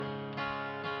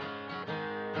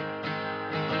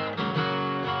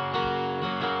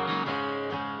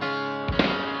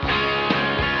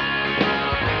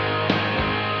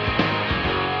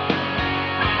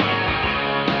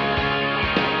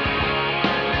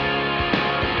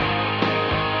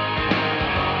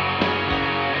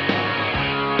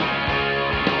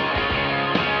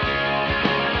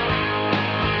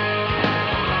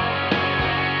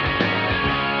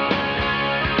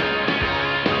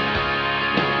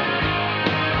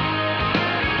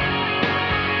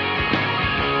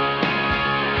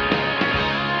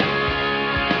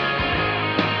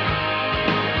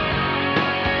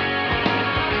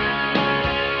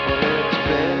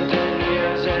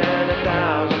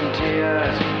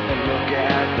desk and look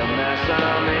at the mess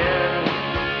I'm in.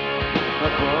 A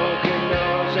broken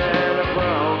nose and a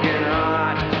broken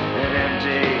heart, an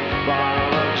empty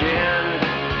bottle of gin.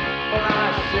 Well,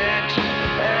 I sit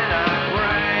and I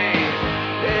pray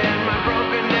in my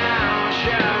broken down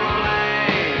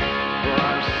Chevrolet. Well,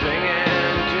 I'm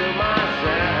singing to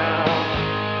myself,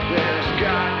 there's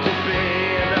got to be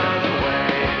another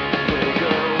way. Take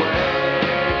away,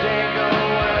 take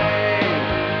away,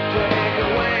 take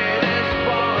away this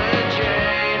ball and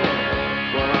chain.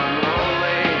 Well, I'm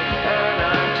lonely and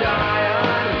I'm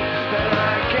tired and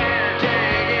I can't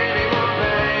take any more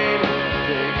pain.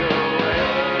 Take away,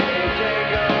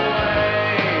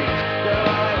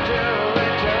 never to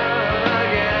return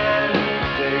again.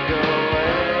 Take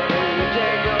away,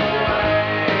 take away,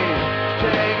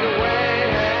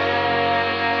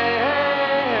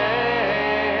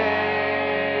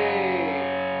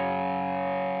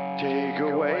 take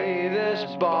away this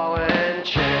ball and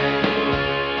chain.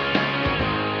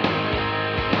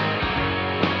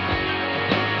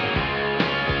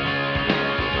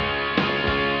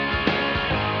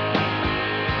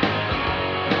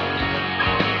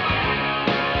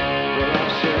 Well,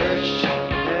 I've searched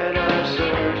and I've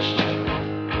searched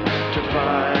to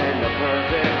find a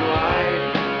perfect life,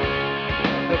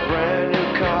 a brand new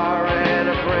car and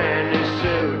a brand new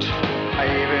suit. I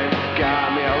even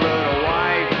got me a little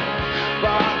wife,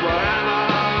 but wherever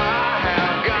I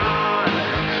have gone,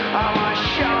 I was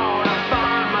sure to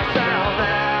find myself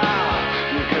there.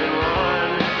 You can run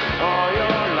all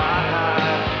your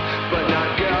life, but not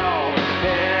go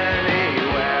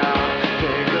anywhere.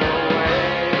 Take away,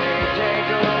 take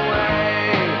away,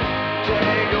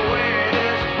 take away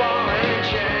this ball and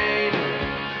chain.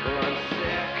 Well, I'm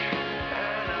sick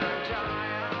and I'm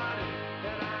tired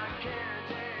and I can't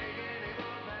take any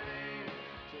more pain.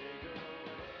 Take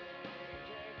away,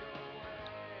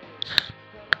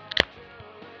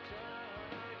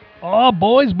 Oh,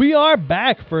 boys, we are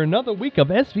back for another week of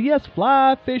SVS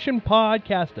Fly Fishing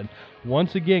Podcasting.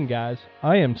 Once again, guys,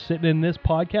 I am sitting in this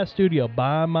podcast studio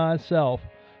by myself,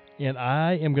 and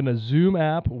I am going to Zoom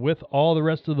app with all the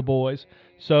rest of the boys.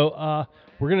 So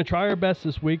we're going to try our best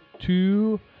this week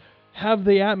to have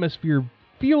the atmosphere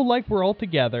feel like we're all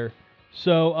together.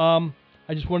 So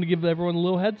I just want to give everyone a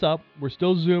little heads up. We're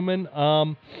still Zooming.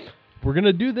 We're going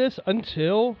to do this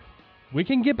until we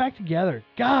can get back together.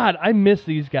 God, I miss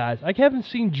these guys. I haven't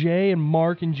seen Jay and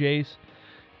Mark and Jace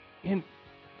in,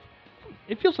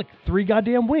 it feels like 3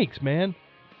 goddamn weeks, man.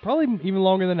 Probably even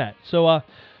longer than that. So,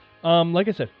 like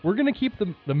I said, we're going to keep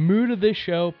the mood of this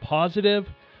show positive,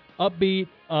 upbeat,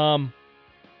 and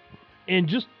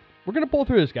just, we're going to pull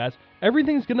through this, guys.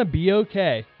 Everything's going to be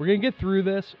okay. We're going to get through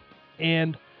this,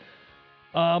 and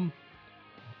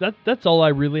that's all I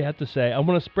really have to say. I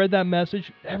want to spread that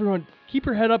message. Everyone, keep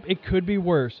your head up. It could be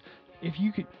worse. If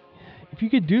you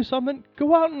could do something,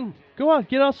 go out,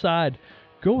 get outside,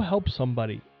 go help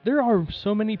somebody. There are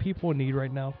so many people in need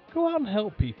right now. Go out and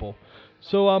help people.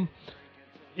 So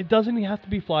it doesn't even have to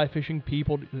be fly fishing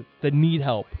people that need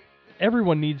help.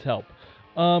 Everyone needs help.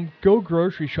 Go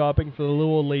grocery shopping for the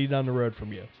little old lady down the road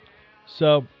from you.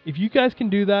 So if you guys can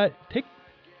do that, take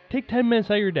 10 minutes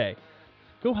out of your day.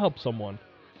 Go help someone.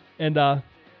 And I'm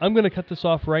going to cut this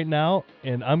off right now,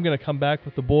 and I'm going to come back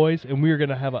with the boys, and we are going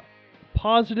to have a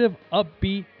positive,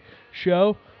 upbeat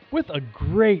show with a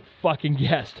great fucking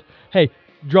guest. Hey,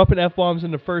 dropping F-bombs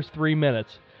in the first 3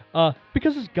 minutes.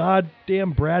 Because it's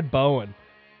goddamn Brad Bohen.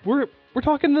 We're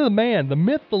talking to the man, the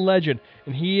myth, the legend,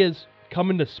 and he is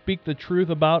coming to speak the truth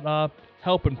about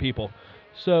helping people.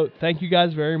 So thank you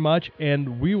guys very much,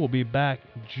 and we will be back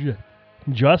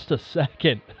just a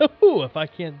second. If I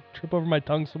can't trip over my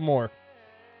tongue some more.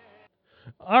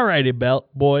 Alrighty,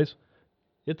 boys.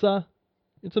 It's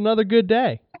another good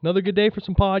day. Another good day for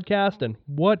some podcasting.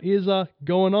 What is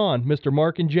going on, Mr.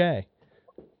 Mark and Jay?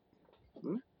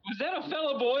 Was that a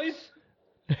fella, boys?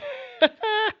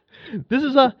 This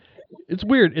is it's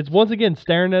weird. It's once again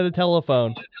staring at a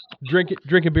telephone,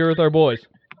 drinking beer with our boys.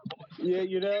 Yeah,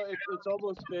 you know, it's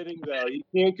almost fitting, though. You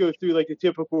can't go through, like, the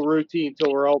typical routine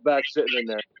till we're all back sitting in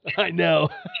there. I know.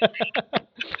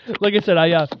 Like I said,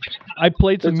 I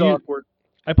played some music. Awkward.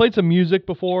 I played some music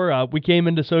before. We came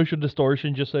into Social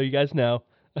Distortion, just so you guys know.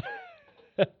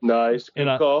 Nice. Good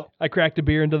And call. I cracked a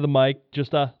beer into the mic,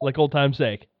 just like old time's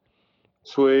sake.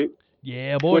 Sweet.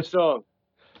 Yeah, What boys. song?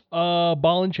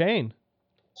 Ball and Chain.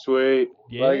 Sweet.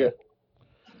 Yeah. Like it.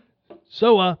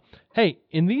 So, hey,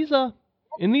 in these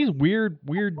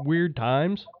weird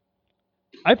times,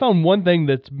 I found one thing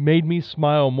that's made me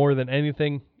smile more than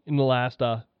anything in the last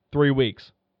 3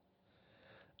 weeks.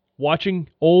 Watching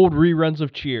old reruns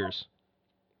of Cheers.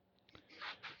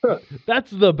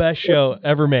 That's the best show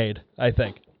ever made, I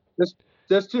think.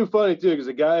 That's too funny too, because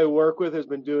the guy I work with has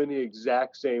been doing the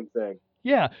exact same thing.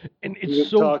 Yeah, and He's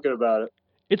been talking about it.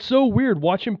 it's so weird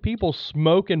watching people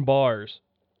smoke in bars.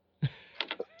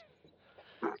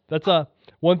 That's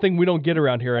one thing we don't get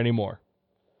around here anymore.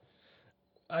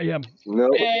 I am. No,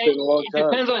 it's been a long It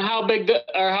time. depends on how big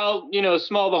or how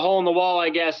small the hole in the wall, I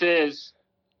guess, is.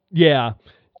 Yeah,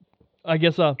 I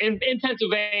guess. In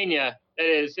Pennsylvania, it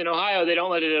is. In Ohio, they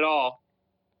don't let it at all.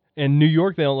 In New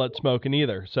York, they don't let smoking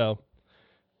either. So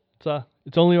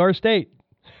it's only our state.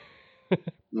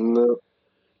 No.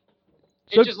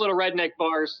 It's just little redneck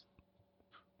bars.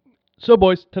 So,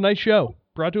 boys, tonight's show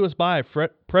brought to us by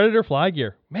Predator Fly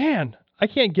Gear. Man, I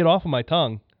can't get off of my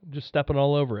tongue. I'm just stepping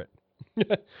all over it.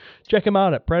 Check them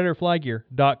out at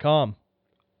predatorflygear.com.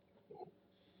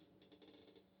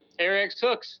 AirX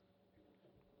hooks.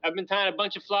 I've been tying a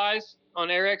bunch of flies on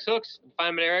AirX hooks.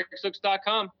 Find them at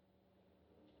airxhooks.com.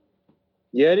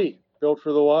 Yeti, built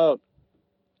for the wild.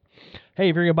 Hey,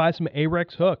 if you're going to buy some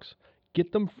AREX hooks,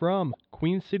 get them from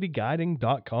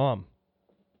queencityguiding.com.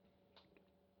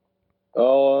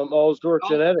 Allsdorf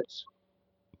Genetics.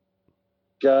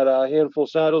 Got a handful of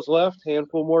saddles left,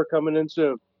 handful more coming in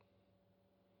soon.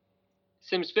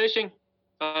 Sims Fishing.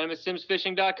 Find them at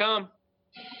simsfishing.com.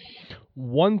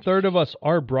 1/3 of us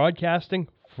are broadcasting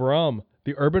from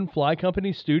the Urban Fly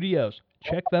Company studios.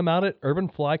 Check them out at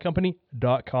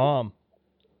urbanflycompany.com.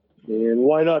 And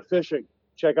why not fishing?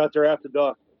 Check out their After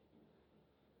Dark.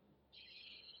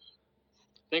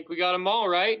 Think we got them all,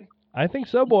 right? I think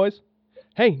so, boys.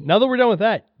 Hey, now that we're done with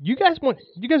that, you guys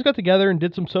got together and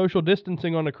did some social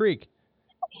distancing on the creek.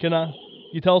 Can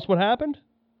you tell us what happened?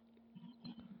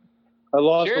 I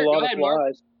lost Sure, a lot go ahead, of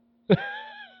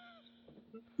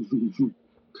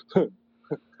flies.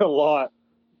 A lot.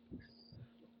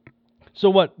 So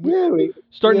what? Yeah,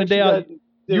 Starting the day out,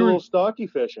 did a little stocky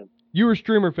fishing. You were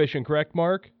streamer fishing, correct,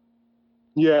 Mark?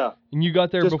 Yeah. And you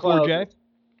got there Just before clouds. Jay?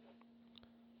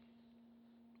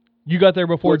 You got there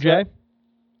before What's Jay? that?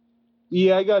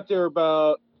 Yeah, I got there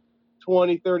about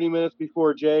 20, 30 minutes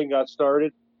before Jay got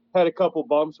started. Had a couple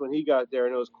bumps when he got there,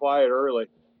 and it was quiet early.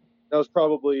 That was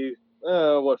probably,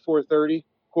 4:30,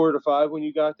 4:45 when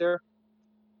you got there?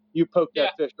 You poked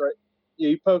that fish right. Yeah,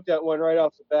 you poked that one right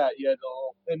off the bat. You had the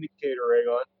little indicator rig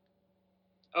on.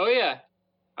 Oh, yeah.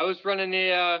 I was running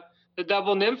the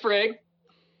double nymph rig.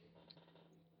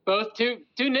 Both two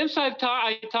nymphs I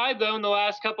tied though in the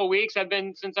last couple of weeks.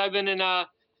 Since I've been in the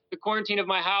quarantine of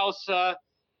my house.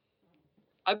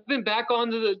 I've been back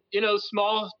onto the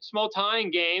small tying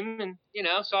game, and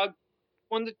so I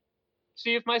wanted to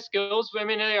see if my skills. I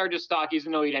mean, they are just stockies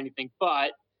and they'll eat anything,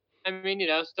 but I mean,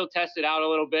 still test it out a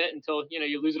little bit until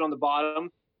you lose it on the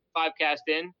bottom. 5 cast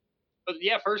in, but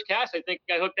yeah, first cast I think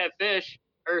I hooked that fish,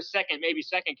 or second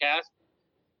cast.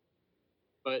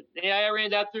 But yeah, I ran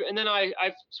that through, and then I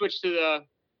switched to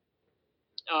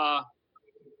the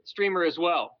streamer as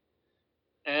well.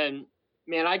 And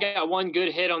man, I got one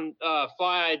good hit on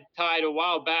fly I tied a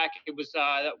while back. It was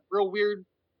that real weird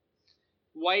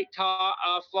white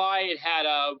fly. It had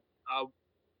a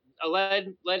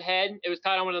lead head. It was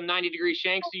tied on one of the 90-degree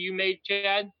shanks that you made,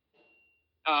 Chad.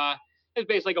 It was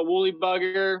basically like a woolly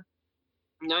bugger,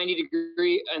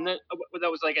 90-degree, and then that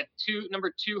was like a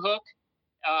number 2 hook.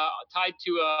 Tied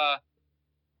to a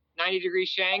 90-degree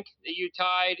shank that you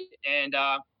tied, and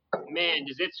man,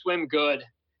 does it swim good.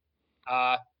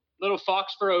 Little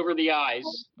fox fur over the eyes.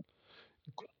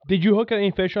 Did you hook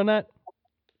any fish on that?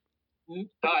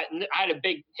 I had a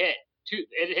big hit.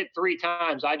 It hit 3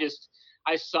 times.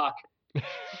 I suck.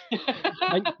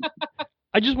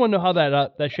 I just want to know how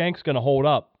that shank's going to hold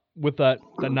up with that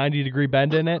 90-degree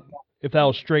bend in it, if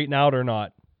that'll straighten out or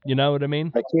not. You know what I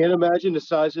mean? I can't imagine the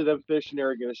size of them fish, and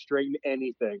they're going to straighten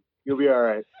anything. You'll be all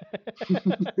right.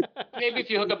 Maybe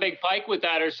if you hook a big pike with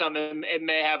that or something, it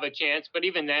may have a chance. But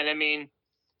even then, I mean,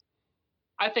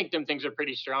 I think them things are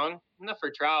pretty strong. Enough for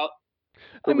trout.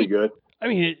 It'll be good. I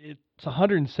mean, it's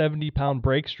 170-pound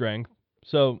break strength,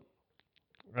 so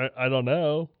I don't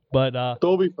know, but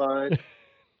they'll be fine.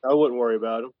 I wouldn't worry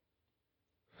about them.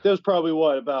 That was probably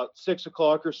about 6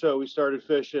 o'clock or so. We started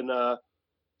fishing.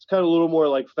 It's kind of a little more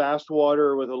like fast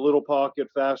water with a little pocket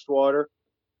fast water.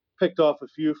 Picked off a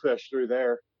few fish through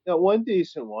there. Got one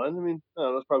decent one. I mean, I don't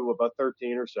know, it was probably about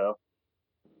 13 or so.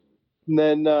 And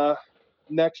then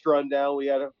next rundown,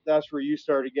 that's where you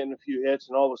started getting a few hits,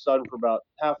 and all of a sudden, for about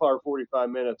half hour, 45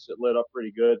 minutes, it lit up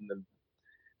pretty good, and then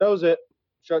that was it.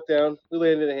 Shut down. We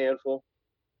landed a handful.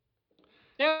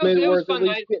 Yeah, Made it worth fun at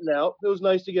least getting out. It was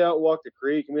nice to get out and walk the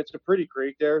creek. I mean, it's a pretty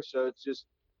creek there, so it's just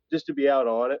to be out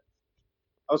on it.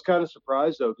 I was kind of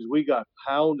surprised though, because we got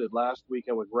pounded last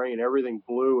weekend with rain. Everything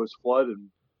blew, was flooded.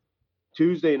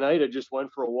 Tuesday night, I just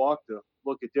went for a walk to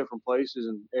look at different places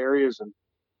and areas, and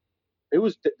it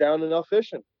was down enough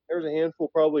fishing. There was a handful,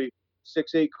 probably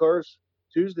 6, 8 cars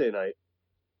Tuesday night.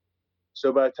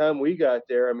 So by the time we got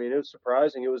there, I mean, it was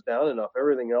surprising. It was down enough.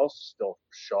 Everything else is still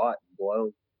shot and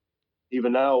blown,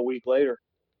 even now a week later.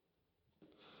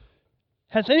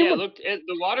 Has Yeah, anyone?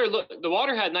 the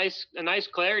water had a nice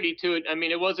clarity to it. I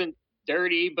mean, it wasn't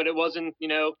dirty, but it wasn't,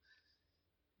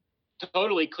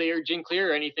 totally clear, gin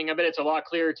clear or anything. I bet it's a lot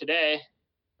clearer today.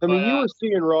 I mean, you were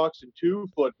seeing rocks in 2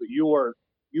 foot, but you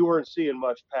weren't seeing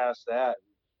much past that.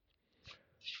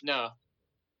 No.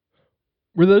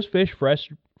 Were those fish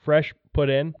fresh put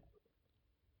in?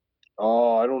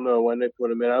 Oh, I don't know when they put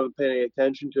them in. I haven't paid any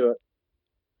attention to it.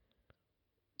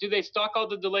 Do they stock all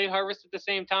the delayed harvest at the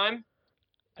same time?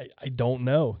 I don't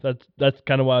know. That's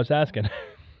kind of why I was asking.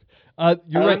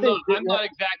 You're I'm right. not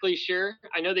exactly sure.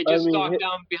 I know they just stocked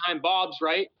down behind Bob's,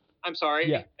 right? I'm sorry.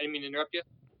 Yeah. I didn't mean to interrupt you.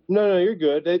 No, you're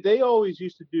good. They always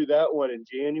used to do that one in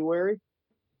January.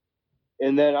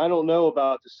 And then I don't know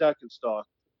about the second stock,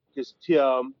 because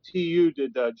TU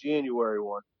did the January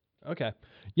one. Okay.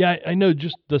 Yeah, I know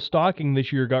just the stocking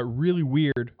this year got really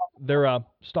weird. They're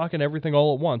stocking everything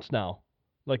all at once now.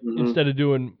 Like instead of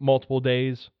doing multiple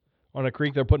days on a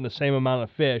creek, they're putting the same amount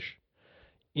of fish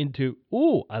into.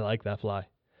 Ooh, I like that fly.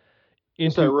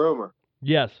 It's that roamer.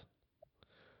 Yes.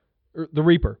 The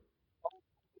Reaper.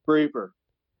 Reaper.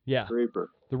 Yeah. Reaper.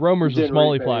 The roamer's a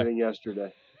smallie fly.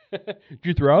 Yesterday. Did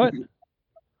you throw it?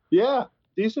 Yeah,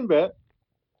 decent bet.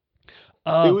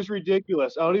 It was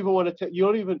ridiculous. I don't even want to. You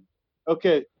don't even.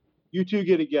 Okay, you two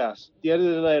get a guess. At the end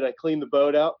of the night, I cleaned the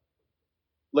boat out,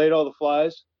 laid all the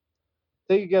flies.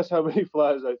 Take a guess how many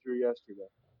flies I threw yesterday.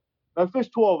 I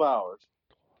fished 12 hours.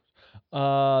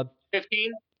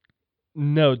 15?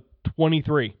 No,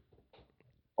 23.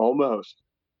 Almost.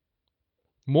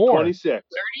 More. 26.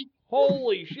 30?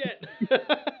 Holy shit.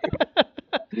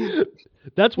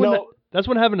 That's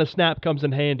when having a snap comes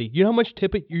in handy. You know how much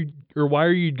tippet or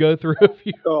wire you'd go through if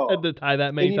you had to tie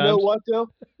that many times? And you know what though?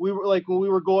 We were like, when we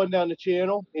were going down the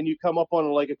channel and you come up on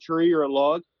like a tree or a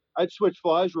log, I'd switch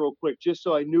flies real quick just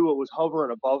so I knew it was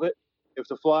hovering above it. If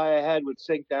the fly I had would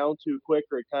sink down too quick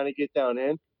or it kind of get down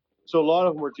in. So a lot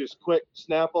of them were just quick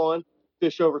snap on,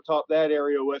 fish over top that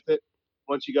area with it.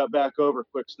 Once you got back over,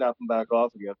 quick snap them back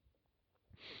off again.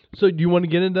 So do you want to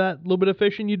get into that little bit of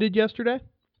fishing you did yesterday?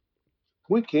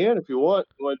 We can if you want.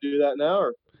 You want to do that now?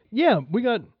 Or? Yeah, we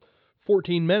got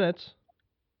 14 minutes.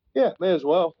 Yeah, may as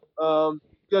well.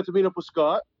 Got to meet up with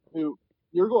Scott, who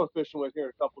you're going fishing with here in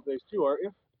a couple of days too, aren't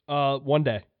you? One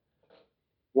day.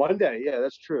 One day, yeah,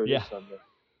 that's true. Yeah. Sunday.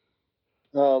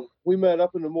 We met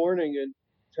up in the morning and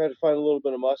tried to find a little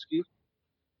bit of muskie.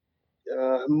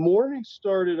 Morning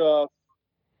started off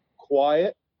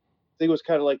quiet. I think it was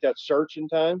kind of like that searching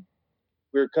time.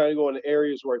 We were kind of going to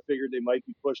areas where I figured they might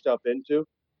be pushed up into.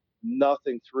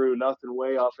 Nothing through, nothing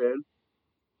way up in.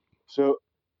 So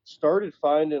started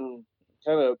finding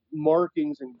kind of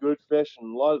markings and good fish,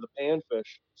 and a lot of the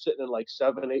panfish sitting in like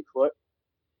 7, 8 foot.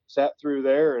 Sat through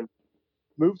there and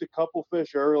moved a couple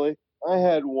fish early. I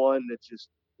had one that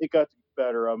it got to be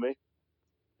better of me. It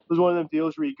was one of them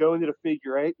deals where you go into the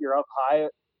figure eight, you're up high,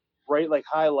 right, like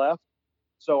high left.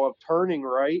 So I'm turning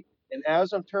right, and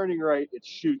as I'm turning right, it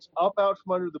shoots up out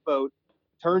from under the boat,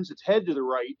 turns its head to the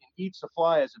right, and eats the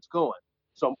fly as it's going.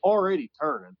 So I'm already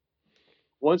turning.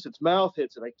 Once its mouth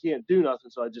hits it, I can't do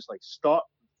nothing, so I just like stop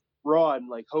rod and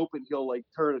like hoping he'll like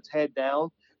turn its head down,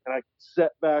 and I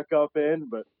set back up in,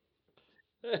 but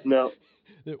no.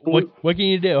 What can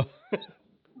you do?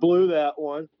 Blew that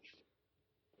one.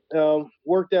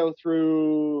 Worked down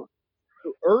through.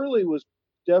 Early was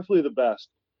definitely the best.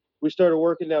 We started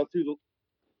working down through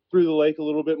the lake a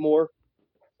little bit more.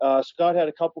 Scott had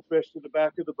a couple fish to the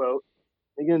back of the boat.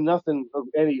 Again, nothing of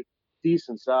any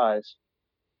decent size.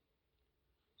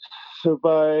 So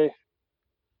it's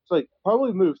like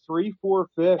probably moved 3, 4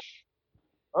 fish,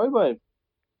 probably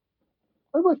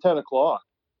by 10 o'clock,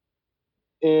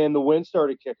 and the wind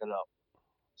started kicking up.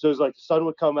 So it was like the sun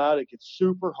would come out, it gets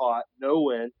super hot, no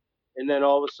wind, and then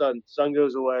all of a sudden, sun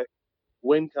goes away,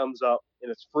 wind comes up,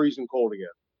 and it's freezing cold again.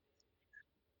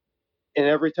 And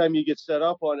every time you get set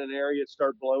up on an area, it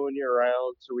starts blowing you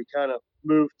around. So we kind of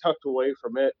moved, tucked away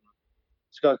from it.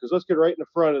 Scott goes, let's get right in the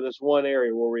front of this one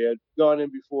area where we had gone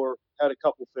in before, had a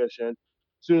couple fish in. As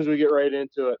soon as we get right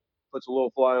into it, puts a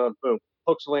little fly on, boom,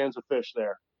 hooks, lands a fish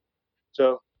there.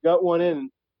 So got one in.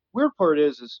 Weird part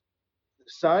is the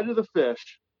side of the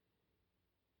fish,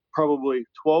 probably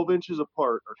 12 inches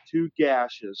apart, are 2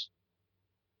 gashes,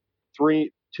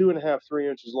 3 2.5, 3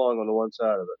 inches long on the one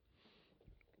side of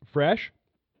it. Fresh?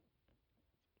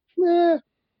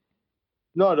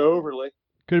 Not overly.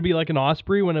 Could it be like an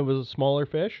osprey when it was a smaller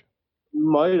fish?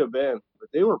 Might have been, but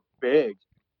they were big.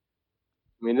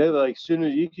 I mean, they're like, as soon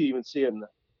as you could even see them.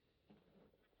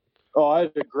 Oh, I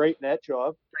had a great net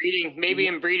job. Breeding, maybe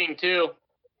in breeding too.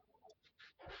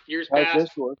 Years How's past. this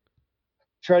one?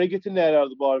 Try to get the net out of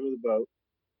the bottom of the boat.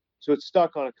 So it's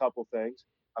stuck on a couple things.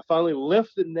 I finally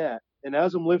lift the net, and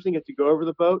as I'm lifting it to go over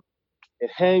the boat,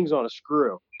 it hangs on a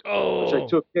screw, Oh.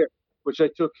 which I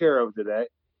took care of today.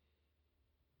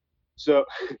 So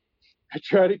I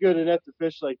try to go to net the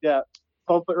fish like that,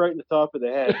 pump it right in the top of the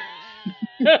head.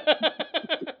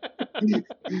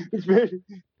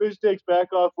 Fish takes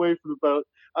back off away from the boat.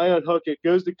 I unhook it,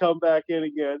 goes to come back in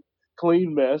again,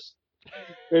 clean mess.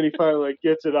 Then he finally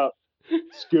gets it up,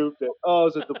 scooped it. Oh, it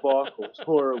was a debacle. It was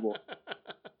horrible.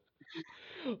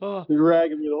 Oh. He was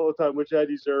ragging me the whole time, which I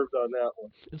deserved on that one.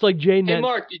 It's like J net. Hey,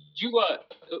 Mark, did you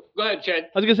go ahead,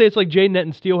 Chad. I was gonna say it's like J net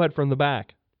and steelhead from the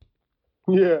back.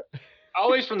 Yeah.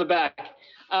 Always from the back.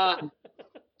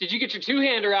 Did you get your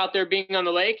two-hander out there being on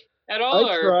the lake at all?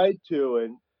 I tried to,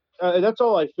 and that's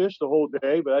all I fished the whole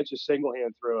day, but I just single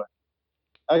hand threw it.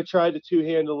 I tried to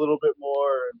two-hand a little bit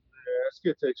more, and it's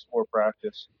going to take some more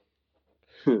practice.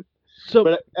 So,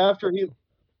 but after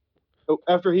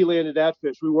he landed that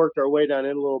fish, we worked our way down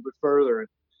in a little bit further, and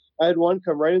I had one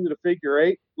come right into the figure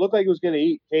eight, looked like it was going to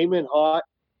eat, came in hot,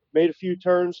 made a few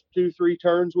turns, 2-3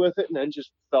 turns with it, and then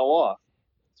just fell off.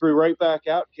 Threw right back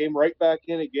out, came right back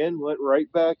in again, went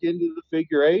right back into the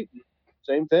figure eight.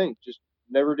 Same thing, just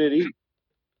never did eat.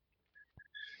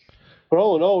 But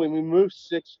all in all, we moved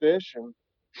 6 fish. And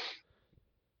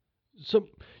so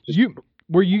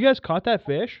where you guys caught that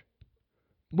fish?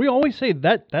 We always say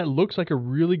that looks like a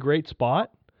really great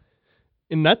spot,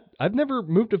 and that I've never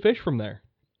moved a fish from there.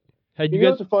 You know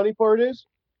what the funny part is?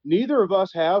 Neither of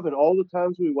us have, and all the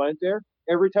times we went there,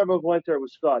 every time I went there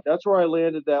with Scott. That's where I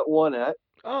landed that one at.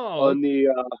 Oh. On the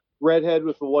redhead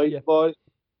with the white body.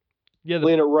 Yeah.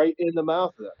 Landed right in the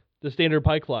mouth of it. The standard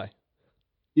pike fly.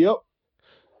 Yep.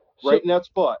 Right in that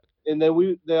spot. And then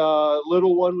the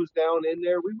little one was down in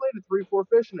there. We landed 3-4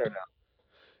 fish in there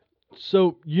now.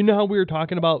 So you know how we were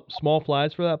talking about small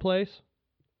flies for that place?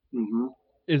 Mm-hmm.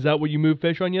 Is that what you moved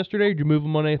fish on yesterday? Or did you move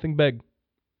them on anything big?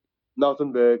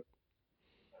 Nothing big.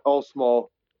 All small.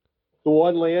 The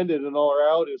one landed and all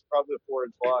out is probably a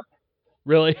 4-inch fly.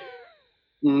 Really?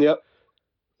 Yep.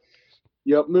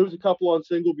 Moved a couple on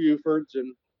single Bufords,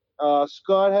 and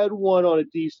Scott had one on a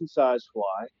decent sized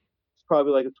fly. It's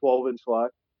probably like a 12-inch fly.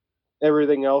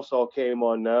 Everything else all came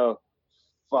on now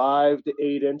 5 to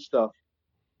 8-inch stuff.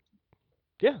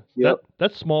 Yeah. Yep.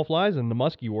 That's small flies in the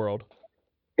muskie world.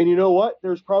 And you know what?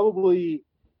 There's probably,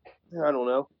 I don't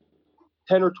know,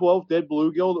 10 or 12 dead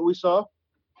bluegill that we saw.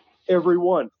 Every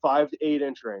one 5 to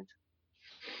 8-inch range.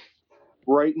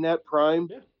 Right in that prime.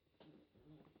 Yeah.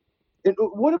 And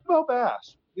what about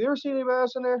bass? You ever see any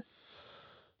bass in there?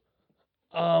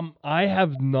 I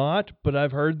have not, but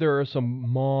I've heard there are some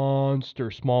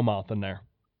monster smallmouth in there.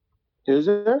 Is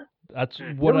there? That's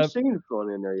what I've seen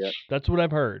one in there yet. That's what I've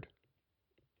heard.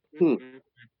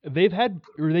 They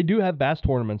do have bass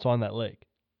tournaments on that lake.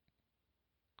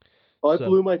 Well, I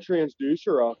blew my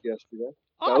transducer off yesterday.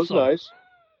 Awesome. That was nice.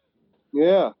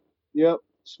 Yeah. Yep.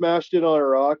 Smashed it on a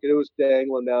rock, and it was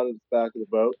dangling down in the back of the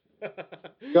boat.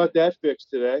 Got that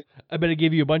fixed today. I bet it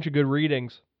gave you a bunch of good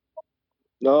readings.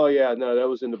 Oh, yeah. No, that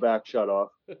was in the back shut off.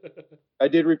 I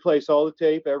did replace all the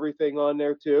tape, everything on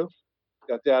there, too.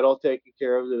 Got that all taken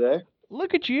care of today.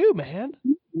 Look at you, man.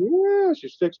 Yeah,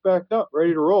 she's fixed back up,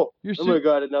 ready to roll. I'm going to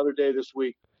go out another day this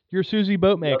week. You're Susie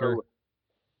Boatmaker.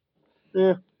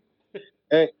 Yeah.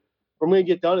 Hey, I'm going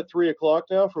to get done at 3 o'clock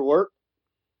now for work.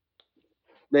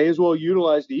 May as well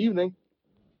utilize the evening.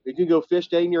 You can go fish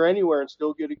day near anywhere and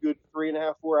still get a good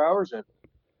 3.5, 4 hours in.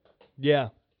 Yeah.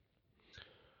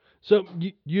 So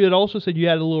you had also said you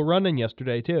had a little run-in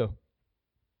yesterday, too.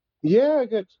 Yeah, I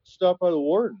got stopped by the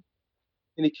warden.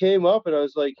 And he came up, and I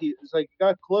was like, he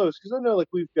got close, because I know, like,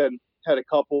 we've had a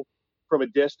couple from a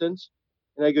distance.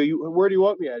 And I go, where do you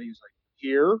want me at? He was like,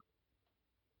 here.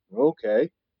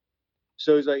 Okay.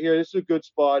 So he's like, here, this is a good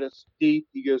spot. It's deep.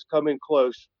 He goes, come in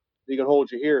close. He can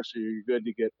hold you here so you're good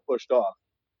to get pushed off.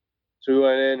 So we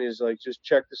went in. He's like, just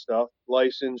check the stuff.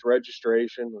 License,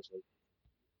 registration. I was like,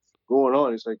 what's going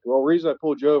on? He's like, well, the reason I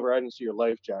pulled you over, I didn't see your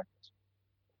life jackets.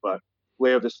 But we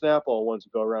have the Snap-all ones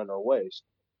that go around our waist.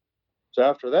 So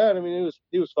after that, I mean,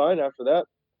 he was fine after that.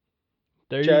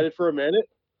 Chatted for a minute.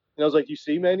 And I was like, you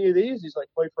see many of these? He's like,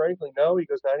 quite frankly, no. He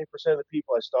goes, 90% of the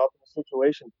people I stop in the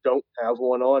situation don't have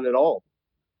one on at all.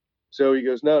 So he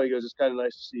goes, no, he goes, it's kind of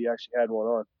nice to see you actually had one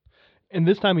on. And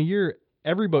this time of year,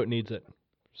 every boat needs it.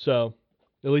 So,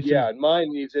 at least Yeah, and mine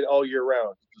needs it all year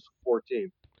round. It's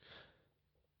 14.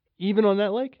 even on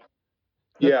that lake?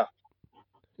 Yeah.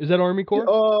 Is that Army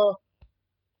Corps?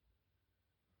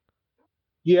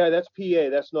 Yeah, that's PA.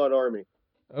 That's not Army.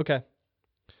 Okay.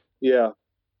 Yeah.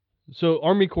 So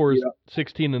Army Corps is Yeah.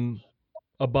 16 and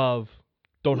above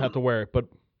don't have to wear it, but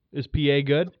is PA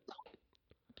good?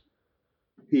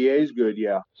 PA's good,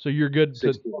 yeah. So you're good to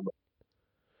 16.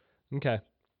 Okay.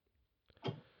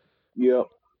 Yeah.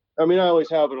 I mean, I always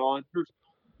have it on.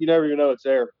 You never even know it's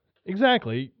there.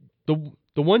 Exactly.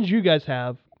 The ones you guys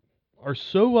have are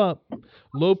so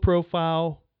low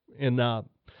profile and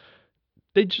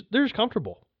they're just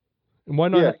comfortable. And why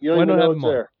not? Yeah, you don't why even not know have it's them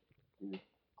on? there.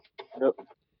 Yep.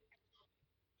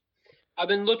 I've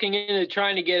been looking into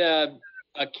trying to get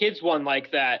a kid's one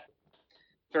like that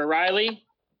for Riley.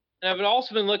 And I've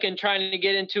also been trying to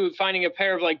get into finding a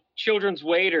pair of like children's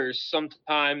waders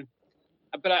sometime.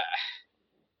 But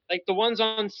like the ones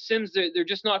on Sims, they're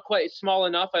just not quite small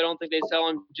enough. I don't think they sell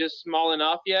them just small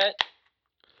enough yet.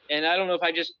 And I don't know if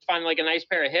I just find like a nice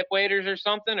pair of hip waders or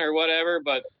something or whatever.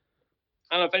 But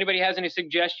I don't know if anybody has any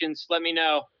suggestions. Let me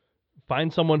know.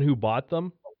 Find someone who bought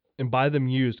them and buy them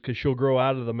used because she'll grow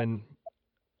out of them in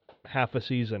half a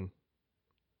season.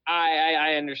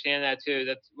 I understand that too.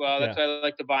 That's why I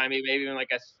like to buy maybe even like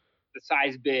the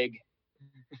size big.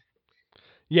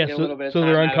 Yeah, Get a little bit of so time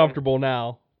they're out of 'em. uncomfortable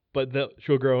now, but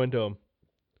she'll grow into them.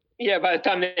 Yeah, by the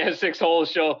time they have 6 holes,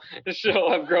 she'll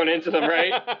have grown into them,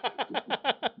 right?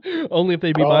 Only if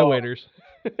they be my waders.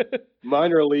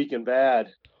 Mine are leaking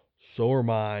bad. So are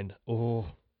mine. Oh,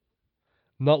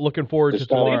 not looking forward to Just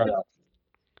don't tomorrow. know.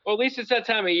 Well, at least it's that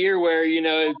time of year where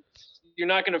you're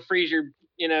not going to freeze your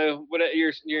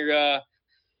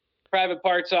private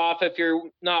parts off if you're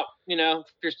not if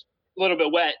you're a little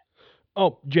bit wet.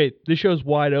 Oh, Jay, this show's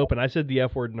wide open. I said the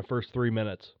F word in the first 3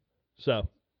 minutes. So.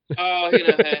 Oh,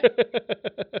 hey,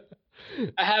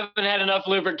 I haven't had enough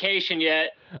lubrication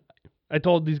yet. I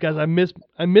told these guys I miss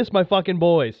my fucking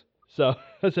boys. So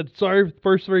I said sorry for the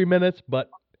first 3 minutes, but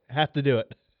have to do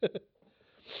it.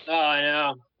 Oh, I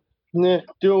know. Nah,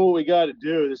 doing what we got to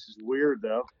do. This is weird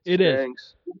though. It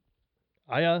stinks. is.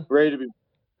 I Ready to be.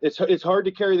 It's hard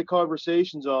to carry the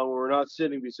conversations on when we're not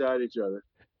sitting beside each other.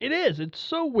 It is. It's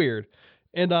so weird,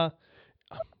 and I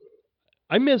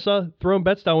miss throwing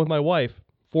bets down with my wife.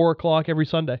 4 o'clock every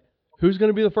Sunday. Who's going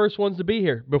to be the first ones to be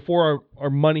here before our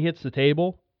money hits the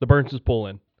table? The Burns is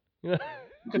pulling.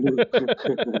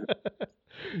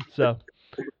 So,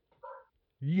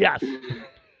 yes.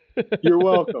 You're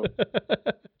welcome.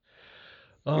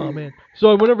 Oh man! So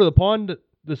I went over the pond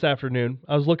this afternoon.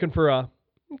 I was looking for a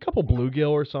couple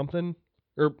bluegill or something,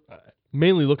 or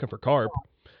mainly looking for carp.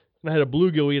 And I had a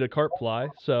bluegill eat a carp fly,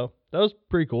 so that was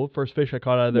pretty cool. First fish I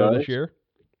caught out of there this year.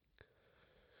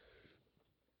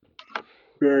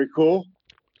 Very cool.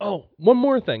 Oh, one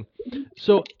more thing.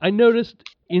 So I noticed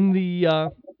in the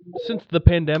since the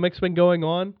pandemic's been going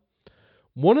on,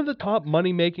 one of the top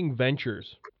money-making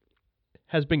ventures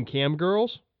has been cam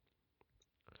girls.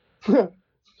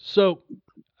 So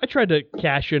I tried to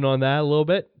cash in on that a little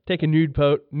bit. Take a nude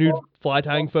fly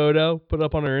tying photo, put it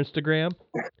up on our Instagram.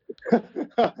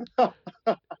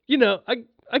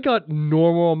 I got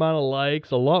normal amount of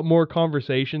likes, a lot more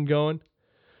conversation going.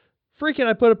 Freaking,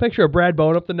 I put a picture of Brad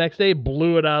Bohen up the next day,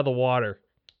 blew it out of the water.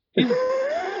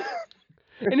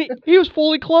 And he was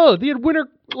fully clothed. He had a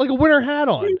winter hat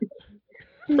on.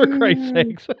 For Christ's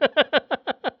sakes.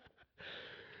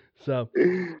 So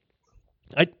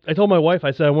I told my wife, I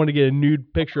said I wanted to get a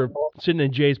nude picture of sitting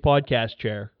in Jay's podcast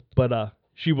chair, but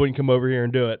she wouldn't come over here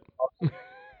and do it.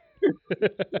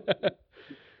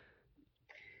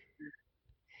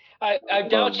 I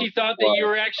doubt she thought that you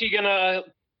were actually gonna,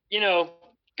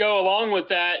 go along with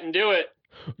that and do it.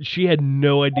 She had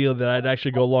no idea that I'd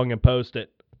actually go along and post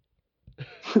it.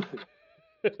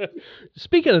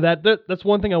 Speaking of that, that's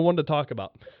one thing I wanted to talk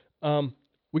about.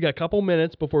 We got a couple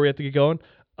minutes before we have to get going.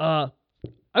 I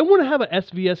want to have a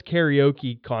SVS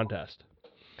karaoke contest.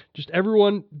 Just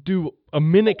everyone do a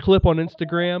minute clip on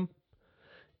Instagram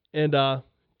and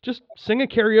just sing a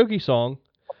karaoke song.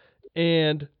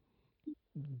 And,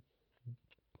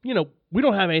 we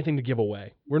don't have anything to give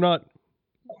away. We're not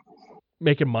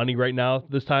making money right now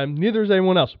this time. Neither is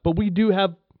anyone else. But we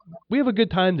have a good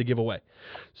time to give away.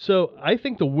 So I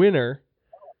think the winner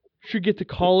should get to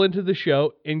call into the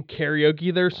show and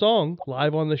karaoke their song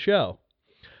live on the show.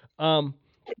 I'm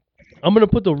going to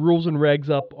put the rules and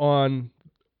regs up on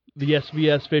the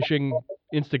SVS Fishing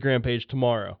Instagram page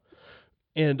tomorrow.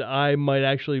 And I might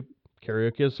actually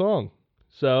karaoke a song.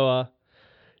 So,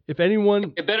 If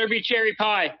anyone, It better be cherry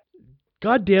pie.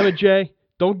 God damn it, Jay,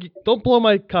 don't blow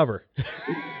my cover.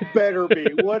 Better be.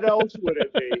 What else would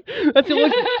it be?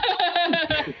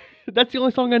 That's the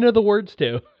only song I know the words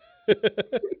to.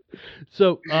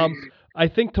 So, I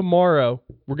think tomorrow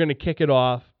we're gonna kick it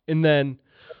off, and then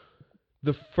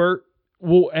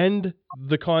we'll end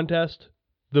the contest.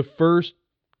 The first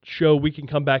show we can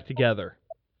come back together.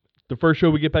 The first show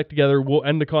we get back together, we'll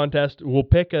end the contest. We'll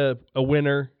pick a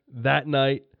winner that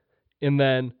night, and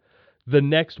then the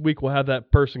next week we'll have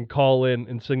that person call in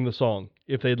and sing the song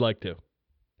if they'd like to.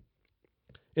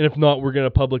 And if not, we're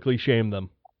gonna publicly shame them.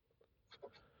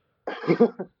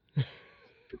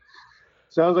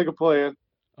 Sounds like a plan.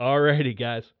 Alrighty,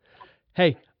 guys.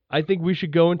 Hey, I think we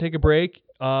should go and take a break.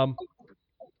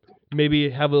 Maybe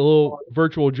have a little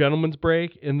virtual gentleman's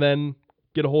break, and then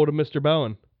get a hold of Mr.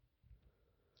 Bowen.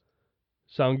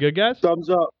 Sound good, guys? Thumbs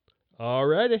up.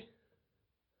 Alrighty.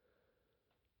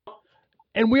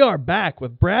 And we are back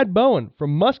with Brad Bohen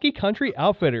from Muskie Country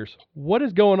Outfitters. What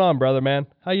is going on, brother man?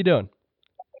 How you doing?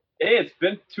 Hey, it's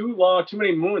been too long, too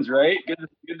many moons, right? Good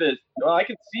to well, I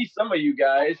can see some of you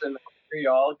guys and hear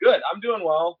y'all. Good. I'm doing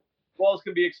well. Well as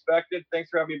can be expected. Thanks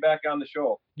for having me back on the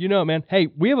show. You know, man. Hey,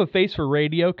 we have a face for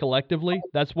radio collectively.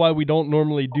 That's why we don't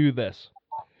normally do this.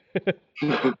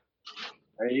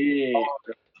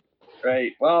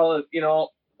 Right. Well, you know,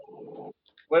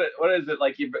 what is it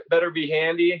like? You better be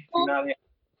handy. If you're not handy.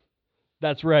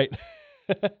 That's right.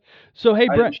 So, hey,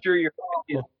 Brad. I'm sure you're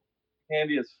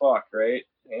handy as fuck, right?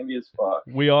 Handy as fuck.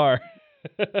 We are.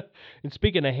 And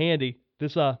speaking of handy,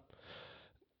 this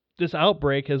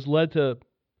outbreak has led to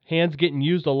hands getting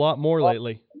used a lot more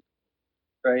lately.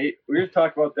 Right. We were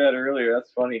talking about that earlier.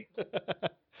 That's funny.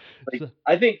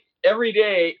 I think every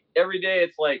day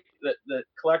it's like the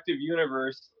collective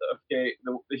universe. Okay,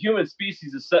 the human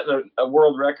species is setting a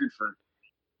world record for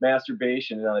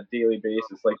masturbation on a daily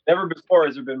basis. Like never before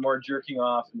has there been more jerking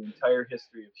off in the entire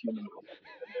history of human than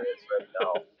there is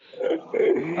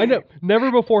right now. I know.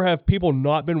 Never before have people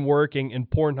not been working and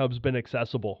Pornhub's been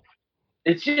accessible.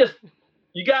 It's just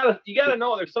you gotta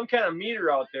know there's some kind of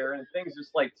meter out there and things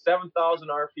just like 7,000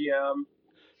 RPM,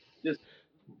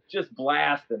 just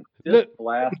blasting,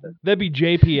 blasting. That'd be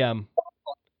JPM.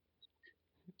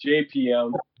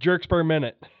 JPM. Jerks per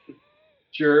minute.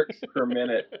 Jerks per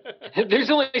minute.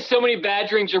 There's only so many bad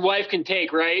drinks your wife can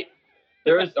take, right?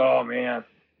 Oh man.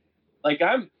 Like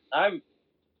I'm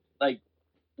like,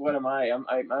 what am I? I'm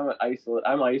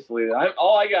isolated.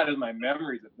 All I got is my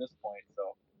memories at this point.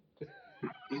 So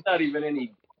there's not even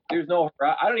any. I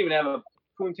don't even have a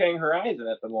Poontang horizon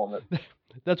at the moment.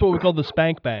 That's what we call the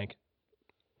spank bank.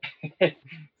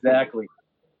 Exactly.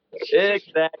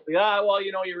 Well,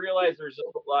 you know, you realize there's a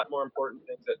lot more important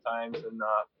things at times, and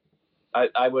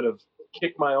I would have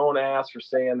kicked my own ass for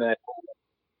saying that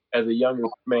as a younger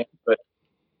man, but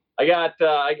I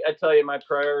tell you, my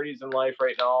priorities in life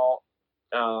right now,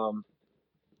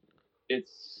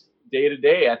 it's day to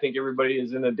day. I think everybody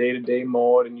is in a day to day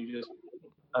mode, and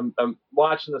I'm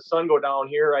watching the sun go down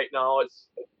here right now. It's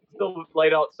still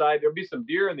light outside. There'll be some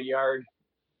deer in the yard,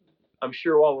 I'm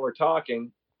sure, while we're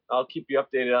talking. I'll keep you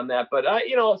updated on that. But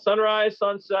sunrise,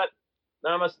 sunset,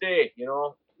 namaste. You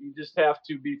know, you just have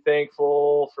to be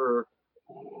thankful for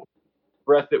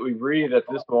breath that we breathe at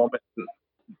this moment.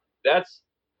 That's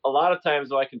a lot of times,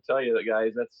 though, I can tell you that,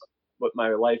 guys, that's what my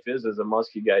life is as a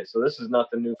muskie guy. So this is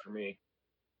nothing new for me.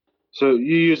 So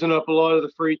you using up a lot of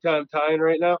the free time tying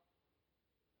right now?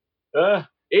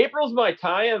 April's my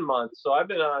tie-in month, so I've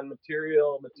been on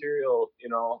material, you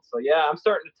know. So yeah, I'm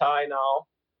starting to tie now.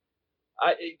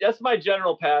 That's my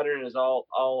general pattern. Is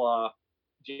I'll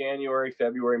January,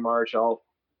 February, March, I'll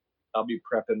be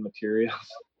prepping materials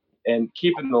and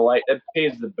keeping the light. That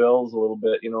pays the bills a little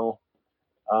bit, you know.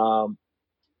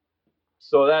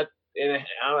 So that, and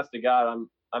honest to God,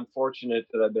 I'm fortunate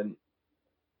that I've been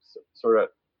sort of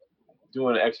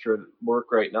doing extra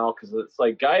work right now, because it's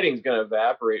like guiding's going to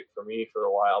evaporate for me for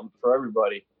a while, for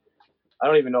everybody. I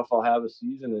don't even know if I'll have a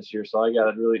season this year, so I got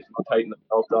to really tighten the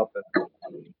belt up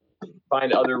and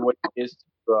find other ways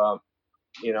to,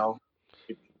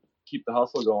 keep the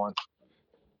hustle going.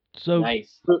 So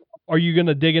nice. Are you going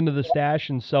to dig into the stash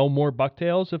and sell more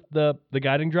bucktails if the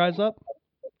guiding dries up?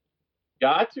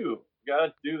 Got to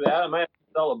do that. I might have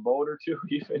to sell a boat or two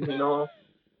even, you know.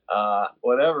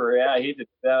 Whatever. Yeah, I hate to do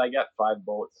that. I got 5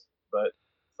 boats, but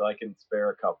so I can spare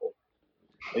a couple.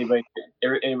 Anybody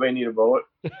need a boat?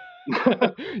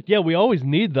 Yeah, we always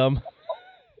need them.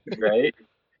 Right.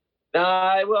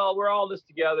 Well, we're all this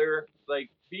together. Like,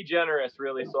 be generous,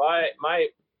 really. So I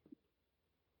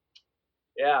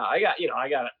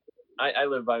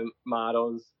live by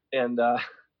mottos, and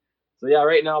So yeah,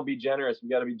 right now, be generous. We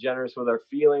got to be generous with our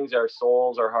feelings, our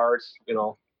souls, our hearts,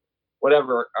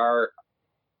 whatever, our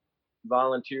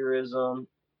volunteerism,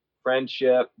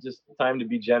 friendship, just time to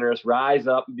be generous. Rise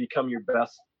up and become your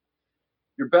best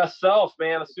self,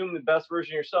 man. Assume the best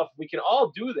version of yourself. If we can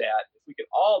all do that,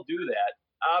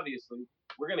 obviously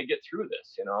we're going to get through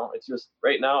this. It's just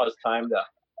right now it's time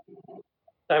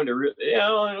to really,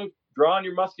 draw on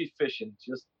your musky fishing.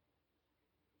 Just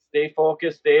stay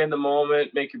focused, stay in the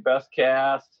moment, make your best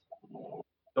cast.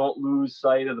 Don't lose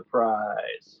sight of the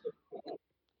prize.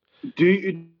 Do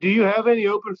you have any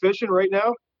open fishing right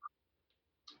now?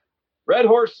 Red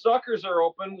horse suckers are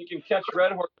open. You can catch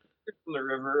red horse from the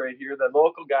river right here. The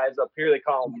local guys up here, they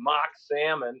call them mock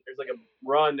salmon. There's like a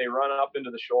run. They run up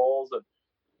into the shoals. And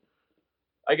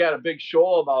I got a big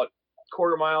shoal about a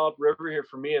quarter mile upriver here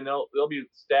for me, and they'll be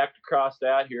stacked across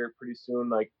that here pretty soon.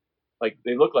 Like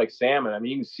they look like salmon. I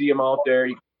mean, you can see them out there.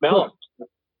 You can smell them.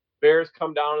 Bears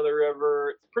come down to the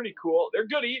river. It's pretty cool. They're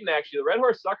good eating, actually. The red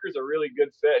horse suckers are really good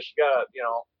fish. You gotta,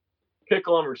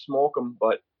 pickle them or smoke them,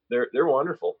 but they're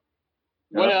wonderful.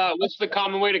 What's the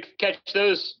common way to catch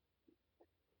those?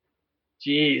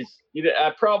 Jeez,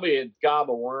 probably a gob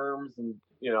of worms and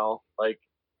like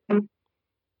some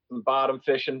bottom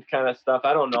fishing kind of stuff.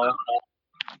 I don't know.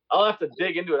 I'll have to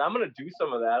dig into it. I'm gonna do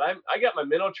some of that. I got my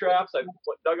minnow traps. I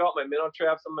dug out my minnow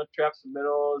traps. I'm gonna trap some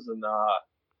minnows and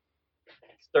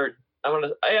start. I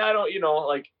don't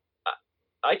like.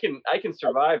 I can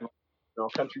survive.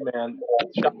 Countryman,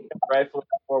 shotgun rifle,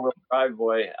 4-wheel drive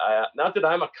boy. Not that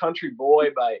I'm a country boy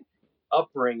by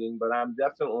upbringing, but I'm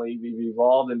definitely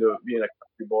evolved into being a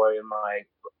country boy in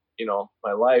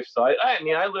my life. So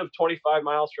I live 25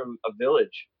 miles from a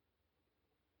village.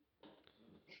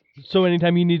 So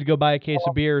anytime you need to go buy a case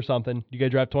of beer or something, you got to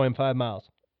drive 25 miles.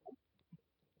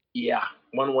 Yeah,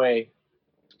 one way.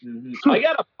 Mm-hmm. I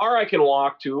got a bar I can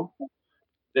walk to.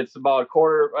 It's about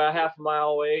half a mile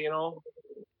away.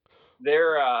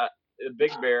 They're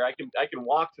Big Bear. I can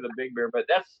walk to the Big Bear, but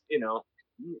that's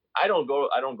I don't go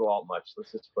out much.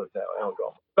 Let's just put it that way. I don't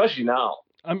go, especially now.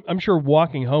 I'm sure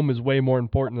walking home is way more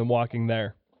important than walking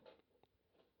there.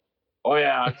 Oh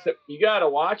yeah, except you gotta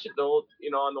watch it though.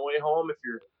 On the way home,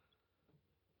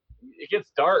 it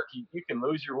gets dark, you can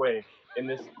lose your way in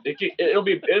this. You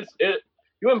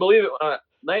wouldn't believe it. On a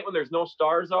night when there's no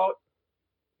stars out,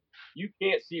 you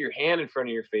can't see your hand in front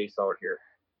of your face out here.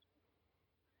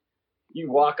 You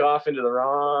walk off into the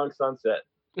wrong sunset.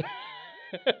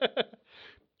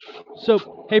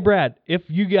 So, hey, Brad, if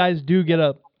you guys do get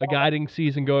a guiding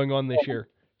season going on this year,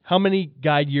 how many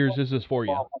guide years is this for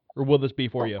you? Or will this be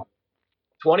for you?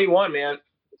 21, man.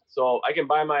 So I can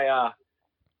buy my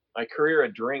career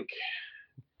a drink.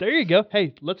 There you go.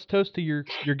 Hey, let's toast to your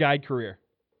guide career.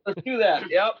 Let's do that.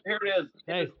 Yep, here it is.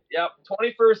 Hey. Yep,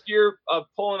 21st year of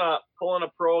pulling a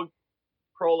pro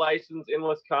license in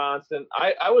Wisconsin.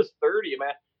 I was 30, man.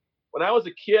 When I was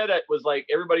a kid, it was like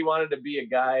everybody wanted to be a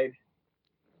guide.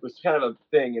 It was kind of a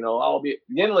thing, I'll be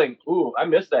Yinling. Ooh, I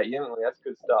miss that Yinling. That's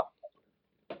good stuff.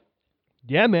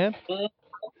 Yeah, man.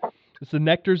 It's the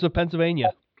nectars of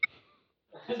Pennsylvania.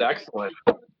 It's excellent.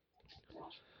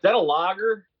 Is that a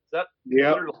lager?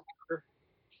 Yeah. Lager?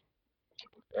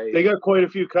 Right. They got quite a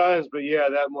few kinds, but yeah,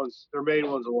 their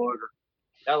main one's a lager.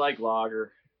 I like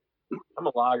lager. I'm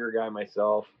a lager guy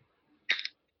myself.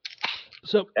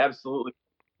 So absolutely.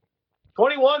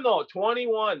 21 though.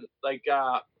 21. Like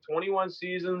 21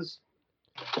 seasons.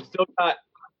 Still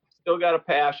got a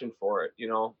passion for it.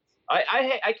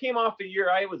 I came off a year.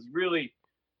 I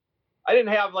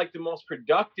didn't have like the most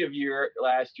productive year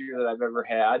last year that I've ever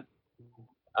had,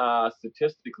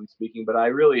 statistically speaking, but I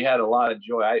really had a lot of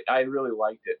joy. I really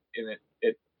liked it, and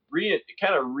it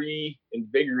kind of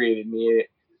reinvigorated me.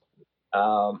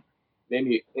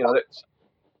 Maybe you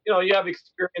have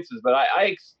experiences, but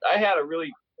I had a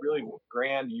really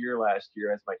grand year last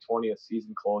year as my 20th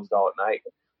season closed out, and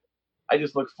I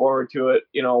just look forward to it.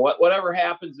 Whatever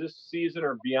happens this season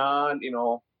or beyond,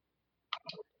 you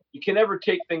can never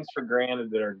take things for granted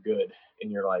that are good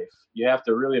in your life. You have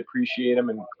to really appreciate them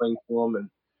and cling to them, and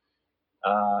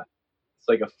it's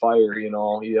like a fire.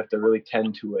 You have to really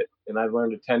tend to it. And I've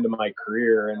learned to tend to my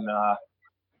career, and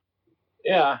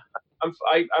yeah,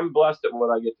 I'm blessed at what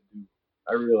I get to do.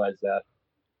 I realize that.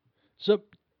 So,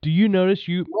 do you notice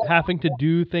you having to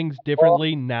do things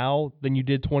differently now than you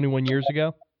did 21 years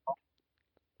ago?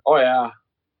 Oh yeah,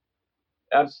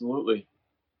 absolutely.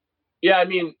 Yeah, I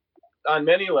mean, on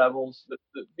many levels,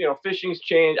 fishing's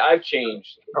changed. I've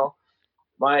changed.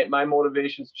 My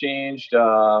motivation's changed.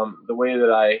 The way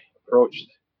that I approached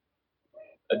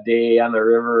a day on the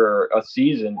river or a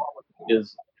season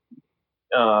is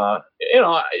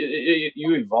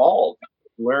you evolve,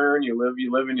 learn, you live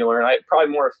and you learn. I'm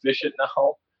probably more efficient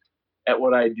now at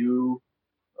what I do.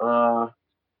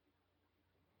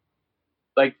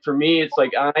 Like for me, it's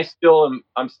like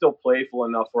I'm still playful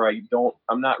enough where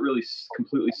I'm not really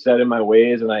completely set in my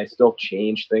ways, and I still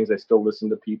change things. I still listen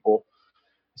to people,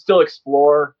 still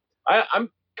explore. I'm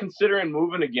considering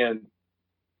moving again,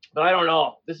 but I don't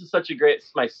know. This is such a great.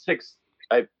 It's my sixth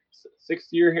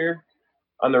year here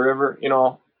on the river.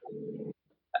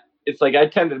 It's like I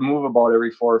tend to move about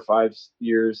every 4 or 5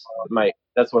 years.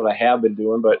 That's what I have been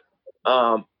doing, but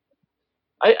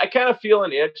I kind of feel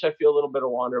an itch. I feel a little bit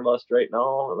of wanderlust right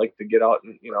now. I like to get out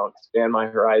and expand my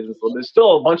horizons. There's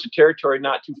still a bunch of territory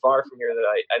not too far from here that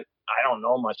I don't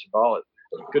know much about.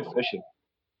 Good fishing.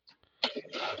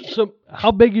 So,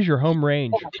 how big is your home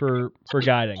range for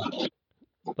guiding?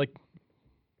 Like,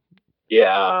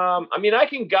 yeah, I mean, I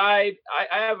can guide.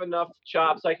 I have enough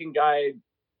chops. I can guide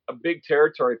a big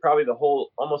territory, probably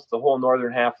almost the whole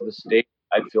northern half of the state.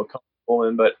 I'd feel comfortable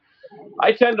in, but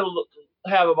I tend to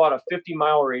have about a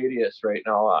 50-mile radius right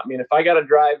now. I mean, if I got to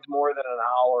drive more than an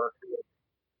hour,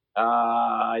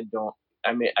 I don't.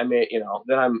 I may,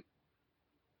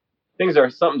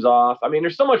 then something's off. I mean,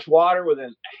 there's so much water within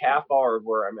a half hour of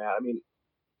where I'm at. I mean,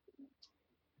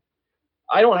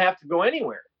 I don't have to go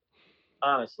anywhere.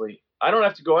 Honestly, I don't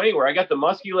have to go anywhere. I got the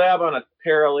Muskie Lab on a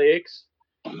pair of lakes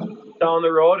down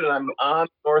the road, and I'm on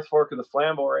North Fork of the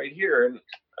Flambeau right here. And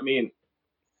I mean,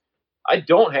 I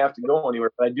don't have to go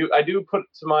anywhere, but I do put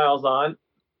some miles on,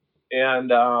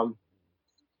 and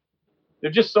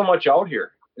there's just so much out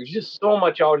here. There's just so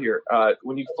much out here.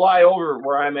 When you fly over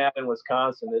where I'm at in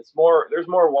Wisconsin, there's more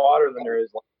water than there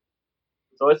is land.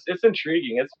 So it's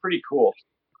intriguing. It's pretty cool.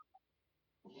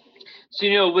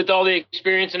 So, with all the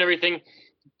experience and everything,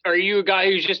 are you a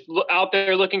guy who's just out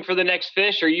there looking for the next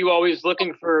fish? Or are you always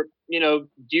looking for, do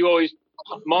you always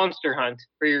monster hunt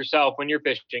for yourself when you're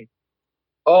fishing?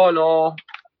 Oh no,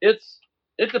 it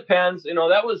depends.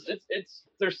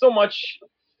 There's so much.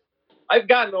 I've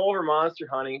gotten over monster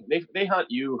hunting. They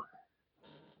hunt you.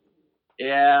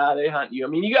 Yeah, they hunt you. I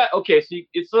mean,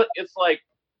 so it's like,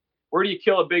 where do you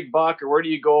kill a big buck, or where do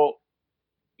you go,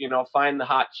 find the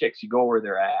hot chicks? You go where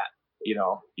they're at. You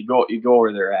go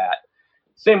where they're at.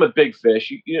 Same with big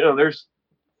fish. There's.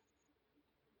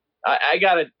 I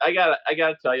gotta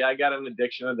tell you, I got an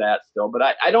addiction to that still, but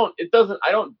I don't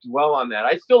dwell on that.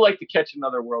 I still like to catch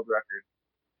another world record.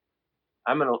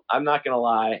 I'm not gonna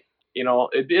lie.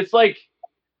 It's like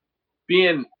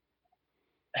being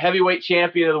heavyweight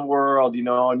champion of the world,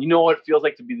 and you know what it feels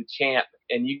like to be the champ,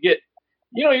 and you get,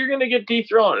 you're gonna get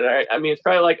dethroned. Right? I mean, it's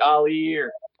probably like Ali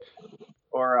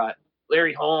or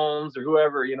Larry Holmes or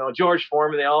whoever, George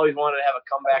Foreman. They always wanted to have a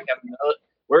comeback,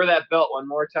 wear that belt one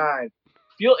more time.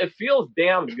 It feels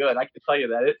damn good. I can tell you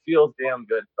that it feels damn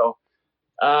good. So,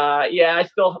 yeah,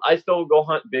 I still go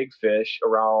hunt big fish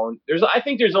around. I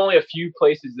think there's only a few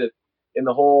places that, in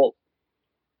the whole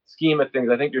scheme of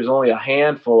things, I think there's only a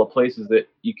handful of places that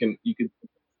you could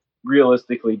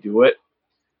realistically do it.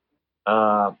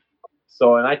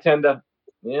 So, and I tend to,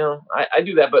 I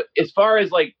do that. But as far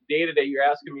as like day to day, you're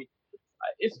asking me,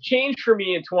 it's changed for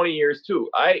me in 20 years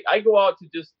too. I go out to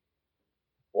just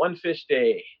one fish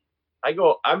day.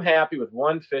 I'm happy with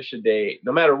one fish a day,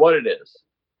 no matter what it is.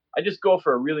 I just go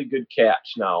for a really good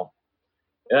catch now.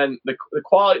 And the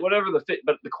quality,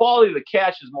 but the quality of the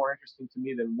catch is more interesting to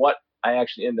me than what I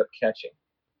actually end up catching.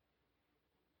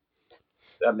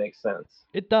 That makes sense.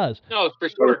 It does. No, for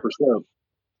sure. 100%.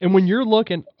 And when you're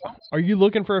looking, are you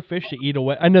looking for a fish to eat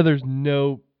away? I know there's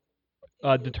no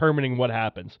determining what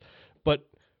happens, but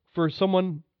for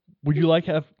someone, would you like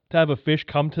to have a fish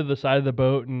come to the side of the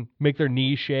boat and make their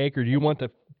knees shake, or do you want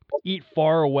to eat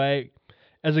far away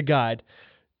as a guide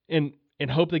and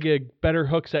hope they get a better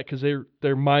hook set because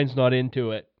their mind's not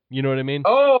into it? You know what I mean?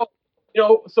 Oh,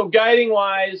 so guiding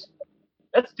wise,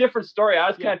 that's a different story. I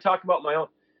was kind of talking about my own,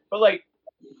 but like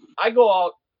I go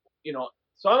out,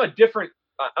 so I'm a different.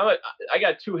 I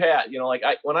got two hats. Like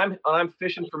when I'm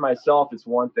fishing for myself, it's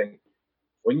one thing.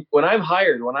 When I'm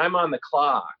hired, when I'm on the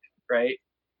clock, right?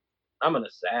 I'm an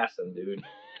assassin, dude.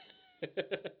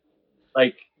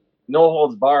 Like no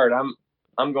holds barred.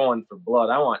 I'm going for blood.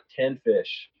 I want 10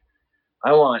 fish.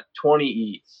 I want 20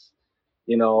 eats.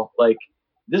 Like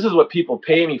this is what people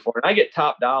pay me for, and I get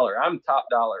top dollar. I'm top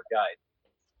dollar guy.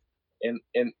 And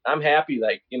I'm happy,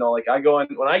 like, like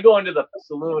when I go into the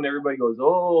saloon, everybody goes,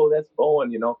 "Oh, that's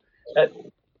Bowen," it's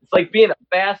like being the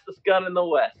fastest gun in the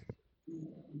West.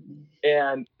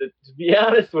 And to be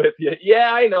honest with you,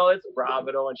 yeah, I know it's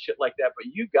bravado and shit like that, but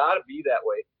you gotta be that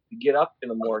way to get up in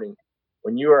the morning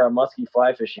when you are a musky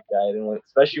fly fishing guide, and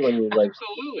especially when you're like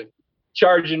Absolutely.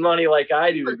 charging money like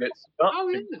I do to get skunked, Oh,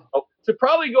 yeah. to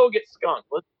probably go get skunked.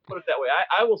 Let's put it that way.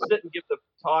 I will sit and give the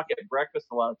talk at breakfast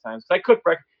a lot of times. I cook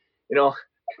breakfast. You know,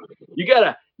 you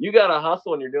gotta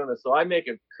hustle when you're doing this. So I make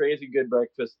a crazy good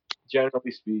breakfast,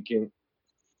 generally speaking.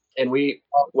 And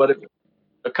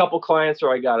a couple clients,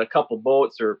 or I got a couple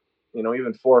boats, or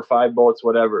even 4 or 5 boats,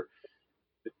 whatever.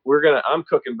 I'm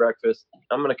cooking breakfast.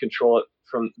 I'm gonna control it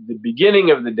from the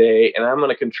beginning of the day, and I'm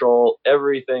gonna control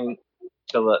everything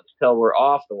till we're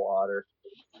off the water.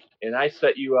 And I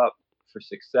set you up for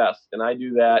success. And I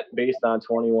do that based on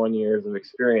 21 years of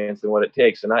experience and what it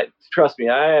takes. And trust me,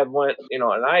 I have went, and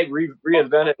I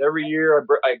reinvent it every year.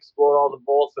 I explode all the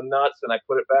bolts and nuts, and I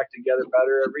put it back together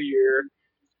better every year.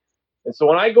 And so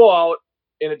when I go out,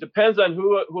 and it depends on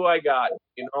who I got,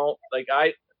 like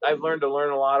I've learned to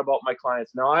learn a lot about my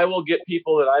clients. Now I will get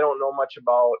people that I don't know much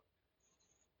about,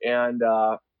 and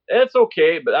it's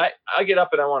okay, but I get up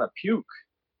and I want to puke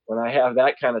when I have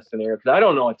that kind of scenario, because I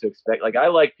don't know what to expect. Like, I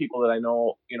like people that I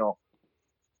know,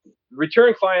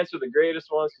 return clients are the greatest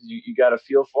ones, because you got a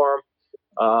feel for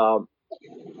them.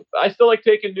 I still like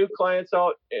taking new clients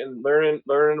out and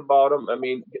learning about them. I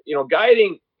mean,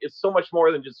 guiding is so much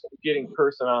more than just getting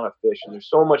person on a fish, and there's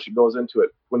so much that goes into it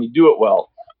when you do it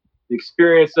well. The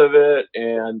experience of it,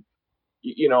 and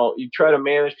you try to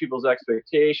manage people's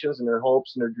expectations and their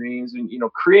hopes and their dreams, and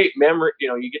create memory.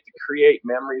 You get to create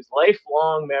memories,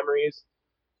 lifelong memories.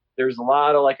 There's a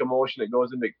lot of emotion that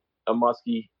goes into a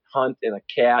muskie hunt and a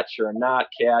catch or a not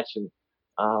catch, and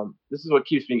this is what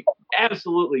keeps me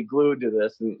absolutely glued to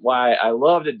this, and why I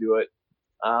love to do it.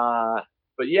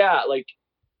 But yeah,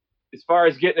 as far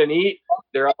as getting an eat,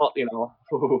 they're all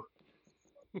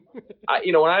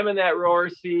when I'm in that rower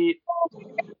seat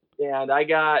and I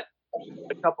got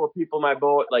a couple of people in my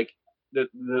boat,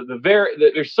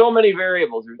 there's so many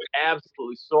variables. There's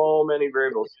absolutely so many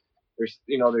variables. There's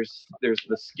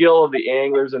the skill of the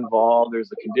anglers involved. There's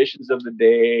the conditions of the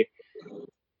day,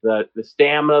 the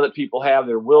stamina that people have,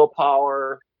 their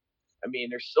willpower. I mean,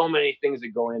 there's so many things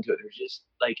that go into it. There's just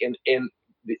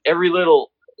every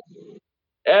little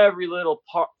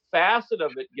facet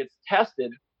of it gets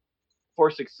tested for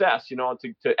success,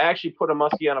 to actually put a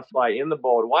muskie on a fly in the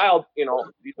boat. Wild, these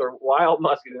are wild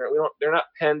muskies. They're not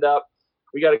penned up.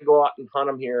 We got to go out and hunt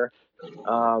them here.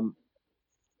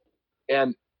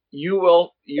 And your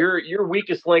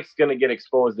weakest link is going to get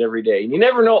exposed every day. And you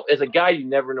never know, as a guy, you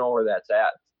never know where that's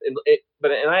at. And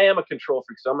I am a control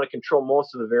freak, so I'm going to control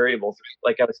most of the variables.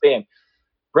 Like I was saying,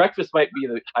 breakfast might be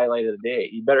the highlight of the day.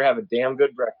 You better have a damn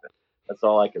good breakfast. That's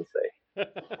all I can say.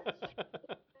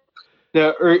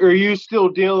 Now, are you still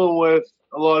dealing with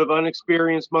a lot of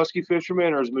unexperienced muskie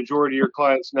fishermen, or is the majority of your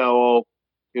clients now all,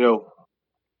 know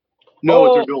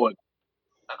what they're doing?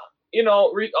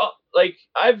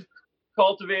 I've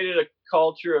cultivated a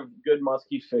culture of good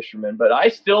muskie fishermen, but I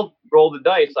still roll the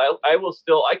dice.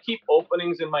 I keep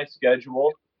openings in my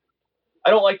schedule. I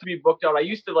don't like to be booked out. I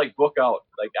used to book out.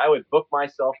 I would book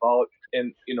myself out,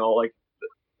 and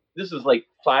this is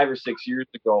 5 or 6 years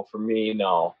ago for me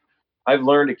now. I've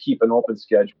learned to keep an open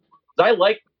schedule. I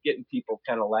like getting people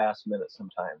kind of last minute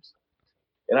sometimes.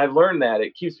 And I've learned that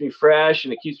it keeps me fresh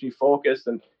and it keeps me focused.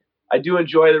 And I do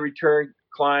enjoy the return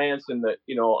clients and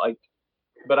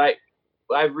but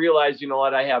I've realized,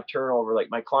 what, I have turnover. Like,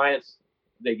 my clients,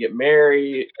 they get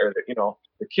married, or their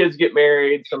kids get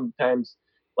married. Sometimes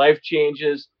life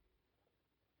changes.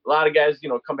 A lot of guys,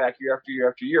 come back year after year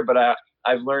after year, but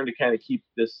I've learned to kind of keep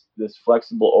this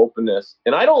flexible openness,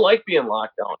 and I don't like being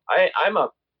locked down. I'm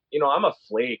a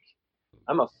flake.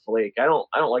 I'm a flake. I don't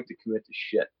like to commit to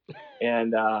shit,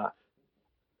 and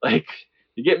to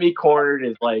get me cornered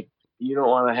is you don't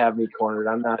want to have me cornered.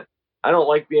 I don't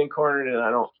like being cornered,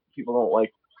 and people don't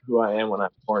like who I am when I'm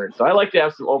cornered. So I like to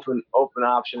have some open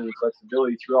option and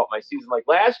flexibility throughout my season. Like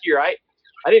last year, I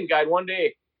didn't guide one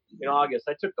day in August.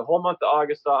 I took the whole month of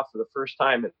August off for the first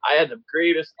time, and I had the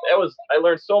greatest. I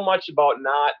learned so much about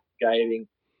not guiding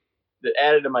that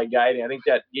added to my guiding. I think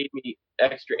that gave me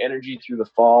extra energy through the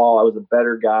fall. I was a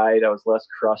better guide. I was less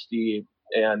crusty,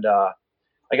 and I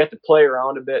got to play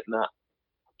around a bit and not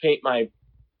paint my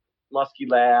muskie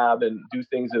lab and do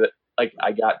things that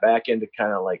I got back into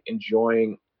kind of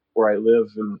enjoying where I live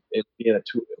and being a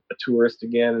tourist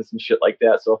again and some shit like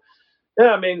that. So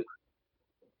yeah, I mean,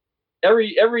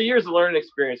 every year is a learning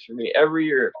experience for me. Every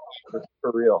year,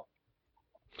 for real.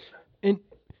 And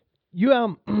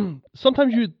you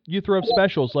sometimes you throw up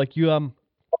specials, like you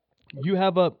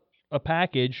have a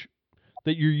package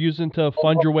that you're using to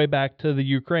fund your way back to the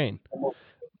Ukraine.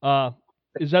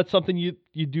 Is that something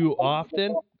you do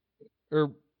often,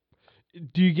 or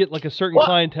Do you get like a certain Well-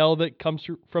 clientele that comes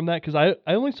from that? Because I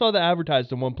only saw that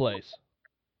advertised in one place.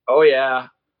 Oh yeah,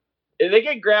 they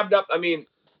get grabbed up. I mean,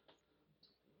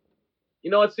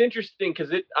 it's interesting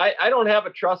because I don't have a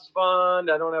trust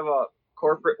fund. I don't have a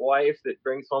corporate wife that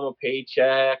brings home a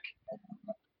paycheck.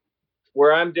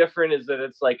 Where I'm different is that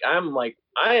it's like I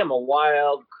am a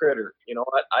wild critter.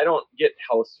 I don't get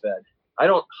house fed. I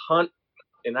don't hunt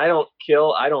and I don't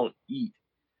kill. I don't eat.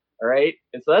 All right,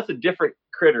 and so that's a different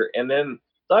critter. And then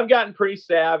so I've gotten pretty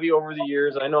savvy over the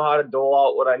years. I know how to dole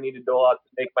out what I need to dole out to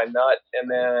make my nut,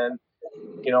 and then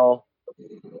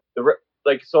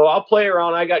so I'll play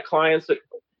around. I got clients that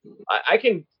I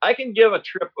can give a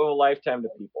trip of a lifetime to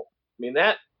people. I mean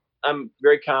that I'm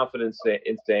very confident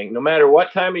in saying. No matter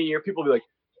what time of year, people will be like,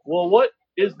 "Well, what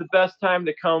is the best time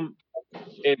to come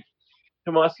in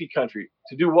to Muskie country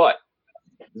to do what?"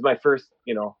 Is my first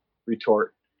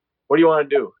retort. What do you want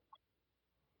to do?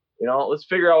 Let's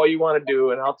figure out what you want to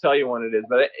do, and I'll tell you when it is.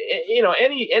 But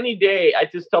any day, I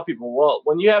just tell people, well,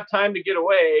 when you have time to get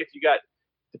away, if you got,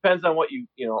 depends on what you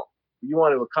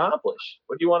want to accomplish.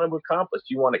 What do you want to accomplish?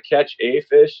 Do you want to catch a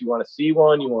fish? You want to see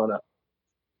one? You want to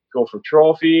go for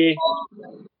trophy?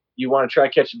 You want to try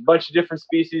catch a bunch of different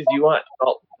species?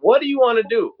 What do you want to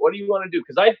do? What do you want to do?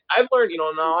 Because I've learned,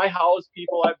 now I house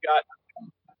people. I've got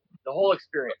the whole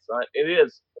experience. It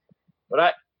is,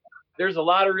 but there's a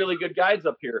lot of really good guides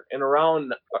up here and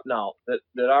around now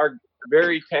that are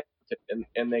very talented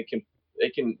and they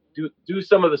can do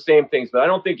some of the same things, but I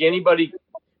don't think anybody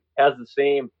has the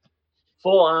same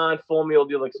full meal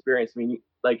deal experience. I mean,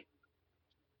 like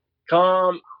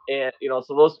come and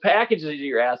so those packages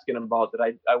you're asking about that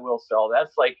I will sell,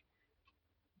 that's like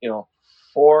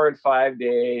 4 and 5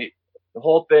 day. The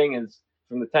whole thing is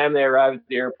from the time they arrive at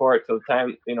the airport to the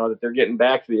time that they're getting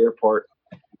back to the airport.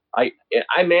 I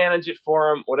manage it for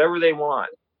them, whatever they want.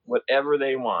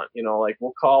 Like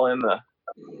we'll call in the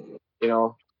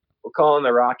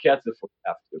Rockettes if we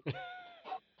have to.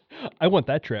 I want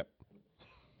that trip.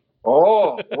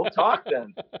 Oh, we'll talk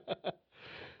then.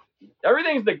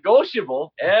 Everything's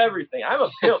negotiable. Everything. I'm a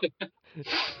pimp.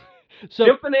 So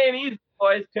pimping ain't easy,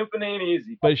 boys. Pimping ain't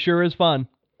easy. But it sure is fun.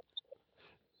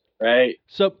 Right.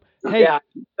 So hey, yeah,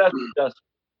 that's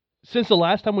since the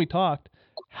last time we talked,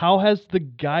 how has the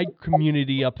guide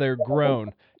community up there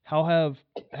grown? How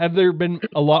have there been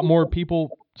a lot more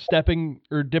people stepping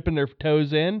or dipping their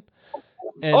toes in?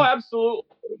 And absolutely.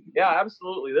 Yeah,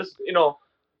 absolutely.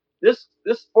 This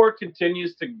sport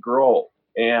continues to grow,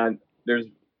 and there's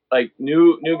like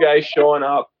new guys showing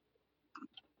up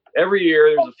every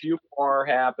year. There's a few more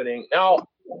happening now.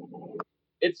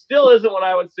 It still isn't what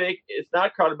I would say. It's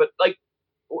not crowded, but like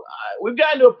we've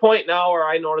gotten to a point now where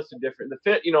I notice a difference. The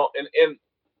fit, and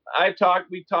I talked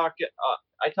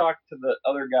to the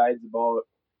other guides about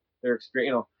their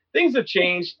experience. Things have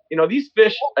changed. These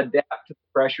fish adapt to the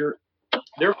pressure.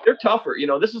 They're tougher.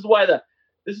 This is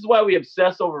why we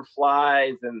obsess over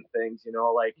flies and things.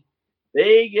 Like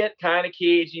they get kind of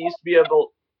cagey. You used to be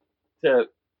able to.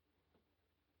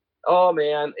 Oh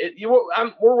man,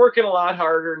 we're working a lot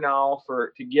harder now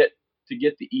to get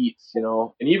the eats.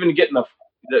 And even getting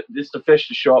just the fish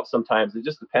to show up sometimes. It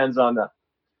just depends on the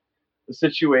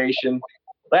situation.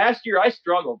 Last year I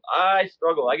struggled. I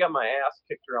got my ass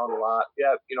kicked around a lot.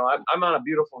 Yeah, I'm on a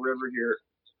beautiful river here.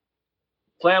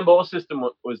 Flambeau system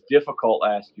was difficult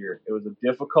last year. It was a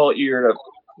difficult year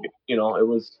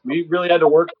we really had to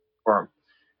work for him.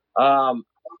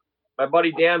 My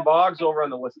buddy Dan Boggs over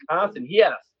on the Wisconsin, he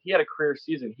had a career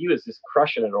season. He was just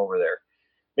crushing it over there,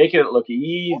 making it look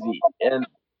easy. And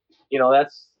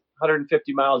that's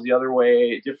 150 miles the other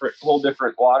way, whole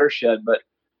different watershed. But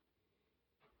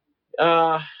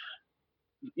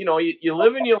you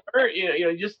live and you learn.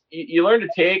 You learn to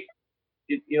take.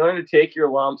 You learn to take your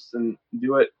lumps and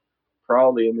do it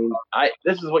proudly. I mean,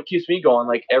 this is what keeps me going.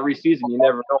 Like every season, you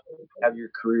never know when you have your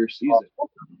career season.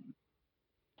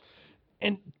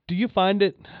 And do you find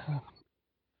it,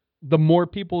 the more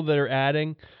people that are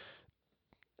adding,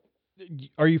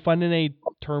 are you finding any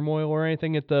turmoil or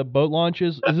anything at the boat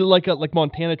launches? Is it like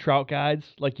Montana trout guides?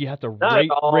 Like you have to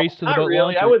race to the boat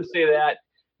really. launch? I wouldn't say that.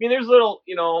 I mean, there's little,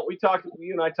 you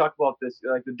and I talk about this,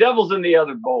 like the devil's in the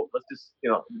other boat. Let's just,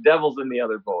 the devil's in the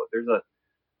other boat.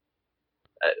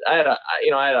 I had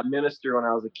a minister when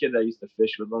I was a kid that I used to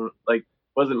fish with him. Like,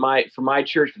 wasn't for my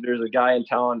church, but there's a guy in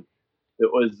town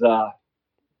that was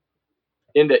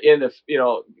into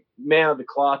man of the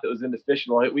cloth that was into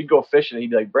fishing. We'd go fishing and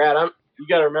he'd be like, Brad, you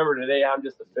got to remember today, I'm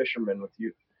just a fisherman with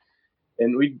you.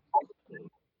 And we'd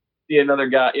see another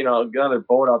guy, another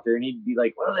boat out there, and he'd be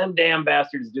like, what are them damn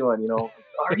bastards doing?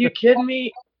 Are you kidding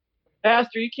me?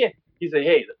 Pastor, you can't. He'd say,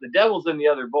 hey, the devil's in the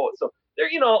other boat. So they're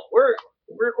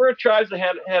we're tribes of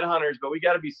head hunters, but we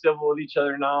got to be civil with each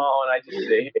other now. And I just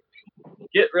say, hey,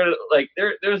 get rid of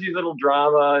there's these little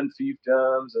drama and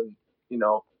fiefdoms, and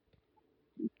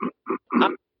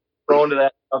I'm prone to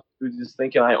that stuff. Who's just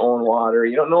thinking I own water?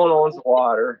 No one owns the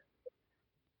water. I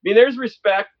mean, there's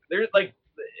respect. There's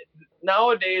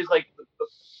nowadays,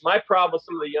 my problem with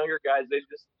some of the younger guys,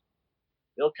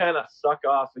 they'll kind of suck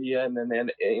off of you, and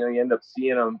then you end up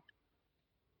seeing them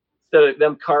instead of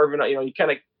them carving. You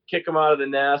kind of kick them out of the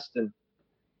nest and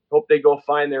hope they go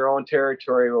find their own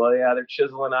territory. Well, yeah, they're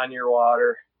chiseling on your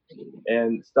water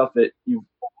and stuff that you've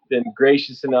been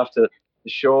gracious enough to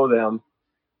show them.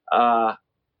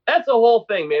 That's a whole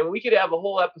thing, man. We could have a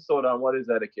whole episode on what is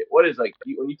etiquette. What is when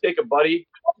you take a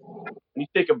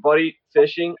buddy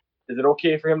fishing, is it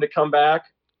okay for him to come back?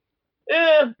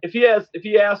 If he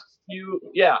asks you,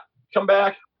 yeah, come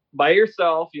back by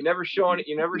yourself. You never show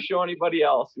anybody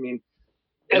else. I mean,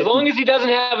 as long as he doesn't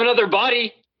have another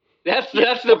buddy, that's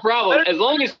the problem. As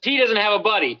long as he doesn't have a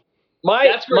buddy,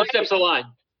 that's where it steps the line.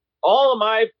 All of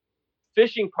my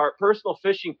personal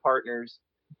fishing partners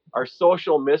are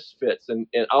social misfits and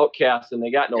outcasts, and they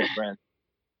got no friends.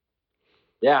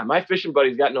 Yeah, my fishing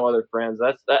buddy's got no other friends.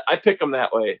 I pick them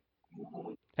that way.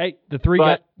 Hey, the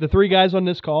three guys on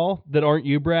this call that aren't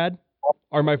you, Brad,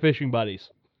 are my fishing buddies.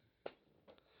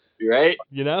 Right?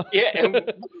 Yeah.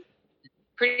 And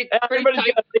pretty everybody's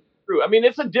tight. got to think through. I mean,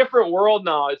 it's a different world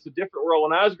now. It's a different world.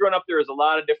 When I was growing up, there was a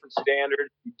lot of different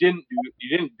standards. You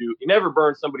never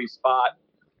burned somebody's spot.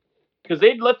 Because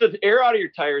they'd let the air out of your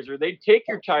tires, or they'd take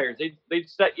your tires. They'd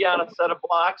set you on a set of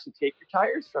blocks and take your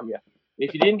tires from you.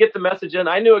 If you didn't get the message in,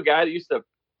 I knew a guy that used to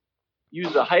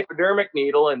use a hypodermic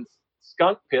needle and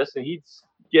skunk piss, and he'd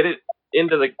get it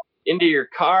into your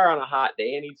car on a hot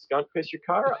day, and he'd skunk piss your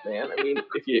car up, man. I mean,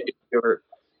 if you were,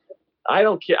 I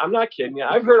don't kid, I'm not kidding you.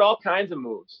 I've heard all kinds of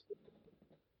moves,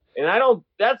 and that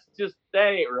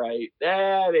ain't right.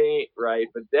 That ain't right.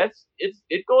 But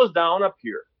it goes down up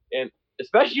here, and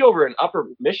especially over in Upper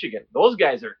Michigan, those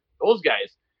guys, and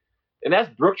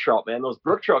that's brook trout, man. Those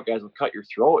brook trout guys will cut your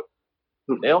throat.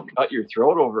 They'll cut your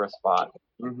throat over a spot.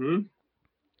 Mm-hmm.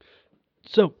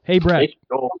 So, hey, Brad,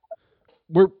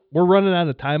 we're running out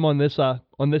of time on this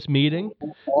meeting.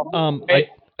 Okay.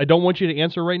 I don't want you to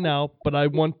answer right now, but I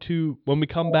want to, when we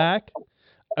come back,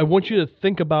 I want you to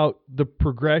think about the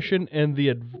progression and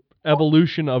the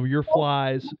evolution of your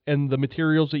flies and the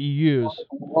materials that you use.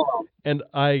 And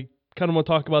I kind of want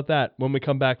to talk about that when we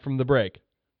come back from the break.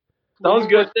 Sounds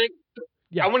good.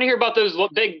 Yeah. I want to hear about those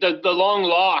the long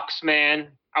locks, man.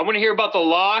 I want to hear about the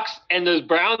locks and those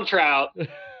brown trout.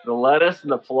 The lettuce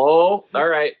and the flow. All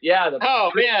right. Yeah.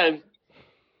 Man.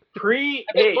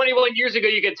 21 years ago,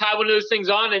 you could tie one of those things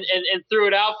on and threw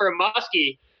it out for a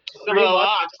muskie. Some of the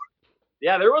locks.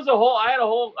 Yeah, there was I had a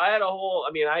whole, I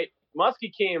mean,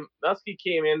 muskie came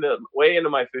way into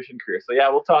my fishing career. So yeah,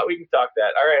 we can talk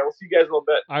that. All right. We'll see you guys in a little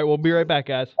bit. All right. We'll be right back,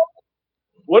 guys.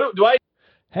 What do I?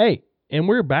 Hey, and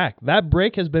we're back. That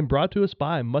break has been brought to us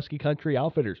by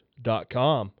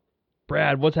MuskieCountryOutfitters.com.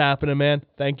 Brad, what's happening, man?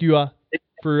 Thank you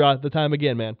for the time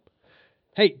again, man.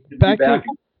 Hey, back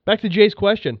to Jay's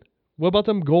question. What about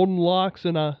them golden locks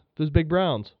and those big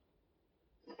browns?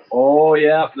 Oh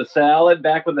yeah, the salad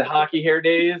back with the hockey hair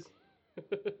days.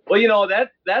 Well,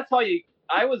 that's how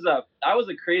I was a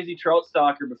crazy trout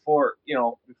stalker before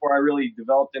I really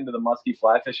developed into the musky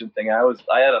fly fishing thing. I was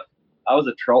a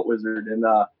trout wizard, and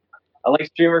I like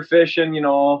streamer fishing.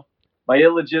 My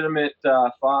illegitimate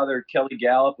father, Kelly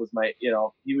Gallup, was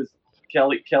he was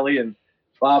Kelly and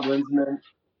Bob Linsman.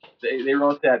 They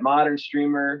wrote that Modern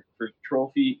Streamer for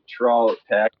Trophy Trout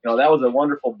Pack. That was a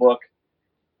wonderful book.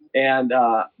 And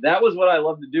that was what I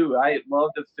loved to do. I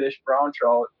loved to fish brown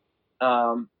trout,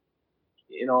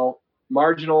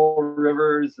 marginal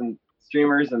rivers and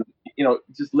streamers, and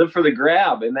just live for the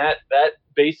grab. And that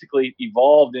basically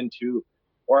evolved into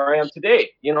where I am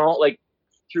today.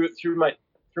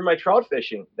 Through my trout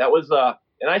fishing. That was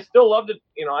and I still loved it.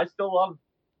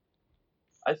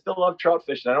 I still love trout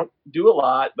fishing. I don't do a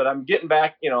lot, but I'm getting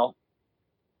back.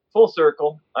 Full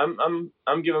circle. I'm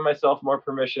giving myself more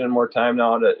permission and more time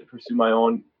now to pursue my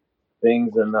own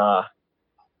things, and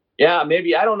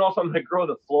maybe I don't know if I'm gonna grow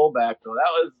the flow back though.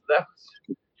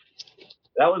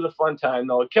 That was a fun time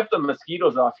though. It kept the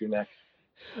mosquitoes off your neck.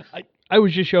 I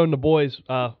was just showing the boys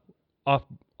off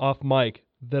mic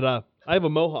that I have a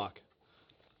mohawk.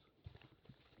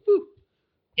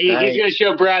 He's gonna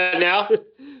show Brad now.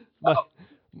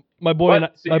 My boy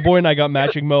and I got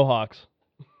matching mohawks.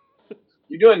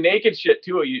 You're doing naked shit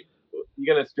too. You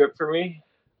gonna strip for me?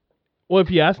 Well,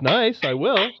 if you ask nice, I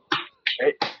will.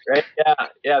 Right.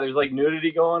 Yeah. There's like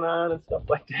nudity going on and stuff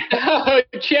like that.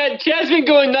 Chad's been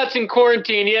going nuts in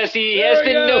quarantine. Yes, he There has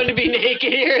we been go. known to be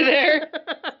naked here or there.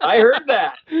 I heard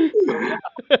that. So, yeah,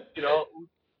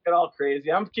 get all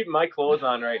crazy. I'm keeping my clothes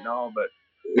on right now, but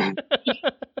I'm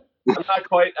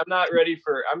not ready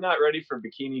for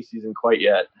bikini season quite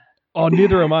yet. Oh,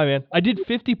 neither am I, man. I did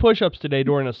 50 push-ups today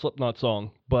during a Slipknot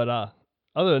song, but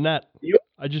other than that, You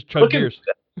I just chugged beers.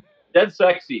 Dead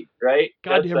sexy, right?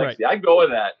 Goddamn Dead sexy. I'd go with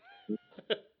that.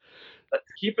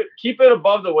 Keep it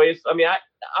above the waist. I mean,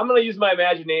 I'm gonna use my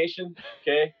imagination.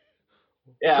 Okay.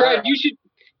 Yeah. Brad, right.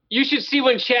 you should see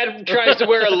when Chad tries to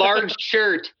wear a large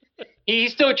shirt. He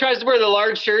still tries to wear the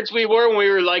large shirts we wore when we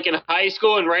were like in high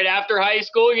school and right after high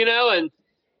school, and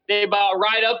they about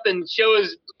ride up and show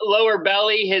his lower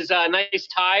belly, his nice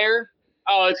tire.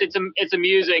 Oh, it's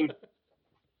amusing.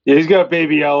 Yeah, he's got a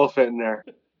baby elephant in there.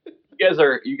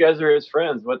 You guys are his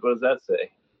friends. What does that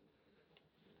say?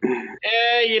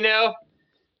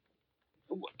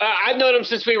 I've known him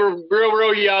since we were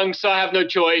real young, so I have no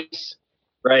choice.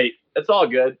 Right. It's all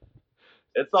good.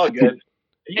 It's all good.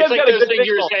 It's like those things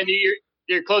you were saying.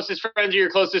 Your closest friends are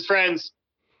your closest friends.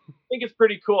 I think it's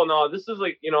pretty cool. No, this is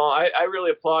like, I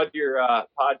really applaud your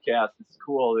podcast. It's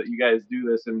cool that you guys do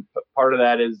this, and part of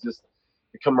that is just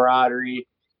the camaraderie.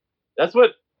 That's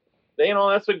what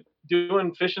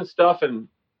doing fishing stuff and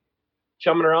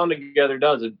chumming around together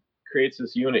does. It creates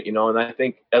this unit, and I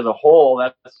think as a whole,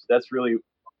 that's really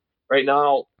right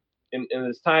now in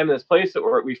this time, this place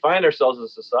that we find ourselves as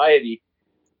a society.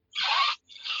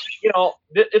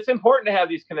 It's important to have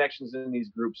these connections in these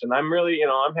groups, and I'm really,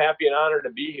 I'm happy and honored to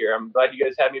be here. I'm glad you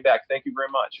guys had me back. Thank you very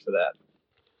much for that.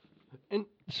 And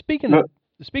speaking of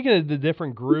the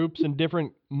different groups and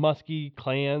different muskie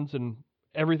clans and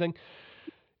everything,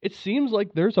 it seems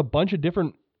like there's a bunch of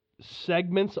different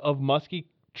segments of muskie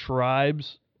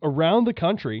tribes around the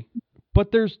country,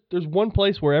 but there's one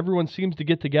place where everyone seems to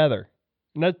get together,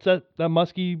 and that's that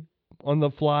Muskie on the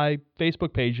Fly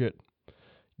Facebook page that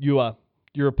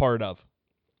you're a part of.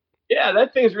 Yeah,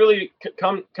 that thing's really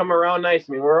come around nice.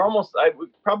 I mean, we're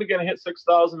probably going to hit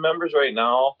 6,000 members right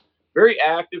now. Very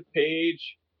active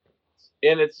page,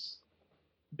 and it's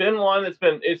been one that's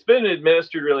been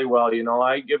administered really well.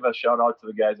 I give a shout out to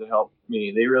the guys that helped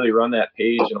me. They really run that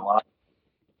page and a lot.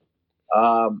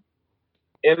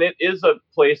 And it is a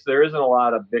place there isn't a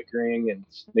lot of bickering and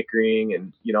snickering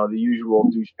and the usual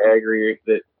douchebaggery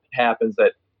that happens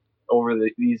over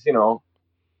these little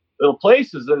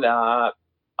places. And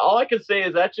all I can say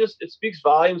is that it speaks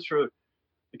volumes for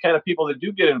the kind of people that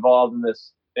do get involved in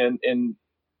this, and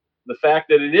the fact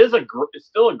that it's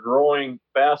still a growing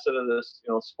facet of this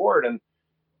sport, and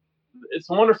it's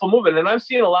a wonderful movement. And I'm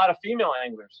seeing a lot of female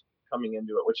anglers coming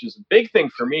into it, which is a big thing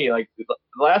for me. Like the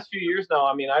last few years now,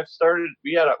 I mean,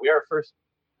 we had our first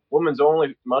women's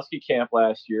only muskie camp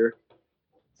last year.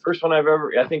 First one I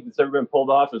think that's ever been pulled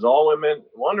off is all women.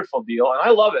 Wonderful deal. And I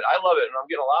love it. And I'm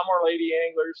getting a lot more lady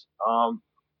anglers.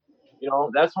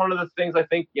 That's one of the things I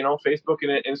think, Facebook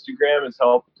and Instagram has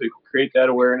helped to create that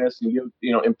awareness and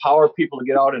empower people to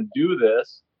get out and do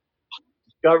this,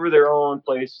 discover their own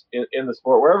place in the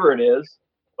sport, wherever it is.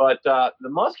 But the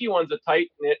muskie one's a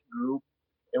tight-knit group,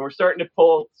 and we're starting to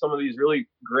pull some of these really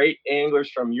great anglers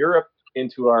from Europe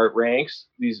into our ranks.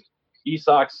 These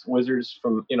ESOX wizards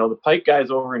from, the pike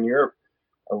guys over in Europe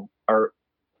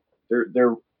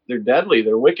they're deadly.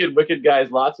 They're wicked guys,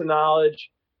 lots of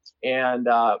knowledge. And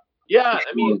I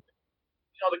mean,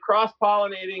 the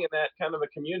cross-pollinating and that kind of a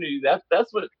community,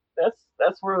 that's where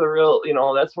the real,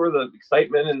 that's where the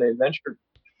excitement and the adventure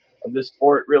of this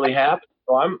sport really happens.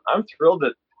 So I'm thrilled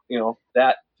that,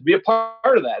 that to be a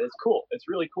part of that is cool. It's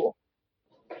really cool.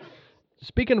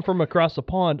 Speaking from across the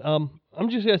pond, I'm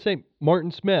just going to say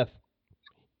Martin Smith,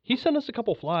 he sent us a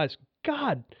couple flies.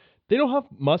 God, they don't have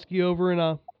muskie over in,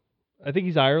 I think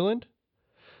he's Ireland.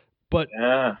 But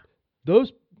yeah,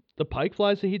 the pike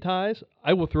flies that he ties,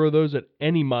 I will throw those at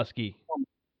any muskie.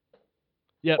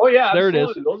 Yeah. Oh yeah, there absolutely.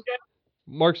 It is. Those guys,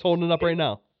 Mark's holding it up right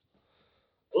now.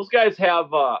 Those guys have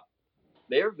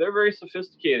they're very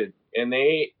sophisticated, and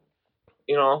they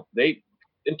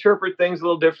interpret things a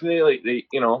little differently. Like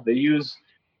they use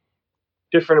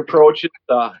different approaches.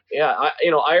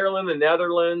 Ireland, the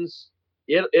Netherlands,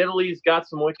 Italy's got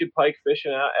some wicked pike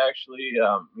fishing. Actually,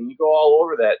 you go all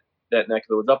over that neck of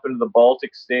the woods, up into the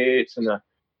Baltic states, and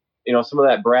some of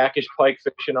that brackish pike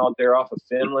fishing out there off of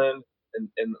Finland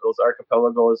and those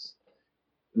archipelagos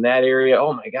in that area.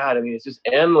 Oh my God. I mean, it's just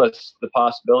endless, the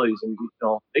possibilities. And,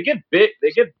 they get big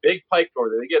pike over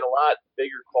there. They get a lot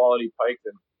bigger quality pike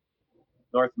than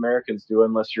North Americans do,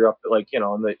 unless you're up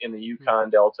in the Yukon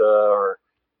Delta or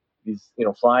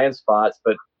flying spots.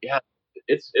 But yeah,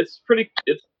 it's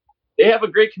they have a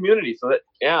great community. So that,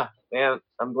 yeah, man,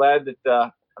 I'm glad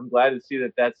to see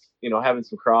that that's having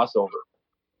some crossover.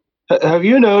 Have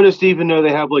you noticed, even though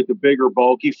they have like the bigger,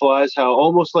 bulky flies, how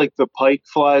almost like the pike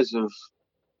flies of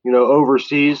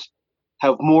overseas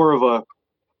have more of a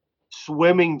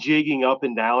swimming, jigging up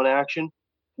and down action,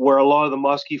 where a lot of the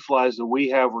musky flies that we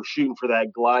have were shooting for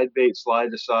that glide bait,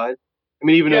 slide to side. I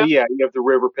mean, even though, Yeah. you have the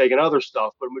river pig and other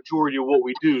stuff, but majority of what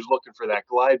we do is looking for that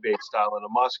glide bait style in a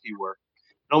muskie, where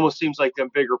it almost seems like them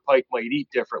bigger pike might eat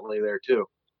differently there too.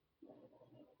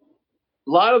 A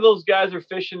lot of those guys are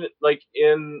fishing like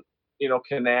in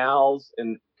canals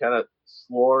and kind of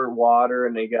slower water,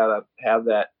 and they gotta have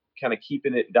that kind of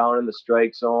keeping it down in the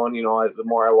strike zone. The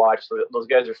more I watch, those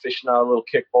guys are fishing out of little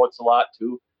kick boats a lot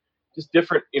too, just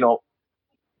different,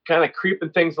 kind of creeping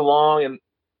things along. And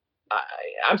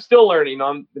I'm still learning.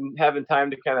 I've been having time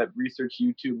to kind of research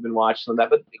YouTube and watch some of that,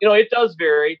 but it does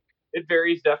vary. It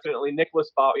varies definitely.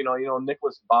 Nicholas Bauer,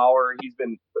 Nicholas Bauer, he's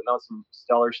been putting out some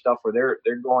stellar stuff where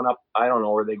they're going up. I don't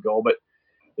know where they go, but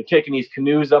they're taking these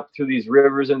canoes up through these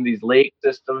rivers and these lake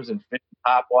systems and fishing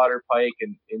topwater pike,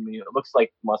 and it looks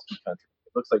like musky country.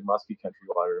 It looks like musky country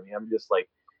water. I mean, I'm just like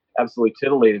absolutely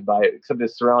titillated by it. Except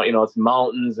it's surround, it's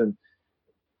mountains and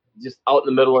just out in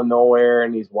the middle of nowhere,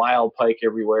 and these wild pike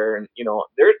everywhere. And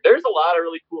there's a lot of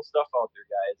really cool stuff out there,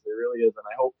 guys. There really is, and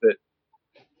I hope that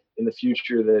in the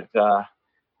future that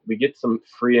we get some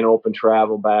free and open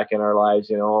travel back in our lives.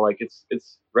 Like it's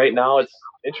right now it's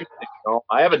interesting.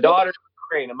 I have a daughter in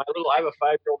Ukraine, and I have a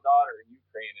 5-year-old daughter in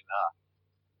Ukraine, and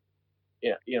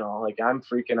like I'm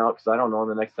freaking out because I don't know when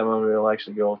the next time I'm going to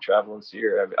actually go travel and see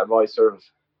her. I've always sort of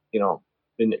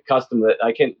been accustomed that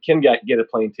I can get a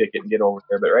plane ticket and get over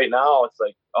there, but right now it's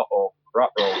like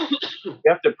you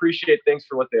have to appreciate things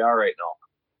for what they are right now.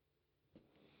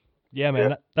 Yeah,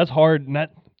 man, that's hard, and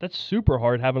that's super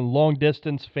hard having long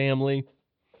distance family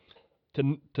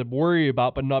to worry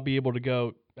about, but not be able to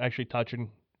go actually touch and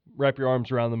wrap your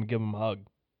arms around them and give them a hug.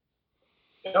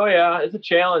 Oh yeah, it's a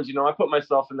challenge. I put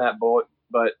myself in that boat,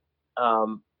 but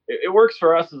it works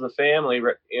for us as a family.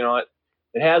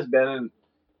 It has been, and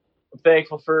I'm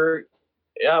thankful for.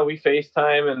 Yeah, we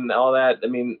FaceTime and all that. I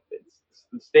mean,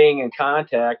 staying in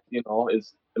contact,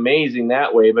 is amazing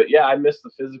that way. But yeah, I miss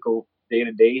the physical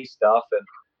day-to-day stuff, and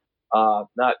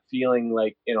not feeling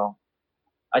like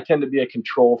I tend to be a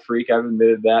control freak. I've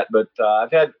admitted that, but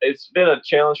it's been a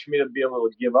challenge for me to be able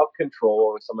to give up control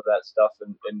over some of that stuff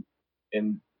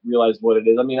and realize what it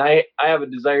is. I mean, I have a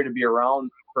desire to be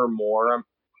around her more.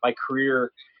 My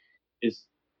career is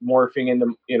morphing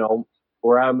into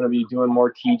where I'm going to be doing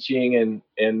more teaching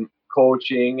and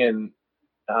coaching and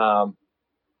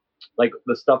like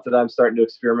the stuff that I'm starting to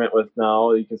experiment with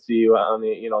now. You can see on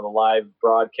the the live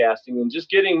broadcasting and just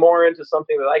getting more into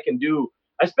something that I can do.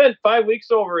 I spent 5 weeks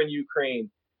over in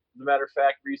Ukraine, as a matter of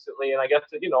fact, recently, and I got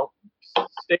to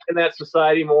stay in that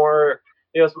society more.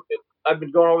 I've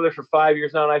been going over there for 5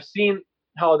 years now, and I've seen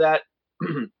how that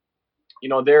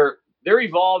they're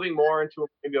evolving more into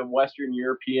maybe a Western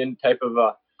European type of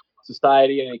a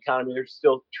society and economy. They're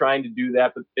still trying to do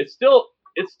that, but it's still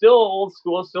old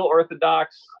school, still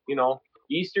orthodox,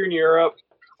 Eastern Europe,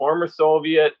 former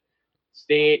Soviet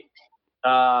state.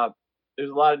 There's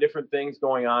a lot of different things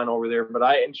going on over there, but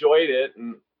I enjoyed it.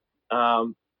 And,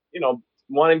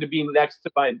 wanting to be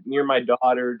near my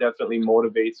daughter definitely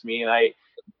motivates me. And it's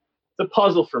a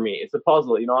puzzle for me. It's a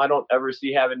puzzle. I don't ever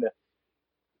see having to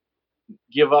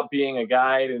give up being a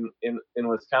guide in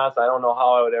Wisconsin. I don't know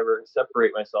how I would ever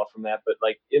separate myself from that, but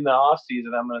like in the off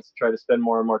season, I'm going to try to spend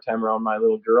more and more time around my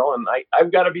little girl, and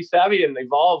I've got to be savvy and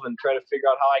evolve and try to figure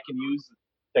out how I can use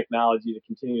technology to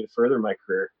continue to further my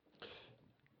career.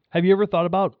 Have you ever thought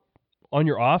about on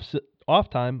your off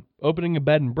time opening a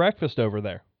bed and breakfast over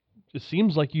there? It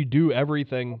seems like you do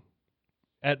everything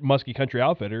at Muskie Country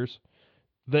Outfitters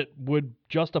that would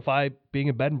justify being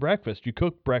a bed and breakfast. You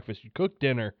cook breakfast, you cook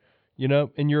dinner,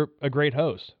 and you're a great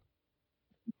host.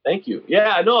 Thank you.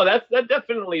 Yeah, no, that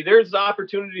definitely, there's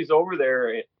opportunities over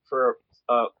there for,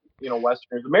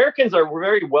 Westerners. Americans are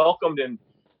very welcomed in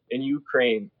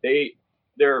Ukraine.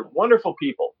 They're wonderful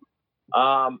people.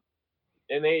 And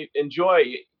they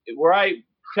enjoy where I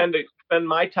tend to spend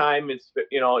my time. It's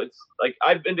like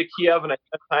I've been to Kiev and I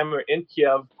spent time in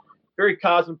Kiev, very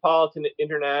cosmopolitan,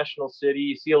 international city.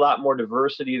 You see a lot more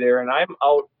diversity there, and I'm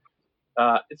out.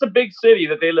 It's a big city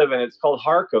that they live in. It's called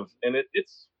Kharkiv, and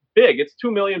it's big. It's 2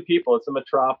 million people. It's a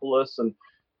metropolis,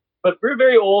 but we're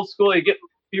very old school. You get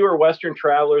fewer Western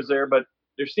travelers there, but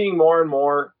they're seeing more and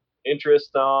more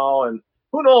interest now, and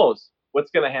who knows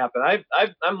what's going to happen.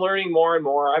 I'm learning more and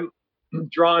more. I'm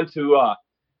drawn to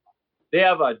they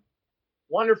have a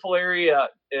wonderful area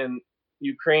in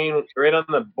Ukraine, right on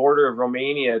the border of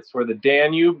Romania. It's where the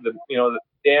Danube, the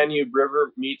Danube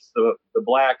River meets the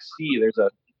Black Sea. There's a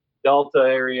delta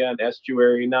area and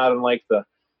estuary, not unlike the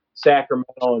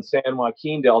Sacramento and San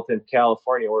Joaquin Delta in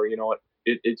California, where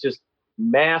it's just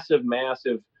massive,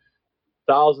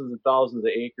 thousands and thousands of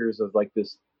acres of like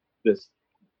this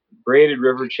braided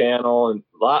river channel, and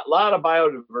lot of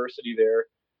biodiversity there,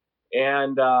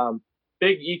 and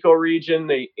big ecoregion.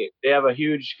 They have a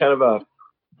huge kind of a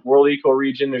world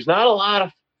ecoregion. There's not a lot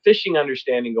of fishing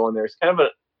understanding going there. It's kind of an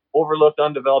overlooked,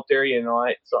 undeveloped area.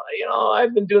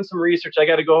 I've been doing some research. I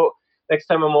got to go next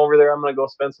time I'm over there. I'm going to go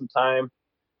spend some time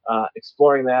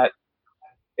exploring that,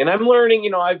 and I'm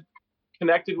learning. I've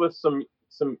connected with some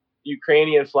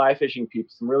Ukrainian fly fishing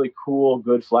people, some really cool,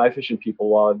 good fly fishing people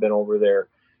while I've been over there.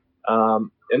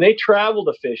 And they travel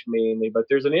to fish mainly, but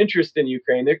there's an interest in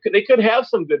Ukraine. They could have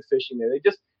some good fishing there.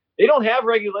 They don't have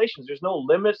regulations. There's no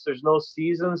limits. There's no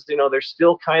seasons. They're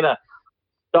still kind of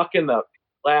stuck in the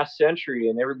last century,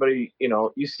 and everybody,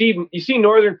 you see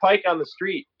northern pike on the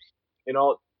street,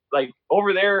 like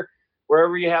over there,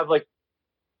 wherever you have like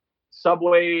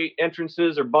subway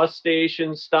entrances or bus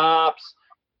station stops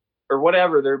or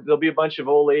whatever, there'll be a bunch of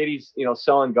old ladies,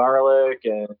 selling garlic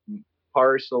and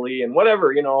parsley and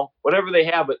whatever they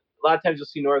have. But a lot of times you'll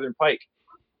see northern pike,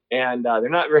 and they're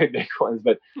not very big ones,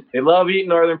 but they love eating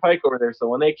northern pike over there. So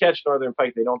when they catch northern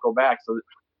pike, they don't go back. So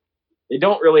they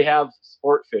don't really have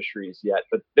sport fisheries yet,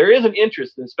 but there is an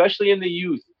interest, especially in the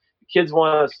youth. The kids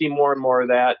want to see more and more of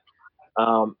that.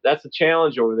 That's a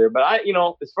challenge over there. But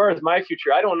as far as my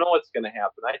future, I don't know what's going to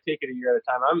happen. I take it a year at a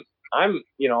time.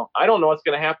 I don't know what's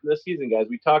going to happen this season, guys.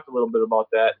 We talked a little bit about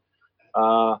that.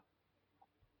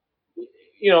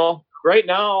 Right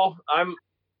now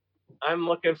I'm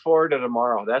looking forward to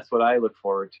tomorrow. That's what I look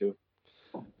forward to.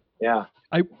 Yeah.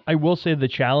 I will say the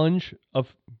challenge of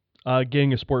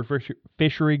getting a sport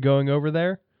fishery going over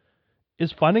there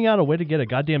is finding out a way to get a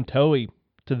goddamn towee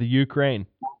to the Ukraine.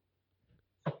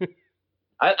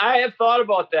 I have thought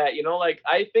about that.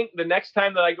 I think the next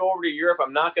time that I go over to Europe,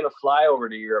 I'm not going to fly over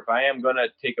to Europe. I am going to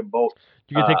take a boat.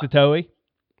 You can take the towee?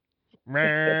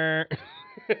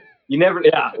 You never,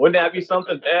 yeah. Wouldn't that be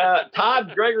something?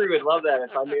 Todd Gregory would love that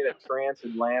if I made a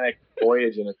transatlantic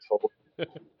voyage in a tow.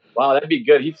 Wow, that'd be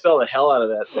good. He'd sell the hell out of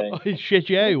that thing. Oh, shit,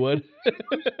 yeah, he would.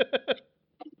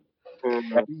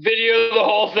 Video the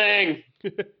whole thing.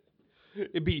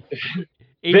 It'd be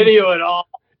video it all.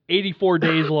 84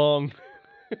 days long.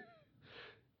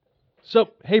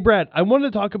 So, hey, Brad, I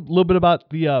wanted to talk a little bit about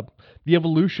the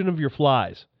evolution of your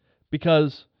flies,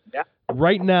 because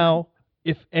right now,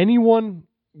 if anyone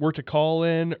were to call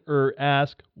in or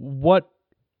ask what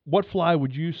fly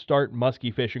would you start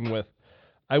musky fishing with,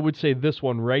 I would say this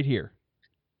one right here,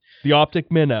 the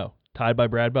Optic Minnow, tied by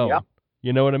Brad Bowen. Yep.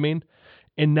 You know what I mean?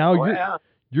 And now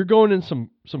you're going in some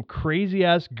crazy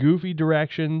ass goofy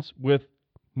directions with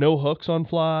no hooks on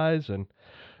flies, and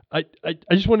I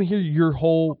just want to hear your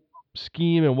whole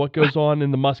scheme and what goes on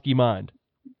in the musky mind.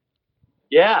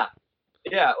 Yeah,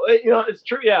 it's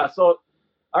true. Yeah, so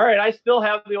all right, I still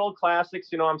have the old classics.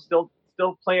 I'm still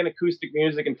playing acoustic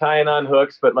music and tying on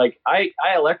hooks, but like I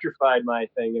electrified my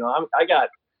thing. I got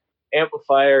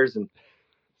amplifiers and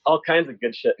all kinds of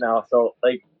good shit now. So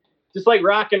like just like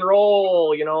rock and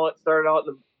roll, it started out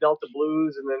in the Delta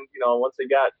blues, and then once they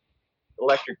got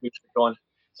electric music going.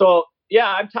 So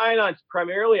yeah, I'm tying on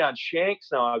primarily on shanks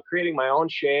now. I'm creating my own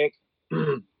shank.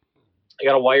 I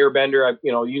got a wire bender. I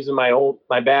using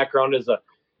my background as a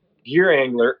gear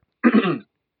angler.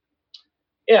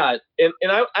 Yeah, and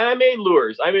I made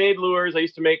lures. I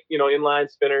used to make inline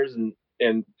spinners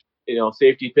and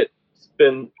safety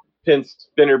pin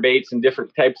spinner baits and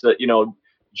different types of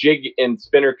jig and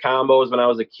spinner combos. When I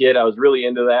was a kid, I was really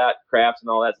into that, crafts and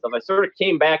all that stuff. I sort of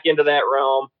came back into that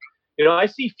realm. I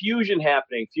see fusion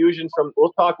happening.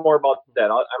 We'll talk more about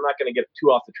that. I'm not going to get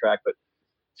too off the track, but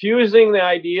fusing the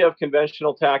idea of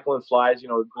conventional tackle and flies,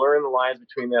 blurring the lines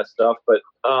between that stuff. But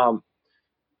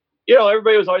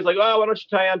everybody was always like, oh, why don't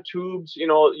you tie on tubes?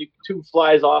 Tube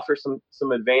flies offer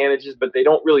some advantages, but they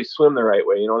don't really swim the right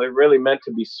way. They're really meant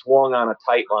to be swung on a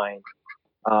tight line.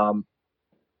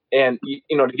 And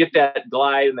to get that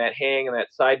glide and that hang and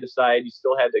that side to side, you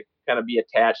still had to kind of be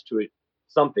attached to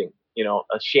something,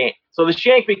 a shank. So the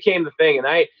shank became the thing. And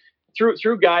I,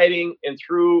 through guiding and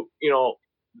through,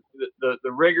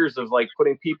 the rigors of like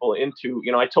putting people into,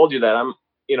 I told you that I'm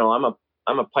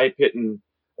a pipe hitting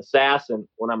assassin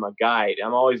when I'm a guide.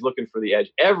 I'm always looking for the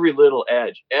edge, every little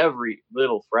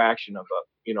fraction of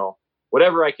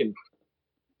whatever I can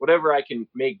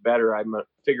make better. I'm gonna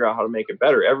figure out how to make it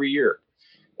better every year.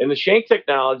 And the shank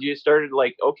technology started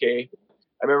like, okay,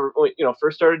 I remember when,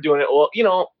 first started doing it. Well,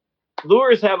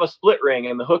 lures have a split ring,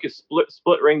 and the hook is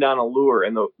split ringed on a lure,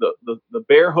 and the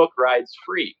bare hook rides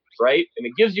free, right? And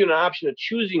it gives you an option of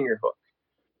choosing your hook.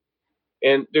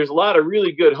 And there's a lot of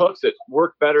really good hooks that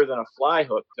work better than a fly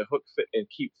hook to hook and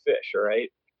keep fish, all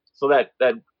right? So that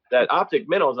optic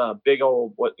minnow is on a big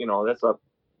old, that's a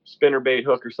spinnerbait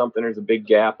hook or something. There's a big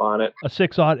gap on it. A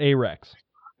 6/0 Arex.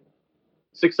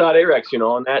 6/0 Arex,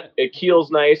 and that it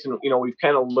keels nice, and we've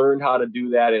kind of learned how to do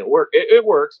that, and it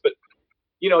works. But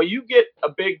you get a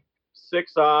big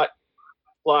 6/0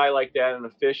 fly like that and a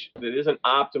fish that isn't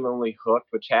optimally hooked,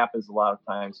 which happens a lot of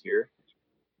times here.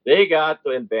 They got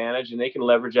the advantage, and they can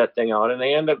leverage that thing out, and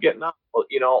they end up getting out.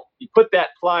 You put that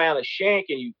fly on a shank,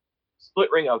 and you split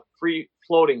ring a free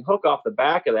floating hook off the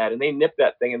back of that, and they nip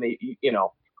that thing, and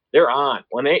they're on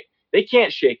when they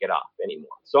can't shake it off anymore.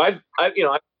 So I've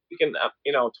thinking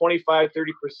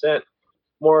 25-30%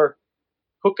 more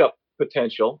hookup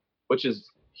potential, which is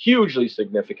hugely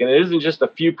significant. It isn't just a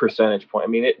few percentage point. I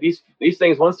mean, these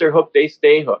things, once they're hooked, they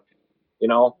stay hooked.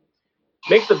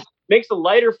 Makes a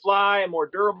lighter fly, a more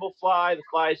durable fly. The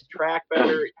flies track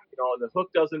better. The hook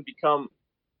doesn't become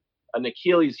an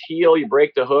Achilles heel. You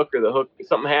break the hook, or the hook,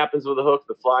 something happens with the hook,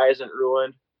 the fly isn't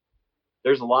ruined.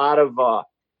 There's a lot of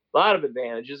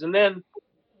advantages. And then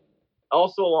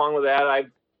also along with that,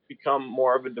 I've become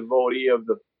more of a devotee of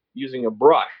using a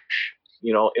brush.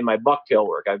 In my bucktail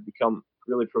work, I've become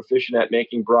really proficient at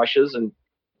making brushes and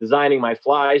designing my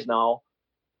flies now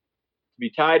to be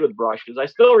tied with brushes. I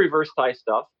still reverse tie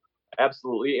stuff,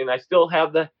 absolutely, and I still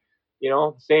have the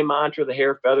same mantra, the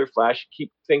hair feather flash,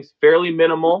 keep things fairly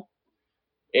minimal,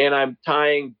 and I'm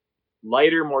tying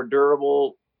lighter, more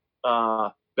durable,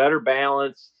 better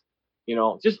balanced,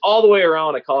 just all the way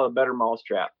around. I call it a better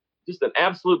mousetrap, just an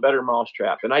absolute better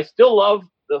mousetrap. And I still love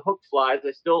the hook flies.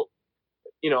 I still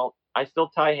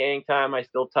tie hang time. I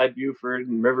still tie Buford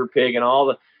and River Pig and all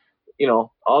the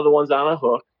ones on a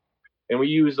hook, and we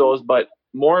use those. But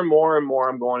more and more and more,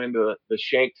 I'm going into the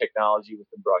shank technology with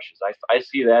the brushes. I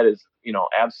see that as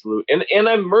absolute, and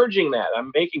I'm merging that.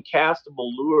 I'm making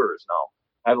castable lures now.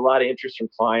 I have a lot of interest from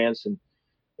clients and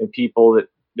people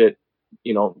that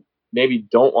maybe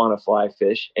don't want to fly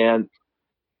fish, and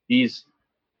these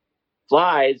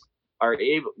flies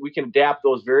we can adapt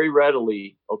those very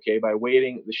readily, okay, by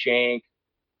weighting the shank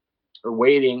or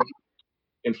waiting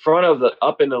in front of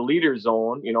up in the leader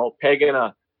zone, pegging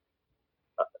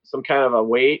some kind of a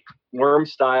weight, worm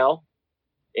style,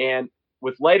 and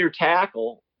with lighter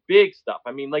tackle, big stuff.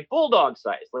 I mean, like bulldog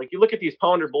size. Like you look at these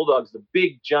pounder bulldogs, the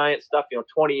big giant stuff,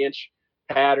 20-inch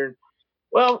pattern.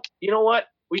 Well, you know what?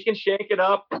 We can shank it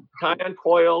up, tie on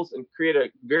coils, and create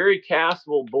a very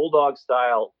castable bulldog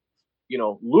style,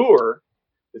 lure.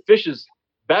 The fish is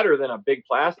better than a big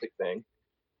plastic thing,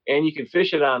 and you can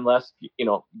fish it on less,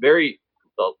 very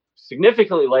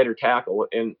significantly lighter tackle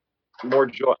and more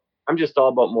joy. I'm just all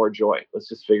about more joy. Let's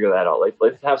just figure that out.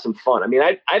 Let's have some fun. I mean,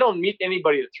 I don't meet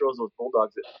anybody that throws those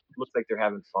bulldogs that looks like they're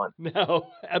having fun. No,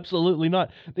 absolutely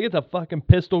not. They get the fucking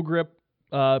pistol grip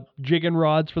jigging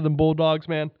rods for them bulldogs,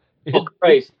 man. Oh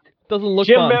Christ! It doesn't look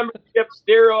gym fun. membership,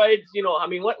 steroids. I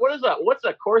mean, what is that? What's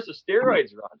a course of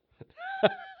steroids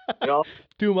run?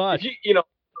 Too much.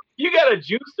 You got a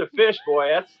juice to fish, boy.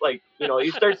 That's like,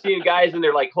 you start seeing guys and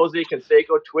they're like Jose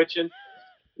Canseco twitching.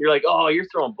 You're like, oh, you're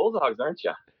throwing bulldogs, aren't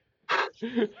you?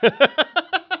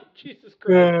 Jesus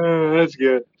Christ. That's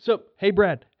good. So, hey,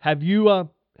 Brad, have you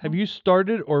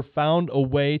started or found a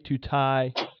way to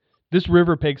tie this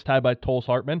river pig's tied by Tulse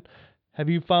Hartman? Have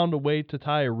you found a way to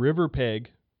tie a river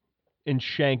pig and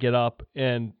shank it up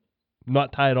and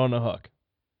not tie it on a hook?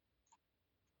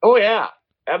 Oh yeah,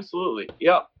 absolutely.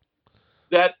 Yep.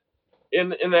 That in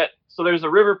that. So there's a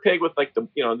river pig with like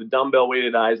the dumbbell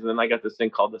weighted eyes, and then I got this thing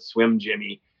called the Swim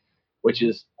Jimmy, which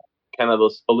is kind of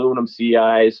those aluminum sea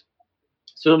eyes.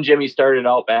 Swim Jimmy started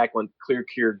out back when Clear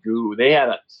Cure Goo. They had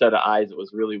a set of eyes that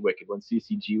was really wicked when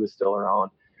CCG was still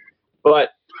around. But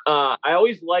I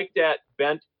always liked that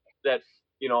bent, that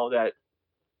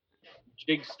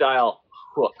jig style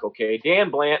hook. Okay, Dan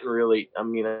Blanton really. I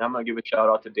mean, I'm gonna give a shout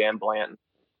out to Dan Blanton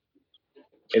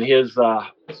and his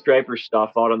striper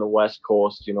stuff out on the West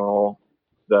Coast.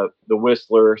 The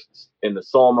Whistler and the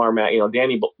Solmar mat.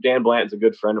 Dan Blanton's a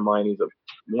good friend of mine. He's a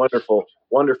wonderful,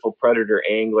 wonderful predator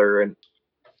angler, and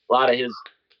a lot of his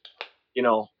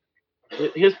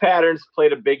patterns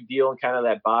played a big deal in kind of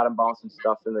that bottom bouncing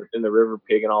stuff in the river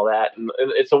pig and all that. And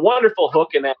it's a wonderful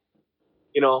hook, and that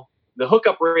the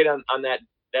hookup rate on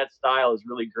that style is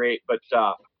really great. But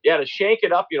to shank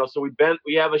it up, so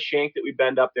we have a shank that we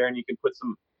bend up there, and you can put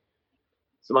some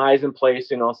some eyes in place,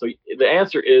 So the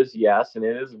answer is yes, and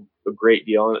it is a great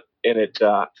deal, and it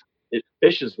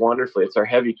fishes wonderfully. It's our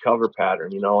heavy cover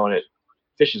pattern, and it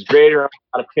fishes great around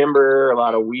a lot of timber, a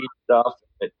lot of weed stuff,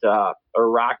 or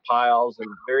rock piles, and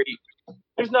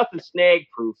there's nothing snag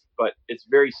proof, but it's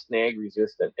very snag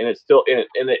resistant, and it's still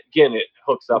again it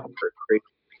hooks up great.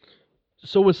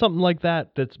 So with something like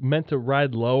that that's meant to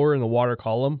ride lower in the water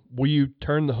column, will you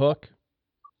turn the hook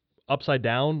upside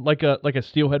down like a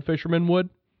steelhead fisherman would?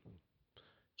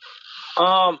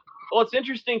 Well, it's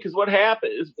interesting because what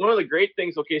happened is one of the great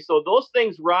things. Okay, so those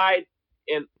things ride,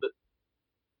 and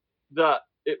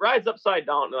it rides upside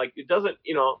down. Like it doesn't,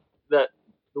 the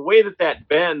way that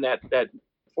bend, that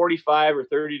 45 or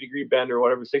 30 degree bend or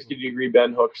whatever, 60 degree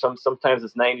bend hook. Sometimes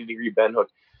it's 90 degree bend hook,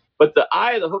 but the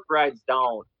eye of the hook rides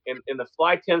down, and the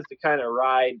fly tends to kind of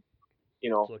ride,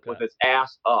 with its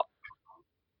ass up.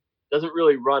 Doesn't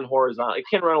really run horizontal. It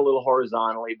can run a little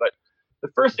horizontally, but the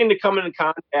first thing to come into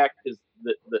contact is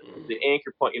the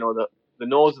anchor point, the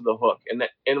nose of the hook,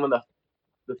 and when the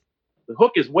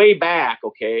hook is way back,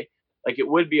 okay, like it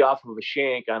would be off of a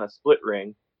shank on a split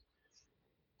ring.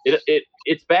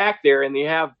 It's back there, and you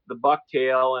have the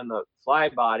bucktail and the fly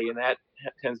body, and that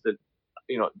tends to,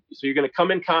 so you're going to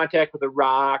come in contact with a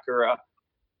rock or a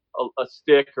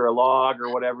stick or a log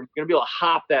or whatever. You're going to be able to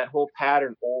hop that whole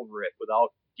pattern over it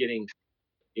without getting,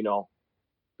 the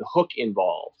hook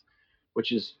involved,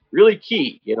 which is really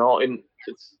key, and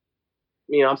it's,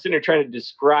 I'm sitting there trying to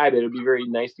describe it. It'd be very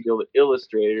nice to be able to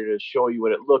illustrate it or to show you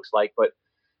what it looks like, but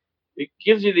it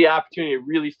gives you the opportunity to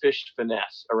really fish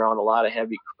finesse around a lot of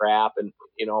heavy crap. And,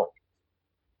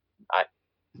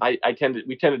 we tend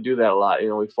to do that a lot.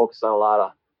 We focus on a lot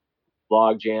of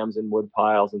log jams and wood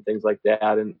piles and things like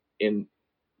that. And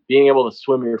being able to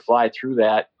swim your fly through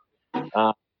that,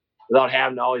 without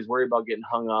having to always worry about getting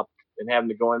hung up and having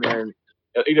to go in there and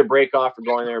either break off or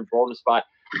go in there and blow the spot.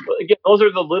 But again, those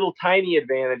are the little tiny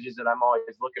advantages that I'm always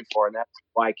looking for. And that's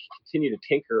why I continue to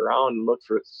tinker around and look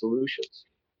for solutions.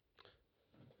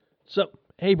 So,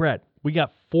 hey, Brad, we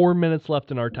got 4 minutes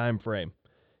left in our time frame.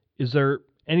 Is there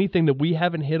anything that we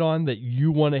haven't hit on that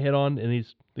you want to hit on in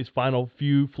these final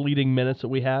few fleeting minutes that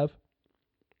we have?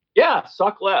 Yeah,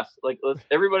 suck less. Like, let's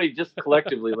everybody just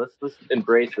collectively let's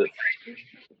embrace it.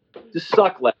 Just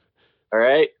suck less. All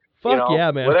right. Fuck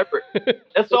yeah, man. Whatever.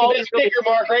 That's all. Look at that sticker,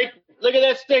 Mark. Right? Look at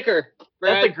that sticker.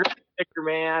 Brad. That's a great sticker,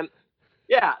 man.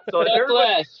 Yeah. So Suck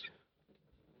less.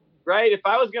 Right? If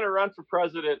I was going to run for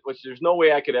president, which there's no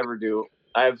way I could ever do,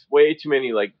 I have way too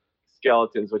many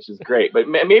skeletons, which is great, but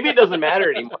maybe it doesn't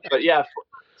matter anymore. But yeah,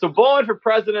 so Bowen for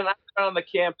president, I ran on the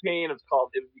campaign. It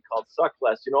would be called Suck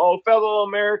Less. Fellow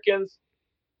Americans,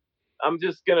 I'm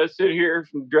just going to sit here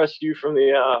and dress you from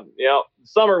the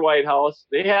summer White House.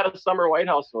 They had a summer White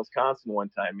House in Wisconsin one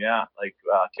time. Yeah.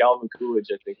 Calvin Coolidge,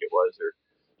 I think it was, or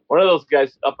one of those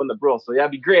guys up on the Brill. So yeah,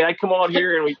 it'd be great. I'd come out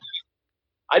here and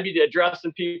I'd be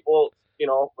addressing people,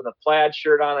 with a plaid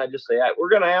shirt on. I'd just say, we're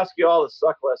going to ask you all to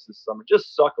suck less this summer.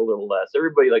 Just suck a little less.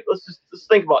 Everybody, let's just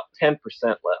think about 10%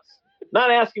 less. Not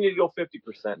asking you to go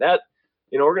 50%. That,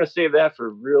 we're going to save that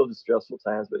for real distressful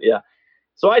times. But yeah,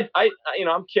 so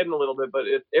I'm kidding a little bit, but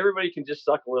if everybody can just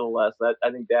suck a little less,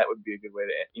 I think that would be a good way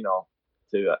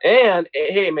to, and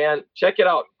hey, man, check it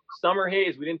out. Summer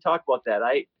Haze. We didn't talk about that.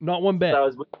 Not one bit.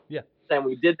 Yeah. And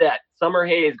we did that. Summer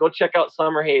Haze. Go check out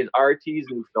Summer Haze, RT's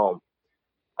new film.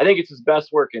 I think it's his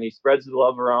best work, and he spreads the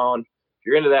love around. If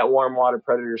you're into that warm water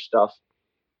predator stuff,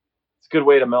 it's a good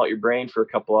way to melt your brain for a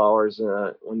couple hours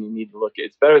when you need to look.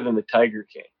 It's better than the Tiger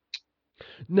King.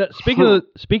 Now, speaking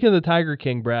of the Tiger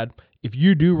King, Brad, if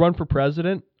you do run for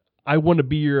president, I want to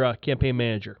be your campaign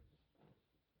manager.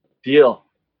 Deal.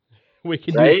 We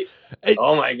can right? Do.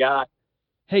 Oh my God.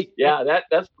 Hey. Yeah,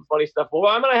 that's the funny stuff. Well,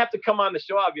 I'm gonna have to come on the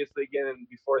show obviously again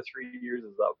before 3 years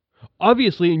is up.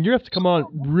 Obviously, and you have to come on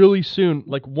really soon.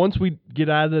 Once we get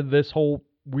out of this whole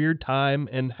weird time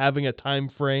and having a time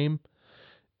frame.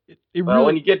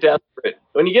 When you get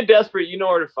desperate, you know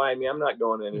where to find me. I'm not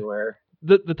going anywhere.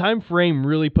 The time frame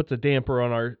really puts a damper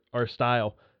on our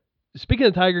style. Speaking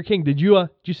of Tiger King, did you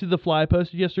see the fly I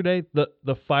posted yesterday?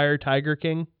 The Fire Tiger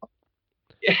King?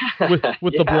 Yeah.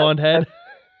 With the blonde head.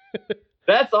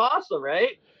 That's awesome,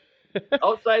 right?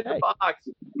 Outside the box.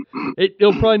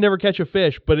 It'll probably never catch a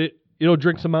fish, but it'll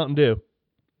drink some Mountain Dew.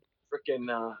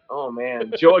 Freaking oh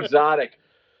man, Joe Exotic.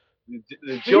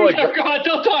 The Joe Exotic. God,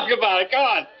 don't talk about it.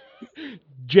 God.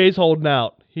 Jay's holding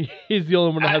out. He's the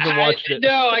only one that hasn't watched it.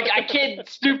 No, I can't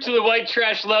stoop to the white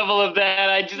trash level of that.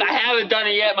 I haven't done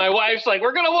it yet. My wife's like,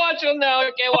 "We're gonna watch them now.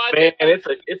 I can't watch it." And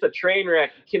it's a train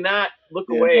wreck. You cannot look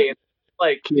away.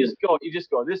 You just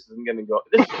go. This isn't gonna go.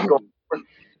 This is going.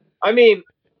 I mean,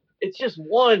 it's just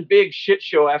one big shit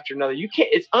show after another. You can't.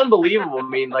 It's unbelievable. I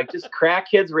mean, like just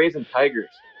crackheads raising tigers.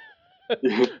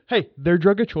 Hey, their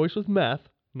drug of choice was meth,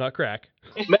 not crack.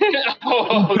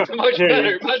 Oh, much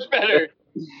better, much better.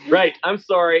 Right. I'm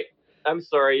sorry.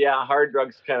 Yeah, hard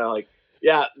drugs kind of like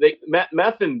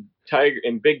meth and tiger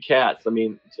and big cats. I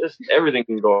mean, just everything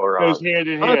can go wrong. Goes hand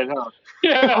in hand, huh?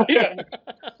 Yeah, yeah.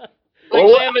 Well,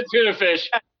 Like lamb and tuna fish.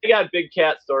 I got big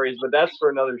cat stories, but that's for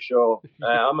another show.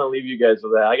 I'm gonna leave you guys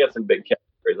with that. I got some big cat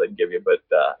stories I can give you, but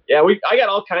yeah, I got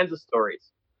all kinds of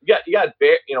stories. You got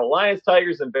bear, lions,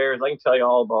 tigers, and bears. I can tell you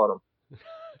all about them.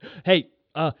 Hey,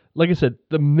 like I said,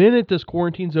 the minute this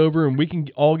quarantine's over and we can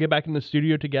all get back in the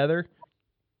studio together,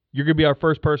 you're gonna be our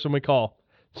first person we call,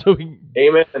 so we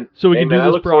Amen. so we can Amen.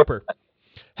 do this proper.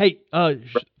 Hey,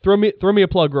 throw me a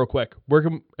plug real quick. Where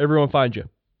can everyone find you?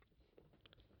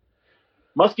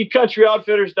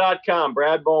 MuskieCountryOutfitters.com.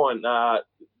 Brad Bowen,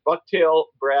 Bucktail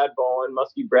Brad Bowen,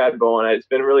 Muskie Brad Bowen. It's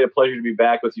been really a pleasure to be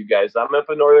back with you guys. I'm up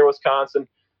in northern Wisconsin.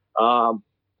 Go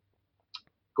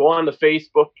on to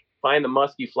Facebook, find the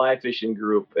Muskie Fly Fishing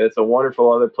Group. It's a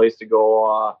wonderful other place to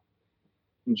go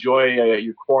enjoy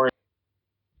your quarantine.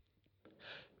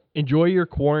 Enjoy your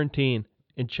quarantine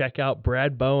and check out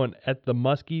Brad Bowen at the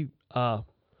Muskie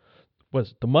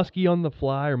was the Muskie on the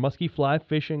Fly or Muskie Fly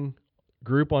Fishing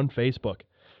group on Facebook.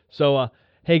 So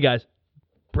hey guys,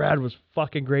 Brad was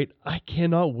fucking great. I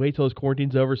cannot wait till this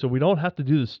quarantine's over so we don't have to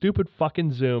do the stupid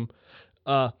fucking Zoom.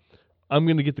 I'm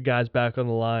gonna get the guys back on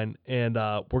the line and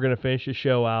we're gonna finish the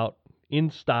show out in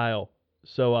style.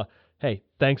 So hey,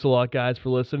 thanks a lot guys for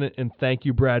listening, and thank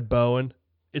you Brad Bowen.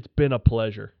 It's been a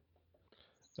pleasure.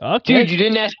 Okay. Dude, you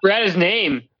didn't ask Brad his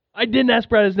name. I didn't ask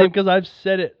Brad his name because I've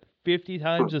said it 50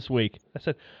 times this week. I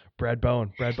said, Brad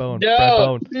Bowen, Brad Bowen, No, Brad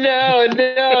Bowen. no,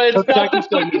 it's not the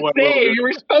fucking went name. over. You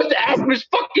were supposed to ask him his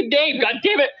fucking name. God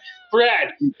damn it,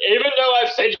 Brad. Even though I've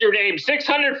said your name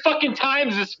 600 fucking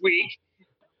times this week,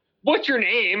 what's your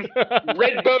name?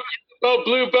 Red boat,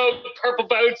 blue boat, purple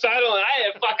boats.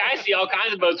 I see all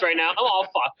kinds of boats right now. I'm all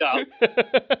fucked up.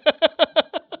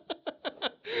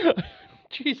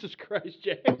 Jesus Christ,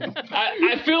 Jay.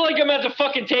 I feel like I'm at the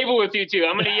fucking table with you two.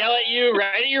 I'm gonna yell at you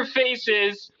right at your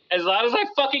faces as loud as I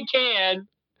fucking can.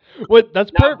 What? That's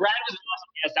No, perfect. Brad was awesome.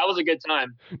 Yes, that was a good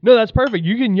time. No, that's perfect.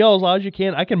 You can yell as loud as you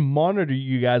can. I can monitor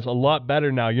you guys a lot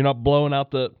better now. You're not blowing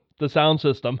out the sound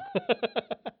system.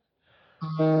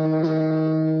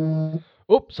 Oh,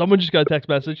 someone just got a text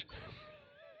message.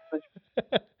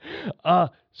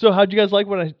 So how'd you guys like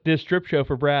when I did a strip show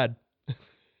for Brad?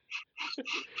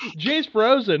 Jay's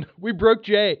frozen. We broke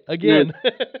Jay again.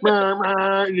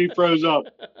 And he froze up.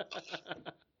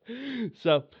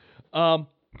 So,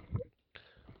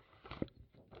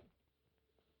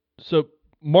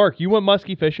 Mark, you went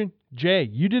muskie fishing. Jay,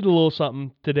 you did a little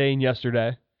something today and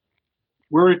yesterday.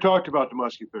 We already talked about the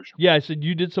muskie fishing. Yeah, I said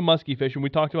you did some muskie fishing. We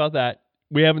talked about that.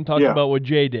 We haven't talked about what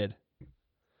Jay did.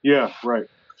 Yeah, right.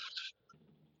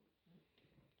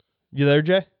 You there,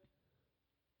 Jay?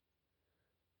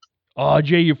 Oh,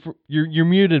 Jay, you're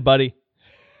muted, buddy.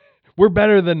 We're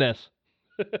better than this.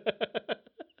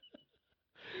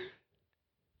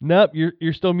 Nope,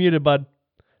 you're still muted, bud.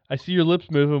 I see your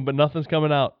lips moving, but nothing's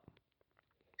coming out.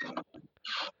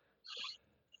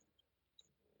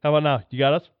 How about now? You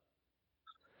got us?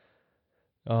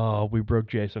 Oh, we broke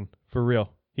Jason. For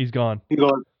real. He's gone. He's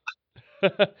gone.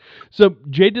 So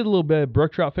Jay did a little bit of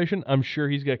brook trout fishing. I'm sure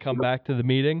he's going to come back to the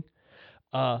meeting.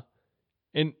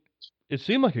 And it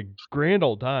seemed like a grand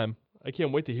old time. I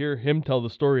can't wait to hear him tell the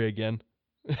story again.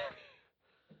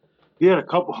 He had a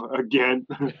couple again.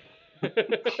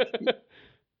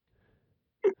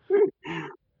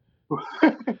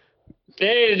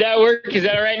 Hey, did that work? Is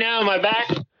that right now? Am I back?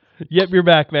 Yep, you're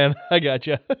back, man. I got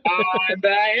you. I'm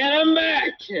back, and I'm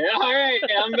back. All right,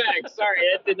 I'm back. Sorry,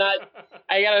 that did not.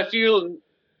 I got a few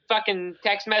fucking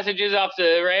text messages off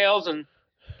the rails, and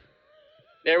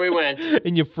there we went.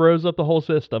 And you froze up the whole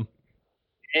system.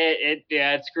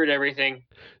 It screwed everything.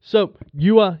 So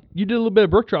you did a little bit of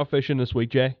brook trout fishing this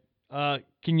week, Jay.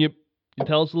 Can you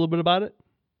tell us a little bit about it?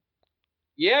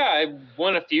 Yeah, I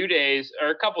won a few days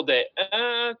or a couple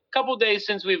days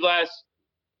since we've last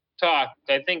talked.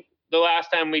 I think the last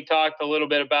time we talked a little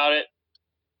bit about it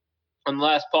on the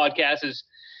last podcast is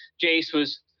Jace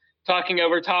was talking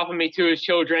over top of me to his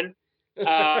children. But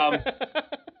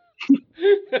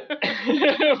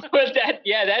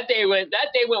that day went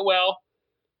well,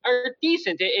 or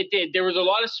decent. It did. There was a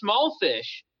lot of small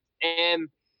fish and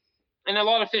a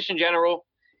lot of fish in general.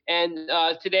 And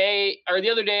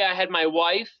the other day, I had my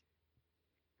wife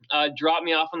drop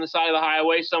me off on the side of the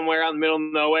highway somewhere out in the middle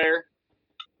of nowhere.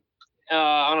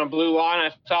 on a blue line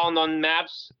I found on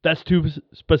maps. That's too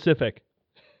specific.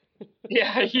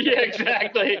 Yeah,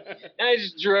 exactly. And I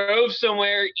just drove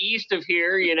somewhere east of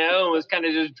here, and was kind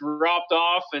of just dropped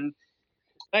off and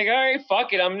like, all right,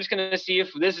 fuck it. I'm just going to see if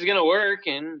this is going to work.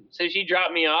 And so she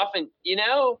dropped me off and,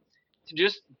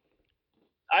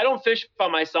 I don't fish by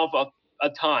myself a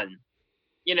ton.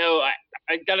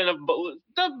 I got enough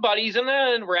buddies and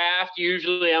then raft.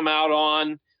 Usually I'm out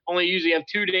on, only usually have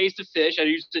 2 days to fish. I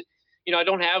usually, I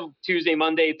don't have Tuesday,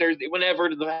 Monday, Thursday, whenever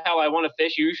the hell I want to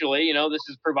fish usually. This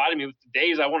has provided me with the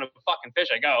days I want to fucking fish,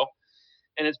 I go.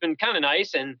 And it's been kind of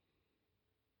nice.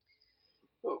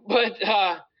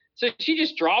 So she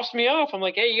just drops me off. I'm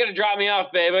like, hey, you got to drop me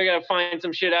off, babe. I got to find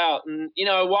some shit out. And,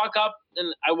 I walk up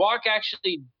and I walk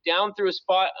actually down through a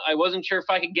spot I wasn't sure if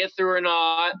I could get through or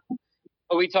not.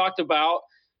 What we talked about.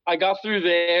 I got through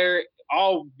there,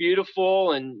 all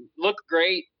beautiful and looked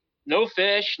great. No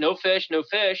fish.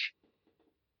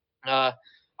 I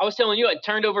was telling you, I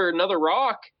turned over another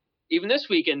rock even this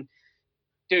weekend.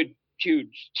 Dude,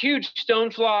 huge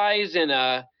stoneflies and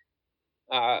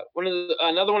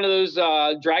another one of those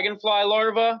dragonfly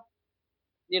larvae.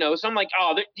 So I'm like,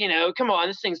 oh, come on,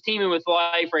 this thing's teeming with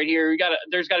life right here.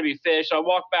 There's got to be fish. So I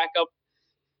walk back up,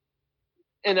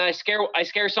 and I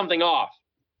scare something off.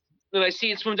 Then I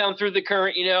see it swim down through the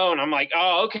current, and I'm like,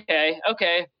 oh, okay.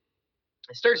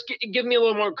 It starts giving me a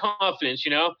little more confidence,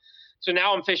 So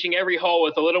now I'm fishing every hole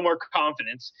with a little more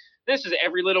confidence. This is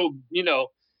every little, if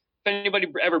anybody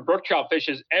ever brook trout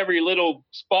fishes, every little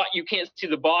spot you can't see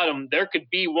the bottom, there could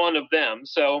be one of them.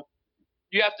 So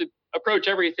you have to approach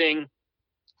everything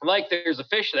like there's a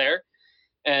fish there.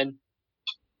 And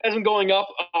as I'm going up,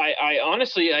 I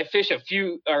honestly fish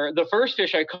the first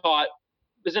fish I caught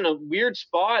was in a weird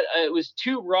spot. It was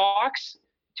two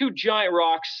giant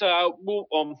rocks.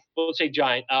 We'll say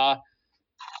giant.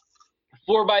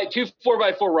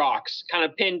 4x4 rocks kind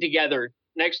of pinned together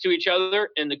next to each other,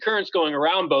 and the current's going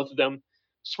around both of them,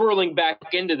 swirling back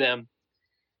into them.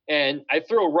 And I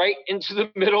throw right into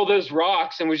the middle of those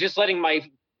rocks and was just letting my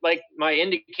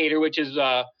indicator, which is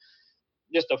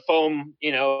just a foam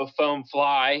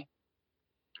fly,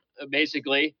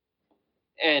 basically,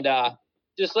 and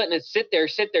just letting it sit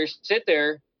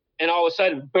there, and all of a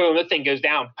sudden, boom, the thing goes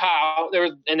down, pow.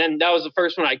 And then that was the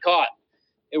first one I caught.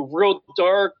 A real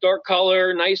dark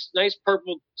color, nice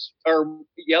purple or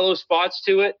yellow spots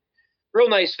to it. Real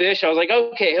nice fish. I was like,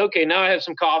 okay, now I have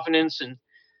some confidence, and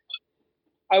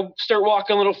I start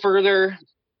walking a little further,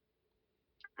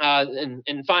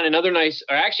 and find another nice.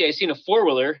 Or actually, I seen a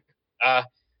 4-wheeler.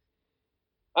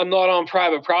 I'm not on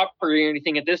private property or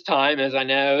anything at this time, as I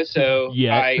know. So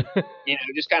yeah. I,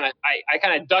 just kind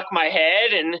of duck my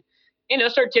head and,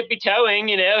 start tippy-toeing,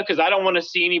 because I don't want to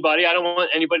see anybody. I don't want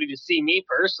anybody to see me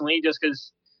personally, just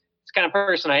because it's the kind of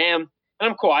person I am. And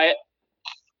I'm quiet.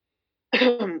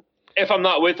 If I'm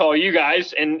not with all you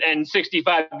guys and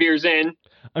 65 beers in.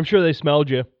 I'm sure they smelled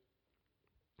you.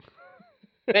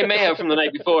 They may have from the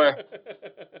night before.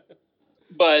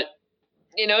 But,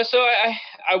 so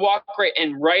I walk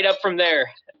right up from there.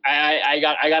 I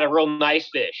got a real nice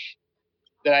fish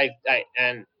that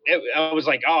I was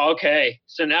like, oh, okay.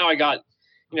 So now I got,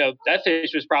 that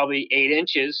fish was probably 8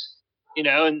 inches,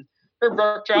 and for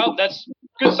brook trout, that's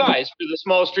good size for the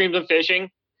small streams I'm fishing.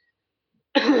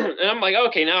 And I'm like,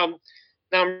 okay, now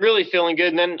I'm really feeling good.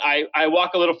 And then I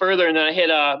walk a little further, and then I hit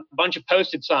a bunch of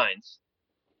posted signs.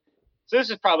 So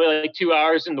this is probably like 2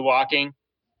 hours into walking,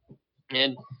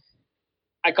 and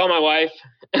I call my wife.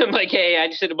 I'm like, hey, I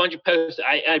just hit a bunch of posts.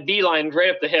 I beelined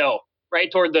right up the hill,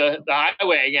 right toward the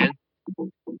highway again,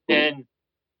 and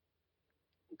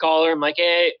call her. I'm like,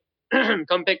 hey,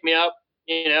 come pick me up,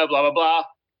 blah, blah, blah.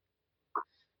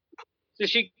 So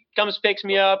she comes, picks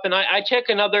me up, and I check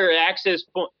another access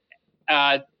point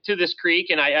to this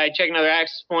creek, and I check another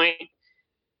access point,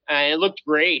 and it looked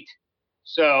great.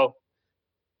 So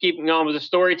keeping on with the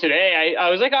story today, I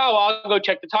was like, oh, well, I'll go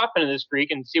check the top end of this creek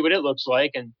and see what it looks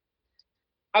like. And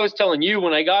I was telling you,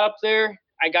 when I got up there,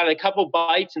 I got a couple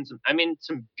bites and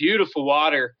some beautiful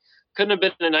water. Couldn't have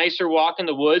been a nicer walk in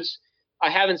the woods. I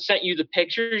haven't sent you the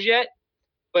pictures yet,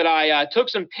 but I took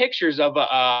some pictures of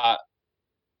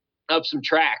some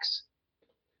tracks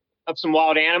of some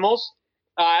wild animals.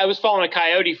 I was following a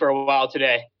coyote for a while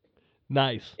today.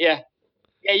 Nice. Yeah,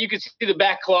 you could see the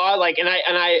back claw, and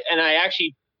I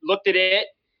actually looked at it,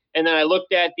 and then I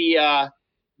looked at the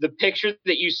picture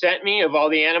that you sent me of all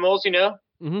the animals,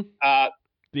 Mm-hmm.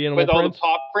 The animal with prints. all the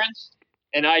paw prints,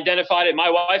 and I identified it. My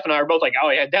wife and I were both like, oh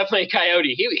yeah, definitely a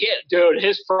coyote. Dude,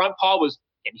 his front paw was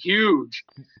huge.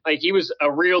 Like, he was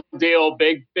a real deal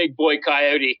big boy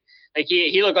coyote. Like,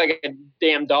 he looked like a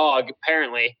damn dog,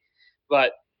 apparently.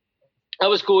 But that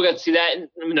was cool. Got to see that. And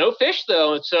no fish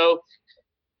though. And so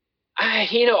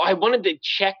I wanted to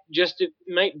check just it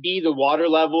might be the water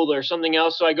level or something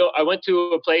else. So I went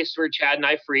to a place where Chad and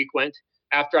I frequent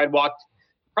after I'd walked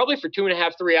probably for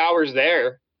 2.5, 3 hours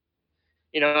there.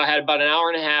 I had about an hour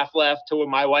and a half left till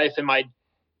my wife and my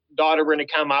daughter were going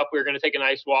to come up. We were going to take a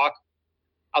nice walk.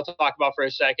 I'll talk about for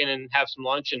a second and have some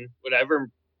lunch and whatever,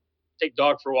 and take the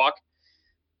dog for a walk.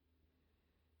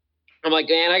 I'm like,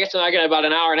 man, I guess I got about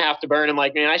an hour and a half to burn. I'm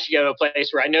like, man, I should go to a place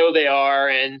where I know they are.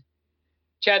 And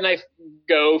Chad and I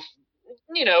go,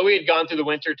 we had gone through the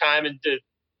winter time and to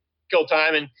kill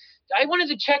time. And I wanted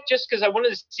to check just because I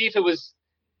wanted to see if it was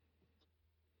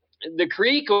the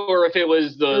creek or if it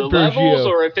was the levels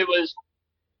or if it was,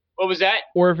 what was that?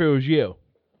 Or if it was you.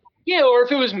 Yeah, or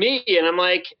if it was me. And I'm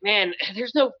like, man,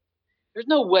 there's no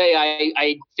way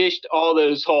I fished all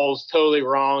those holes totally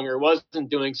wrong or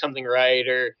wasn't doing something right,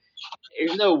 or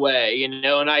there's no way,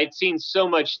 and I'd seen so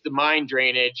much the mine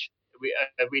drainage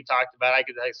we talked about. I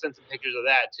send some pictures of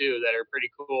that too that are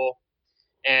pretty cool.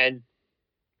 And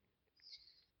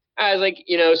I was like,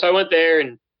 so I went there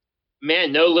and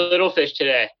man, no little fish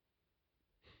today.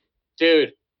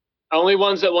 Dude, only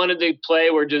ones that wanted to play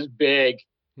were just big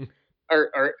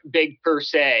or big per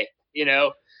se,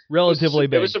 Relatively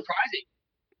big. It was surprising.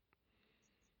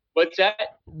 What's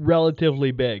that?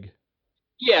 Relatively big.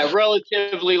 Yeah,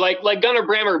 relatively like Gunnar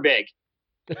Brammer big.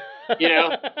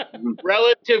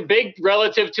 Relative big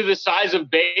relative to the size of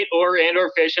bait or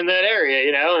fish in that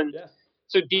area, and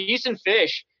so decent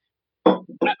fish.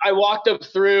 I walked up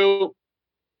through,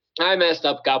 I messed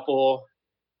up a couple.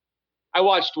 I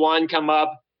watched one come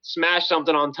up, smash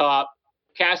something on top,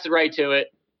 cast it right to it.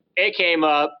 It came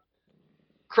up,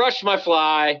 crushed my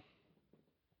fly.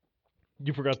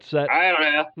 You forgot to set?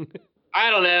 I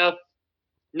don't know.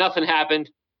 Nothing happened.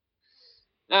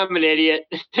 I'm an idiot.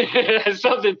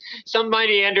 Some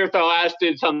Neanderthal ass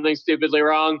did something stupidly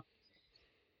wrong.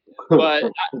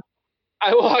 But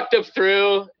I walked up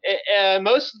through.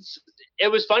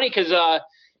 It was funny because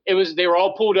they were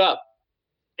all pulled up,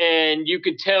 and you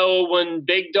could tell when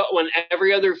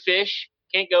every other fish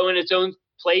can't go in its own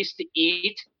place to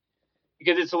eat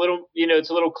because it's a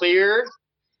little clearer,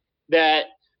 that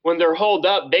when they're holed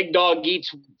up, big dog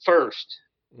eats first.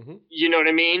 Mm-hmm. You know what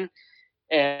I mean?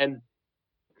 And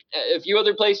a few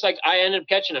other places, like I ended up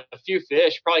catching a few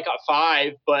fish, probably caught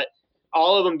 5, but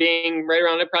all of them being right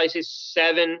around, I'd probably say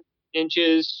 7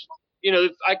 inches.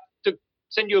 I took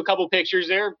send you a couple pictures.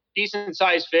 They're decent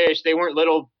sized fish. They weren't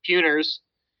little puners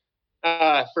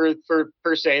for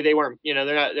per se. They weren't,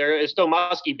 they're still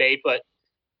musky bait, but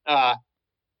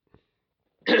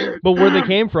but where they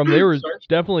came from, they were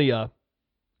definitely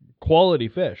quality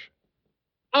fish.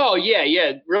 Oh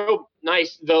yeah, real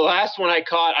nice. The last one I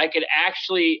caught, I could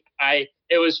actually,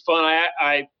 it was fun.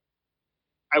 I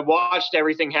watched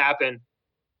everything happen.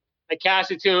 I cast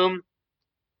it to him,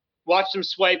 watched him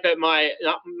swipe at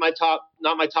not my top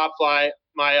fly,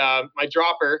 my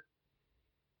dropper,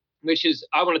 which is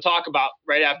I want to talk about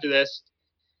right after this.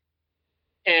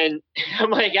 And I'm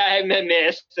like, I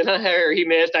missed, or he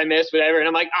missed, I missed, whatever. And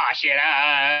I'm like, shit,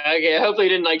 okay, hopefully he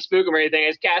didn't like spook him or anything. I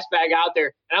just cast back out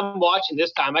there, and I'm watching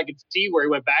this time. I could see where he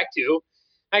went back to.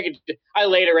 I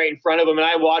laid it right in front of him, and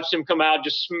I watched him come out,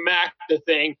 just smack the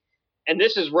thing. And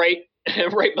this is right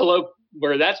below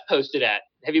where that's posted at.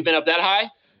 Have you been up that high?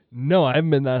 No, I haven't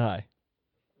been that high.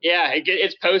 Yeah,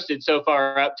 it's posted so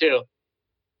far up too.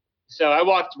 So I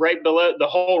walked right below the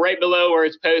hole, right below where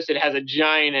it's posted has a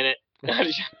giant in it. Per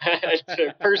se, as high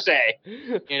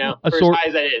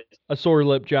as that is. A sore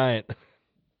lip giant.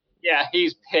 Yeah,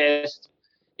 he's pissed.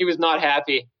 He was not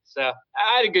happy. So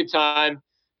I had a good time.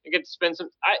 I get to spend some.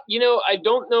 I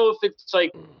don't know if it's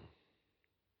like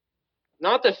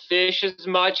not the fish as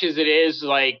much as it is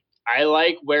like I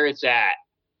like where it's at.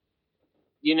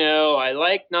 I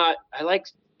like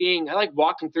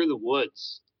walking through the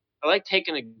woods. I like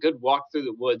taking a good walk through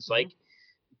the woods. Like,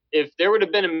 if there would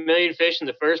have been a million fish in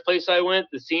the first place I went,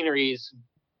 the scenery's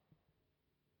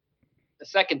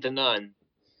second to none.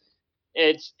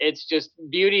 It's just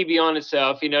beauty beyond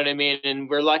itself, you know what I mean? And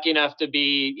we're lucky enough to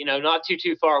be, not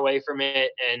too far away from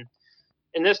it.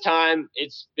 And this time,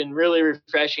 it's been really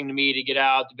refreshing to me to get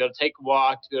out, to be able to take a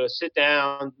walk, to be able to sit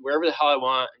down wherever the hell I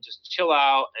want and just chill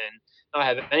out and not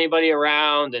have anybody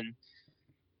around and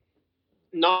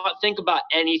not think about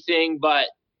anything but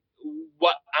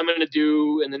what I'm going to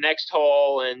do in the next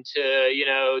hole, and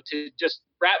to just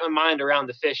wrap my mind around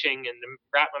the fishing and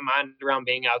wrap my mind around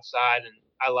being outside. And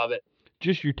I love it.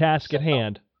 Just your task at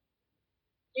hand.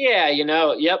 Yeah.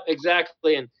 Yep,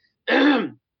 exactly.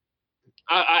 And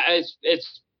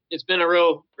it's it's been a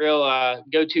real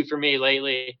go-to for me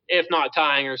lately, if not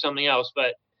tying or something else.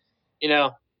 But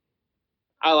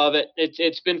I love it.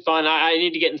 It's been fun. I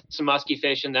need to get in some musky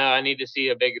fishing though. I need to see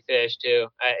a bigger fish too.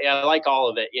 I like all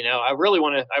of it. I really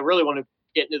want to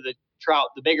get into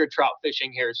the bigger trout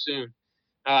fishing here soon.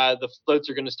 The floats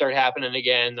are going to start happening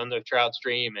again on the trout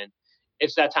stream, and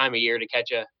it's that time of year to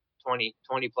catch a 20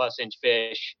 plus inch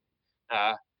fish.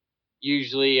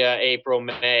 Usually April,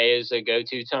 May is a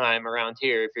go-to time around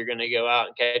here if you're going to go out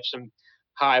and catch some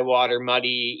high water,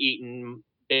 muddy, eating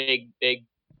big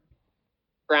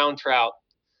brown trout.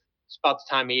 It's about the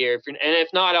time of year. And if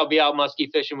not, I'll be out musky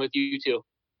fishing with you too.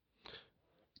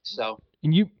 So,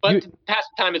 to pass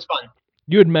the time, it's fun.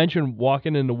 You had mentioned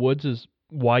walking in the woods is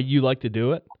why you like to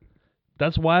do it.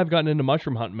 That's why I've gotten into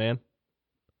mushroom hunting, man.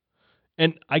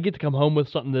 And I get to come home with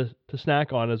something to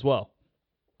snack on as well.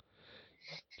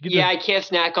 I can't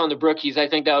snack on the brookies. I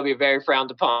think that would be very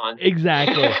frowned upon.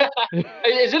 Exactly.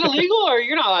 Is it illegal, or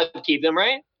you're not allowed to keep them,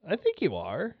 right? I think you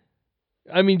are.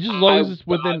 I mean, just as long as it's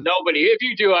within. Nobody. If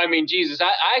you do, I mean, Jesus.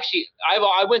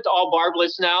 I went to all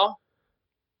barbless now.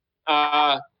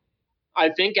 I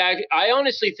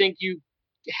honestly think you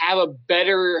have a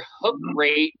better hook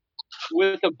rate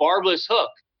with a barbless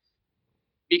hook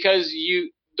because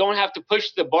you don't have to push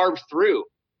the barb through.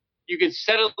 You can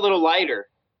set it a little lighter.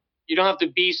 You don't have to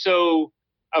be so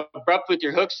abrupt with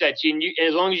your hook sets.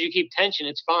 As long as you keep tension,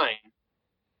 it's fine.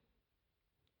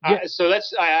 Yeah. So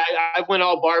I've went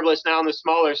all barbless now on the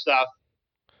smaller stuff.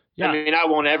 Yeah. I mean, I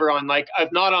won't ever on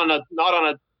I've not on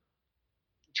a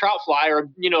trout fly or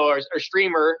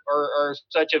streamer or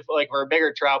such for a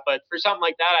bigger trout, but for something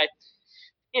like that,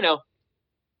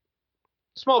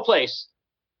 small place,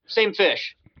 same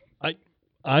fish.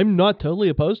 I'm not totally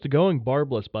opposed to going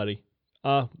barbless, buddy.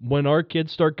 When our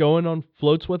kids start going on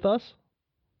floats with us,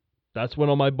 that's when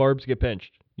all my barbs get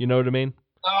pinched. You know what I mean?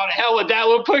 Oh, the hell with that.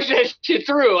 We'll push that shit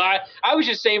through. I was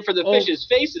just saying for the fish's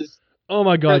faces. Oh,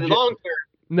 my God. For the long term.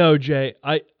 No, Jay.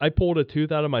 I pulled a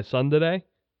tooth out of my son today.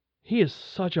 He is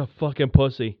such a fucking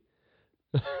pussy.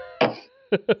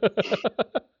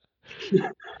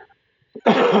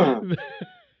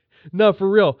 No, for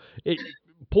real. It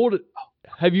pulled it.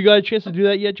 Have you got a chance to do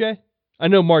that yet, Jay? I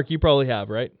know, Mark, you probably have,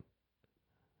 right?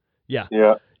 Yeah.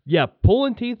 Yeah,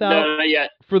 pulling teeth out not yet.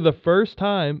 For the first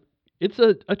time, it's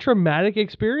a traumatic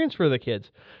experience for the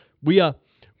kids. We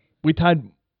tied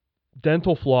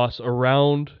dental floss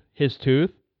around his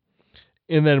tooth,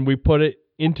 and then we put it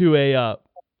into a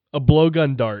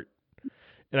blowgun dart,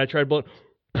 and I tried blowing.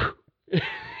 It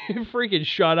freaking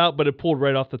shot out, but it pulled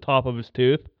right off the top of his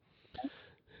tooth.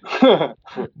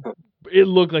 It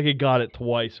looked like it got it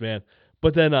twice, man.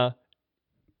 But then, and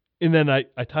then I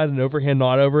tied an overhand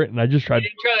knot over it, and I just tried.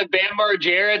 Did you try to Bam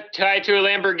Margera tied to a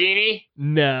Lamborghini?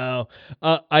 No,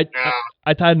 I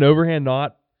tied an overhand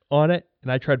knot on it,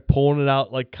 and I tried pulling it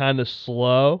out kind of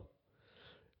slow,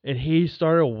 and he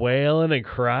started wailing and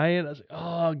crying. I was like,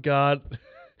 "Oh God,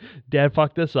 Dad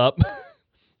fucked this up."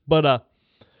 But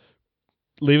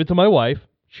leave it to my wife.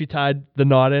 She tied the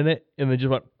knot in it, and then just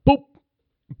went boop,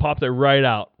 and popped it right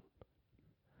out.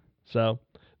 So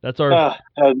that's our.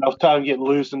 Had enough time getting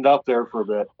loosened up there for a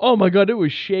bit. Oh my God, it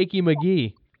was Shaky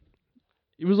McGee.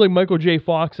 It was like Michael J.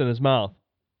 Fox in his mouth.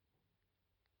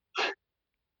 Oh,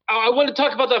 I want to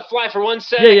talk about that fly for 1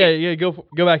 second. Yeah. Go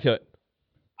back to it.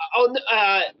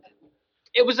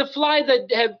 It was a fly that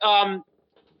had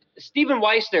Stephen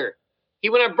Weissner. He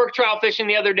went on brook trout fishing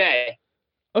the other day.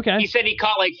 Okay. He said he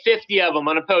caught 50 of them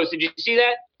on a post. Did you see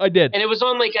that? I did. And it was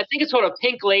on I think it's called a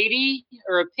pink lady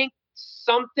or a pink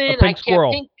something. A pink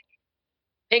squirrel.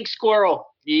 Pink squirrel.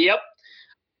 Yep.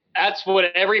 That's what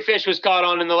every fish was caught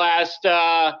on in the last,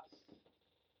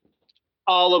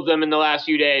 all of them in the last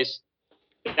few days.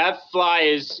 That fly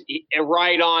is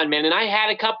right on, man. And I had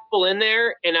a couple in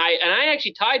there, and I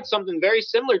actually tied something very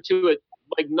similar to it,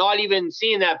 not even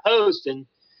seeing that post. And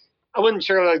I wasn't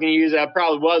sure if I was going to use that.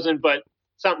 Probably wasn't, but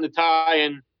something to tie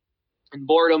and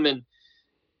boredom. And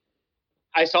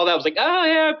I saw that. I was like, oh,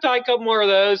 yeah, I've tied a couple more of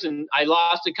those. And I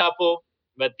lost a couple.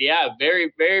 But, yeah,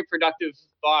 very, very productive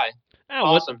fly. Oh,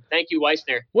 awesome. Thank you,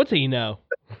 Weissner. What's he know?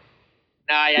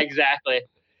 Nah, yeah, exactly.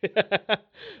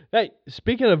 Hey,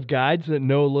 speaking of guides that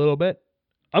know a little bit,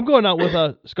 I'm going out with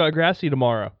Scott Grassi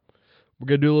tomorrow. We're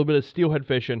going to do a little bit of steelhead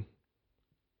fishing.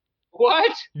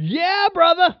 What? Yeah,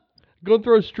 brother. Going to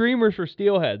throw streamers for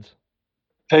steelheads.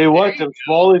 Tell you what, them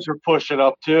smallies are pushing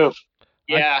up too.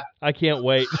 Yeah. I can't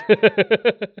wait. You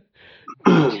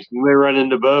may run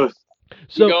into both.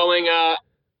 So, you going,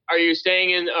 are you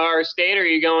staying in our state or are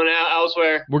you going out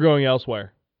elsewhere? We're going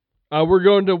elsewhere. We're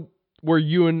going to where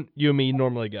you and me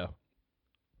normally go.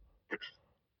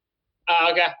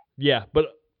 Okay. Yeah, but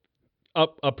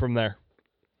up from there.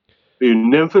 Are you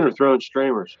nymphing or throwing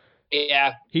streamers?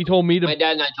 Yeah. He told me My to.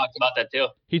 dad and I talked about that too.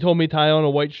 He told me tie on a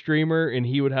white streamer, and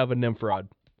he would have a nymph rod.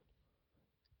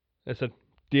 I said,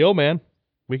 deal, man.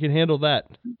 We can handle that.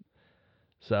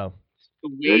 So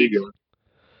There you go.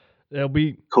 it'll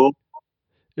be Cool.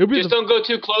 Just don't go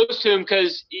too close to him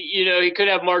because he could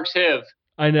have Mark's HIV.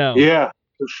 I know. Yeah,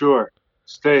 for sure.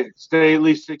 Stay at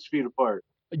least 6 feet apart.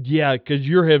 Yeah, because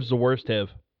your HIV's the worst HIV.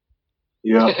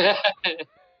 Yeah.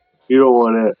 You don't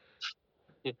want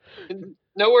it.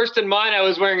 No worse than mine. I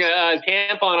was wearing a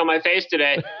tampon on my face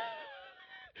today.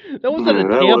 That wasn't a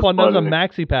tampon. That was a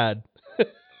maxi pad.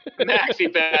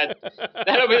 Maxi pad.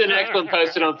 That'll be the next one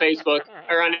posted on Facebook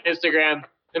or on Instagram.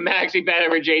 The maxi pad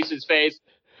over Jason's face.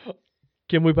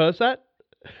 Can we post that?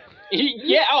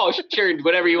 Yeah. Oh, sure.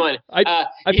 Whatever you want. I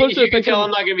posted a you can picture. tell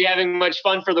I'm not going to be having much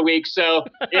fun for the week, so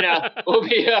we'll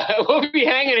be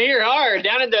hanging here hard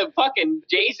down in the fucking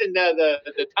Jason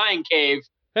the time cave.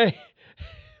 Hey,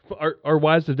 our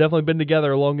wives have definitely been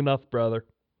together long enough, brother.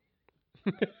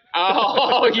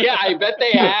 Oh yeah, I bet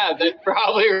they have. That's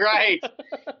probably right.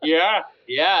 Yeah,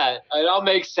 it all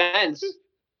makes sense.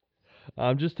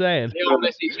 I'm just saying. They all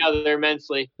miss each other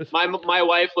immensely. My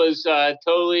wife was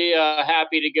totally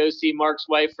happy to go see Mark's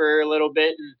wife for a little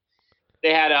bit,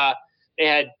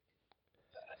 and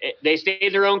they stayed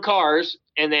in their own cars,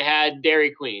 and they had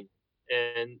Dairy Queen,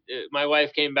 and my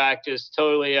wife came back just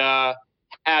totally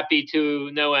happy to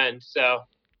no end. So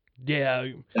yeah,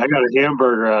 I got a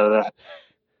hamburger out of that.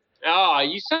 Oh,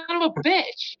 you son of a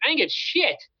bitch! I didn't get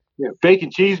shit. Yeah,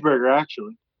 bacon cheeseburger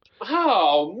actually.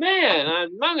 Oh man,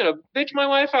 I'm gonna bitch my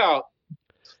wife out.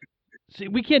 See,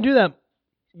 we can't do that.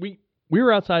 We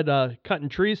were outside cutting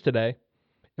trees today,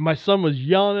 and my son was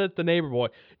yelling at the neighbor boy,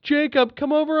 "Jacob,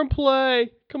 come over and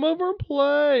play. Come over and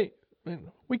play."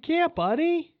 We can't,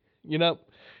 buddy.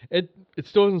 It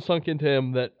still hasn't sunk into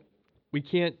him that we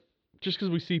can't, just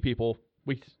because we see people,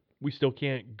 we still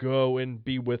can't go and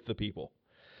be with the people.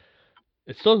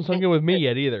 It still hasn't sunk in with me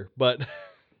yet either, but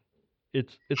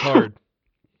it's hard.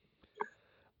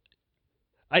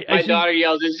 My daughter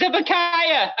yells,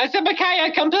 Zebekiah,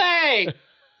 come play!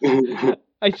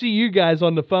 I see you guys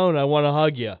on the phone. I want to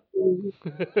hug you.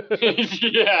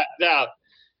 Yeah, no.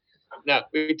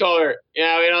 We told her, we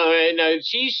don't. No,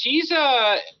 she's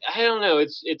I don't know.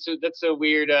 That's a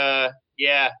weird.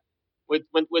 Yeah,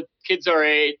 with kids our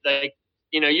age, like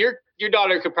your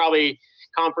daughter could probably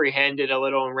comprehend it a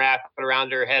little and wrap it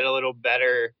around her head a little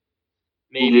better.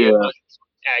 Maybe what's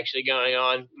actually going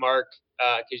on, Mark,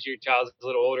 because your child's a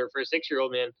little older for a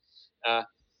 6-year-old man.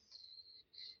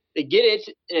 They get it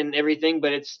and everything,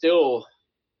 but it's still.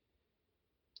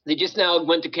 They just now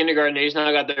went to kindergarten. They just now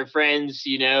got their friends.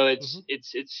 Riley's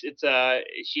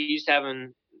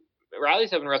having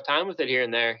a rough time with it here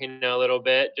and there. A little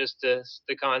bit, just the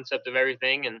concept of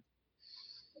everything, and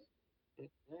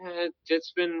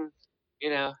it's been,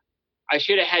 I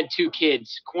should have had 2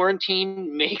 kids.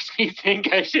 Quarantine makes me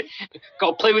think I should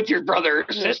go play with your brother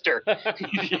or sister.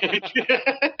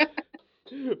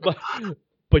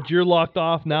 But you're locked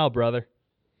off now, brother.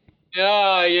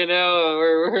 Oh,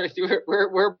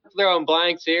 we're throwing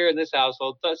blanks here in this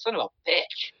household. Son of a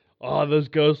bitch. Oh, those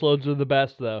ghost loads are the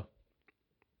best, though.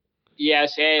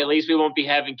 Yes, hey, at least we won't be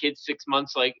having kids 6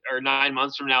 months or 9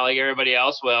 months from now like everybody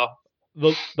else will.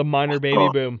 The minor baby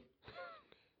boom.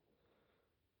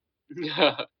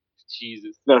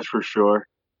 Jesus. That's for sure.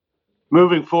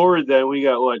 Moving forward, then we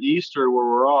got Easter where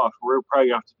we're off. We're probably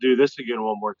gonna have to do this again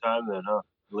one more time, then, huh?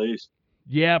 At least.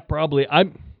 Yeah, probably.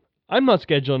 I'm not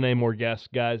scheduling any more guests,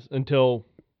 guys, until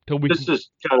we.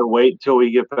 Just kind of wait until we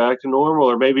get back to normal,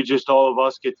 or maybe just all of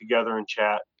us get together and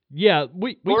chat. Yeah, I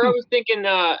was thinking.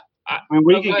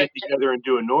 We can get together and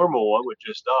do a normal one with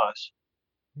just us.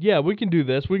 Yeah, we can do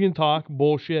this. We can talk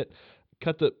bullshit,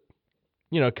 cut up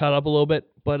a little bit.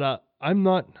 But I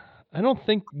don't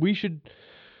think we should.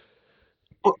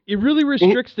 It really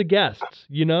restricts the guests.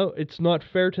 It's not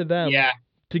fair to them. Yeah.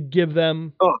 To give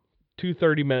them 2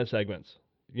 30-minute segments.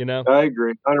 I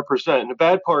agree, 100%. And the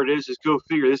bad part is go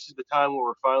figure. This is the time where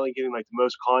we're finally getting the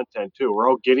most content too. We're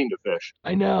all getting to fish.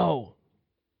 I know.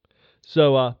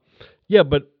 So, yeah,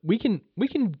 but we can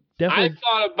definitely. I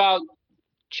thought about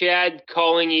Chad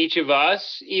calling each of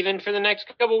us even for the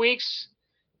next couple weeks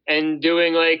and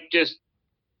doing just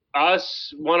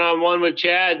us one-on-one with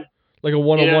Chad. Like a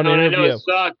one-on-one interview. I know it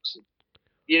sucks.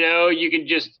 You could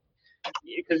just,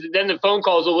 because then the phone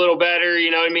call's a little better,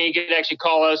 you know what I mean? You could actually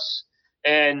call us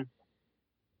and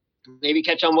maybe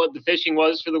catch on what the fishing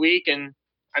was for the week. And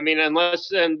I mean,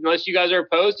 unless you guys are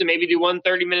opposed to maybe do one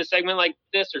 30-minute segment like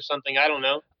this or something, I don't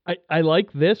know. I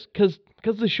like this because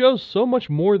the show's so much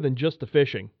more than just the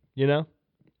fishing. You know,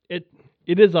 it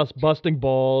is us busting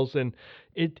balls, and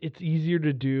it's easier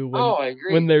to do I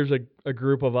agree. when there's a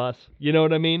group of us. You know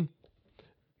what I mean?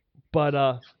 But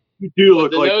You do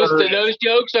look like the nose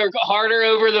jokes are harder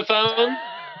over the phone.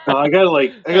 No, I gotta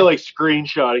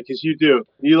screenshot it because you do.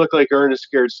 You look like Ernest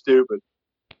Scared Stupid.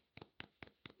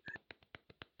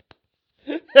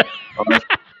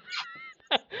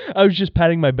 I was just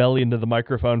patting my belly into the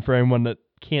microphone for anyone that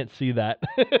can't see that.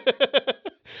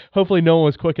 Hopefully no one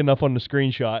was quick enough on the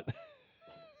screenshot.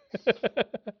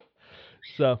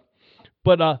 So,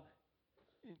 but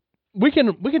we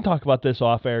can talk about this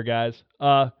off air, guys.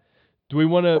 Do we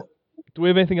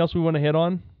have anything else we want to hit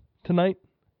on tonight?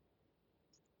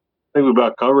 I think we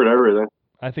about covered everything.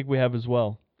 I think we have as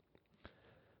well.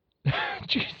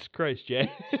 Jesus Christ, Jay.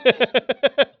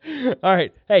 All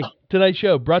right. Hey, tonight's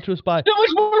show brought to us by... So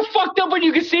much more fucked up when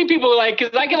you can see people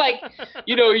because I can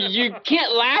you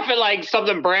can't laugh at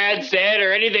something Brad said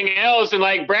or anything else. And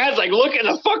Brad's looking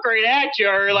the fuck right at you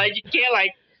or you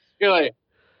can't you're like,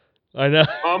 I know.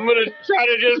 I'm going to try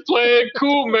to just play it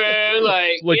cool, man.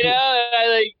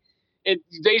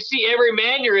 They see every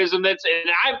mannerism and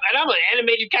I'm an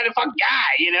animated kind of fuck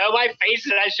guy, my face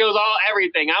that shows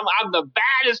everything. I'm the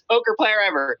baddest poker player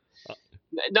ever.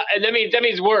 No, that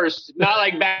means worst,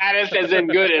 not baddest as in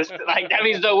goodest. That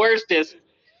means the worstest.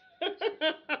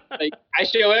 I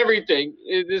show everything.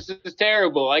 This is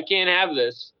terrible. I can't have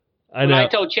this. I know. When I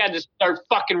tell Chad to start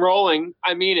fucking rolling,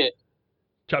 I mean it.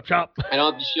 Chop chop. I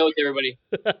don't have to show it to everybody.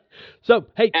 So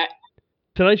hey,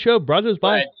 tonight's show brought to us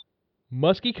by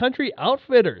Muskie Country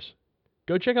Outfitters.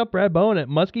 Go check out Brad Bohen at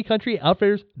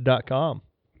muskiecountry.outfitters.com.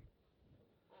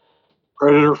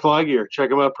 Predator Fly Gear. Check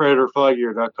them out,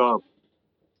 predatorflygear.com.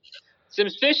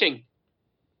 Sims Fishing.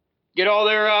 Get all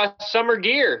their summer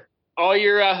gear. All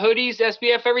your hoodies,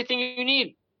 SPF, everything you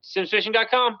need.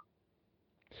 SimsFishing.com.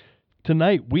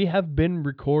 Tonight, we have been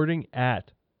recording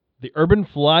at the Urban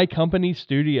Fly Company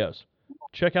Studios.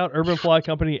 Check out Urban Fly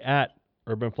Company at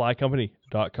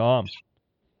urbanflycompany.com.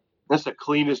 That's the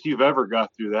cleanest you've ever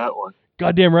got through that one.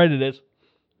 Goddamn right it is.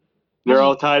 They're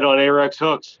all tied on Arex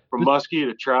hooks. From muskie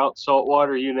to trout,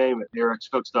 saltwater, you name it.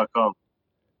 ArexHooks.com.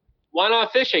 Why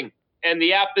Not Fishing and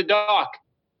the app The Dock.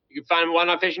 You can find them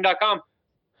at whynotfishing.com.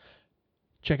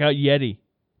 Check out Yeti,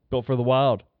 built for the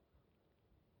wild.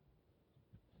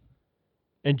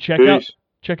 And check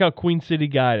out Queen City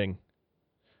Guiding.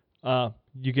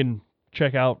 You can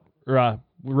check out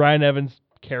Ryan Evans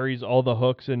carries all the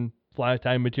hooks and fly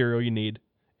tying material you need,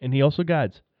 and he also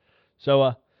guides.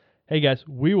 So, hey guys,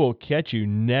 we will catch you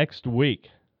next week.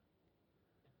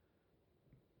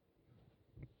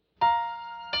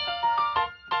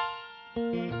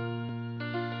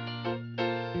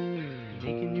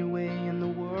 Making your way in the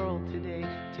world today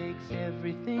takes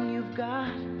everything you've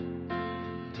got.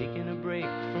 Taking a break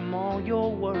from all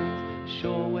your worries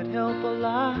sure would help a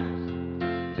lot.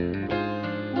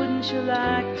 Wouldn't you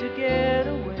like to get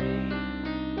away?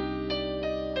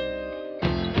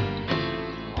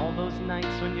 All those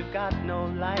nights when you've got no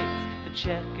lights, the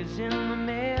check is in the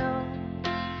mail,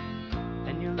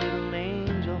 and your little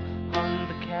angel hung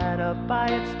the cat up by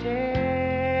its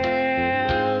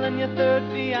tail, and your third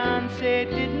fiancé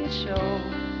didn't show.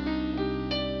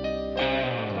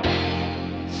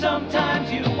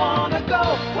 Sometimes you wanna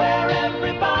go where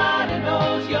everybody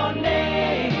knows your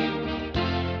name,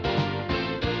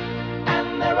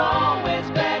 and they're always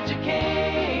glad you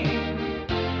came.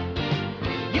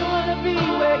 You wanna be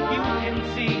where you can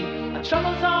see the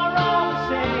troubles are all the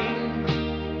same.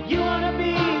 You wanna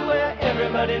be where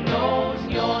everybody knows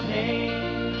your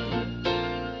name.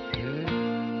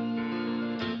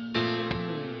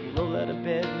 You roll out of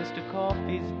bed, Mr.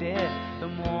 Coffee's dead. The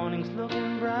morning's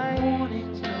looking bright.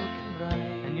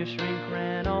 And your shrink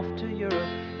ran off to Europe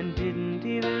and didn't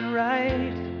even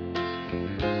write.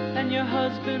 And your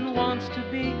husband wants to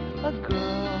be a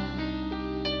girl.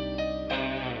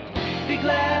 Be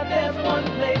glad there's one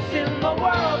place in the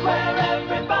world where